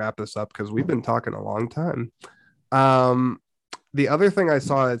finally wrap this up because we've been talking a long time. The other thing I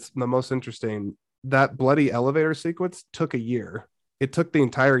saw that's the most interesting, that bloody elevator sequence took a year. It took the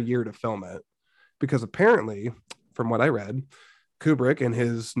entire year to film it, because apparently, from what I read, Kubrick, and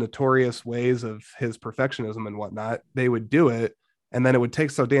his notorious ways of his perfectionism and whatnot, they would do it, and then it would take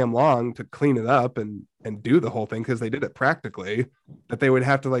so damn long to clean it up and do the whole thing, because they did it practically, that they would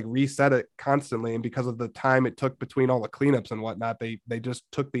have to like reset it constantly. And because of the time it took between all the cleanups and whatnot, they just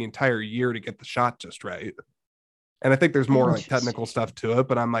took the entire year to get the shot just right. And I think there's more like technical stuff to it,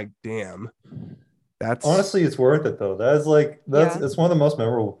 but I'm like, damn. That's Honestly, it's worth it though. That's Yeah. it's one of the most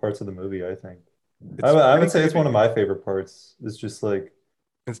memorable parts of the movie, I think. it's I pretty would say it's one creepy. of my favorite parts. It's just like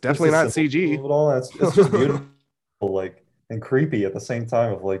It's just definitely the not symbolism CG. of it all. It's just beautiful, like and creepy at the same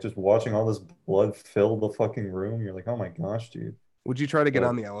time of like just watching all this blood fill the fucking room. You're like, oh my gosh, dude. Would you try to get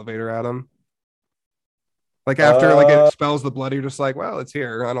on But the elevator, Adam? Like after like it uh expels the blood, you're just like, well, it's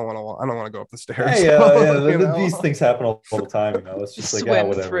here. I don't want to go up the yeah, stairs. yeah, You yeah. These know? things happen all the time, you know. It's just Just like, ah, swim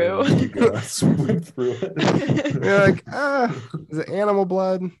whatever. through. Just keep going. Swim through You're like, it. is it animal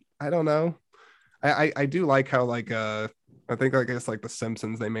blood? I don't know. I do like how like I think I guess like the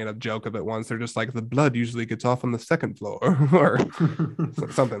Simpsons they made a joke of it once. They're just like the blood usually gets off on the second floor or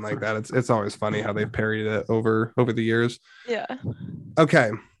something like that. It's always funny how they've parodied it over the years. Yeah.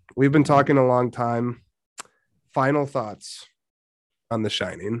 Okay, we've been talking a long time. Final thoughts on The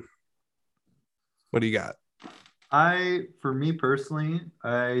Shining. What do you got? For me personally,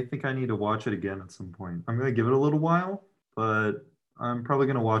 I think I need to watch it again at some point. I'm gonna give it a little while, but I'm probably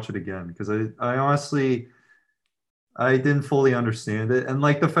gonna watch it again because I honestly, I didn't fully understand it. And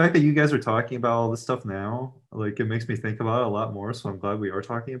like the fact that you guys are talking about all this stuff now, like it makes me think about it a lot more. So I'm glad we are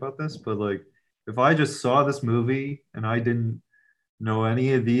talking about this. But like, if I just saw this movie and I didn't know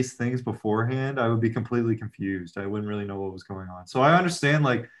any of these things beforehand, I would be completely confused. I wouldn't really know what was going on. So I understand,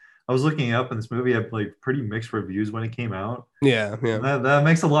 like, I was looking up and this movie had like pretty mixed reviews when it came out. Yeah, And yeah. that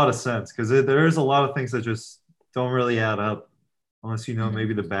makes a lot of sense because there's a lot of things that just don't really add up unless you know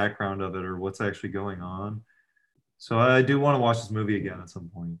maybe the background of it or what's actually going on. So I do want to watch this movie again at some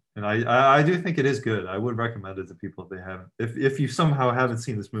point, and I do think it is good. I would recommend it to people if they haven't. If you somehow haven't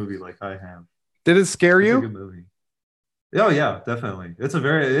seen this movie like I have, Did it scare it's a you? good movie. Oh yeah, definitely. It's a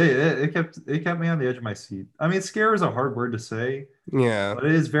very it kept me on the edge of my seat. I mean, scare is a hard word to say, Yeah. but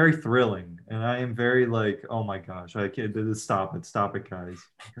it is very thrilling, and I am very like, oh my gosh, I can't stop it, guys,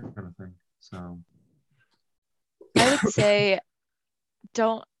 kind of thing. So I would say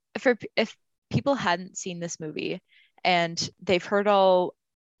don't for if people hadn't seen this movie and they've heard all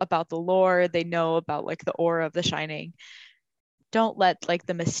about the lore, they know about like the aura of The Shining, don't let like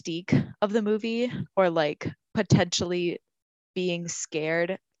the mystique of the movie or like potentially being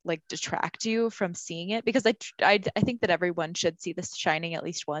scared like detract you from seeing it because I think that everyone should see The Shining at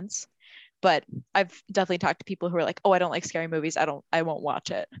least once. But I've definitely talked to people who are like, oh, I don't like scary movies. I won't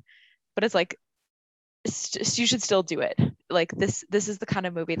watch it. But it's like you should still do it. Like this is the kind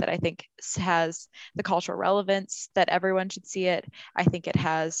of movie that I think has the cultural relevance that everyone should see it. I think it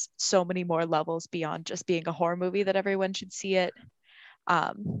has so many more levels beyond just being a horror movie that everyone should see it.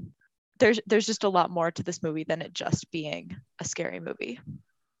 um there's just a lot more to this movie than it just being a scary movie.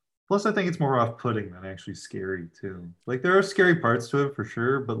 plus, I think it's more off-putting than actually scary too. Like there are scary parts to it for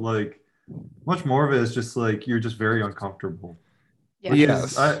sure, but like much more of it is just like you're just very uncomfortable, Yeah. which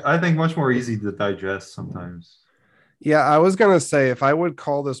is Yes. I think much more easy to digest sometimes. Yeah, I was gonna say if I would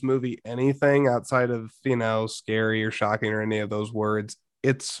call this movie anything outside of, scary or shocking or any of those words,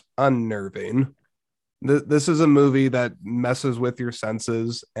 it's unnerving. This is a movie that messes with your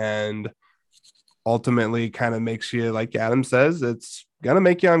senses and ultimately kind of makes you, like Adam says, it's gonna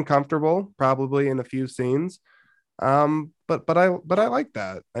make you uncomfortable, probably in a few scenes. But I like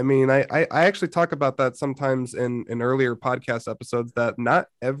that. I mean, I actually talk about that sometimes in earlier podcast episodes that not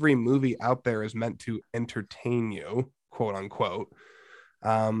every movie out there is meant to entertain you, quote unquote.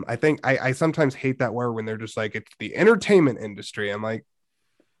 I think I sometimes hate that word when they're just like it's the entertainment industry. I'm like,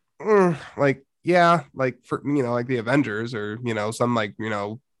 like yeah, like for like the Avengers or some like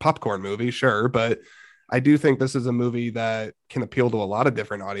popcorn movie, sure, but I do think this is a movie that can appeal to a lot of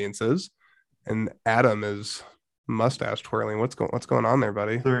different audiences. And Adam is mustache twirling. What's going on there,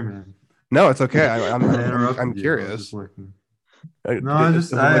 buddy? Sorry, man. No, it's okay. I'm I interrupted you. I was just curious. looking. No,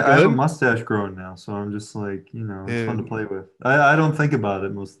 Does it look I have a good? mustache growing now, so I'm just like, it's fun to Dude, play with. I don't think about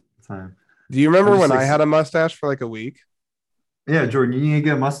it most of the time. do you I'm remember just when like, I had a mustache for like a week? yeah, Jordan, you need to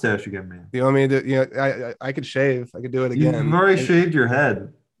get a mustache again, man. You want me to? I could shave. I could do it You've again. already shaved your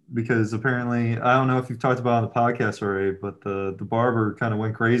head because apparently, I don't know if you've talked about it on the podcast already, but the barber kind of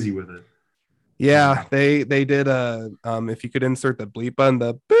went crazy with it. Yeah, So they did a if you could insert the bleep button,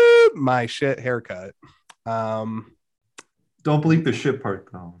 the boop my shit haircut. Um, don't bleep the shit part,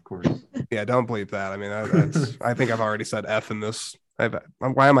 though, of course. yeah, don't bleep that. I mean, that's I think I've already said F in this.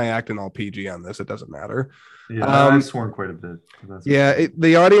 Why am I acting all PG on this? It doesn't matter. Yeah, I've Um, sworn quite a bit, but that's yeah, okay.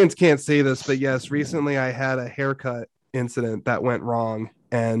 the audience can't see this, but yes, recently I had a haircut incident that went wrong,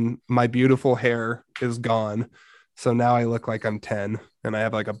 and my beautiful hair is gone. So now I look like I'm 10, and I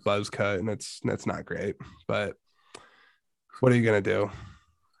have like a buzz cut, and it's not great. But what are you gonna do?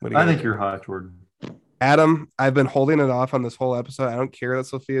 What are you I gonna think do? you're hot, Jordan. Adam, I've been holding it off on this whole episode. I don't care that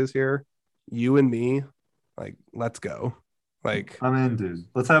Sophia's here. you and me, like, let's go. Like, I'm in, dude.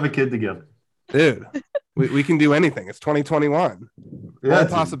 Let's have a kid together. dude, we can do anything. It's 2021. Yeah, All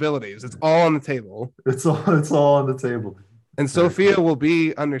dude. possibilities. It's all on the table. It's all on the table. And Sophia will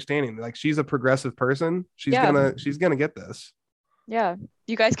be understanding. Like, she's a progressive person. She's gonna get this. Yeah.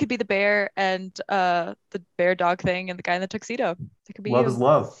 You guys could be the bear and the bear dog thing and the guy in the tuxedo. It could be Love you. is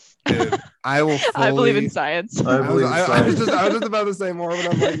love. Dude, I will fully, I believe in science. I believe in I was science. just about to say more,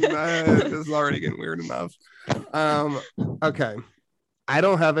 but I'm like, nah, this is already getting weird enough. Okay. I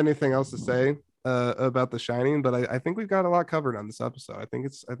don't have anything else to say about The Shining, but I think we've got a lot covered on this episode. I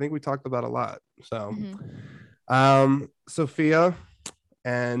think we talked about a lot. So Sophia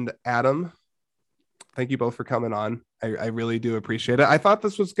and Adam, thank you both for coming on. I really do appreciate it. I thought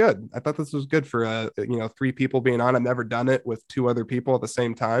this was good. I thought this was good for 3 people being on. I've never done it with 2 other people at the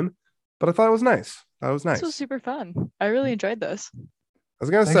same time, but I thought it was nice. This was super fun. I really enjoyed this. I was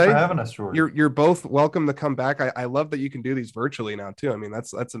gonna Thanks say, for having us, Jordan. you're both welcome to come back. I love that you can do these virtually now too. I mean,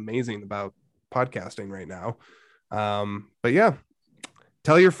 that's amazing about podcasting right now. But yeah,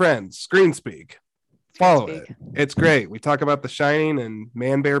 tell your friends. Screen Speak. Follow it. It's great. We talk about The Shining and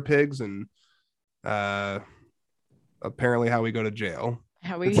man bear pigs and apparently how we go to jail.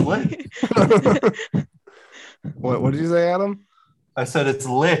 It's lit. What did you say, Adam? I said it's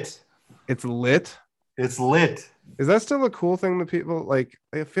lit. It's lit. It's lit. Is that still a cool thing that people like?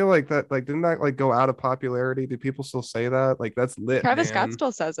 I feel like that, like, didn't that like go out of popularity? Do people still say that? Like, that's lit. Travis man. Scott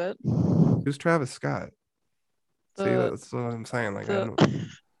still says it. Who's Travis Scott? See, that's what I'm saying. Like,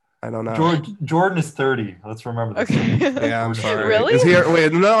 I don't know. Jordan is 30. Let's remember this. Okay. Yeah, I'm sorry. Really? Is he?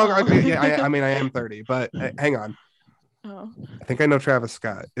 Wait, no. Okay, yeah, I mean, I am 30, but hang on. Oh. I think I know Travis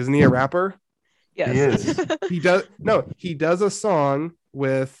Scott. Isn't he a rapper? Yes. He is. He does. No, he does a song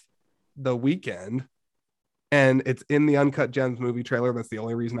with The Weeknd, and it's in the Uncut Gems movie trailer. That's the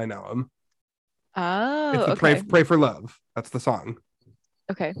only reason I know him. Oh, It's the okay. Pray for Love. That's the song.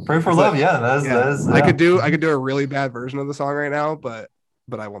 Okay. Pray for love. Yeah, that is. I could do a really bad version of the song right now, but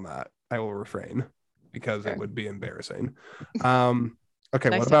I will not. I will refrain because it would be embarrassing. Okay,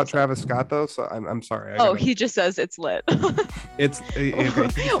 Nice what about episode. Travis Scott though? So I'm sorry. He just says it's lit. It's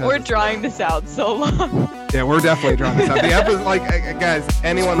We're drawing this out so long. Yeah, we're definitely drawing this out. The episode, like, guys,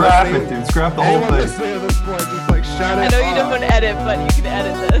 anyone Scrap listening, it, dude. Scrap the whole anyone thing. listening at this point, just like shut it I know you off. don't want to edit, but you can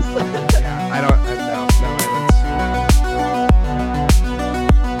edit this. Yeah, I don't.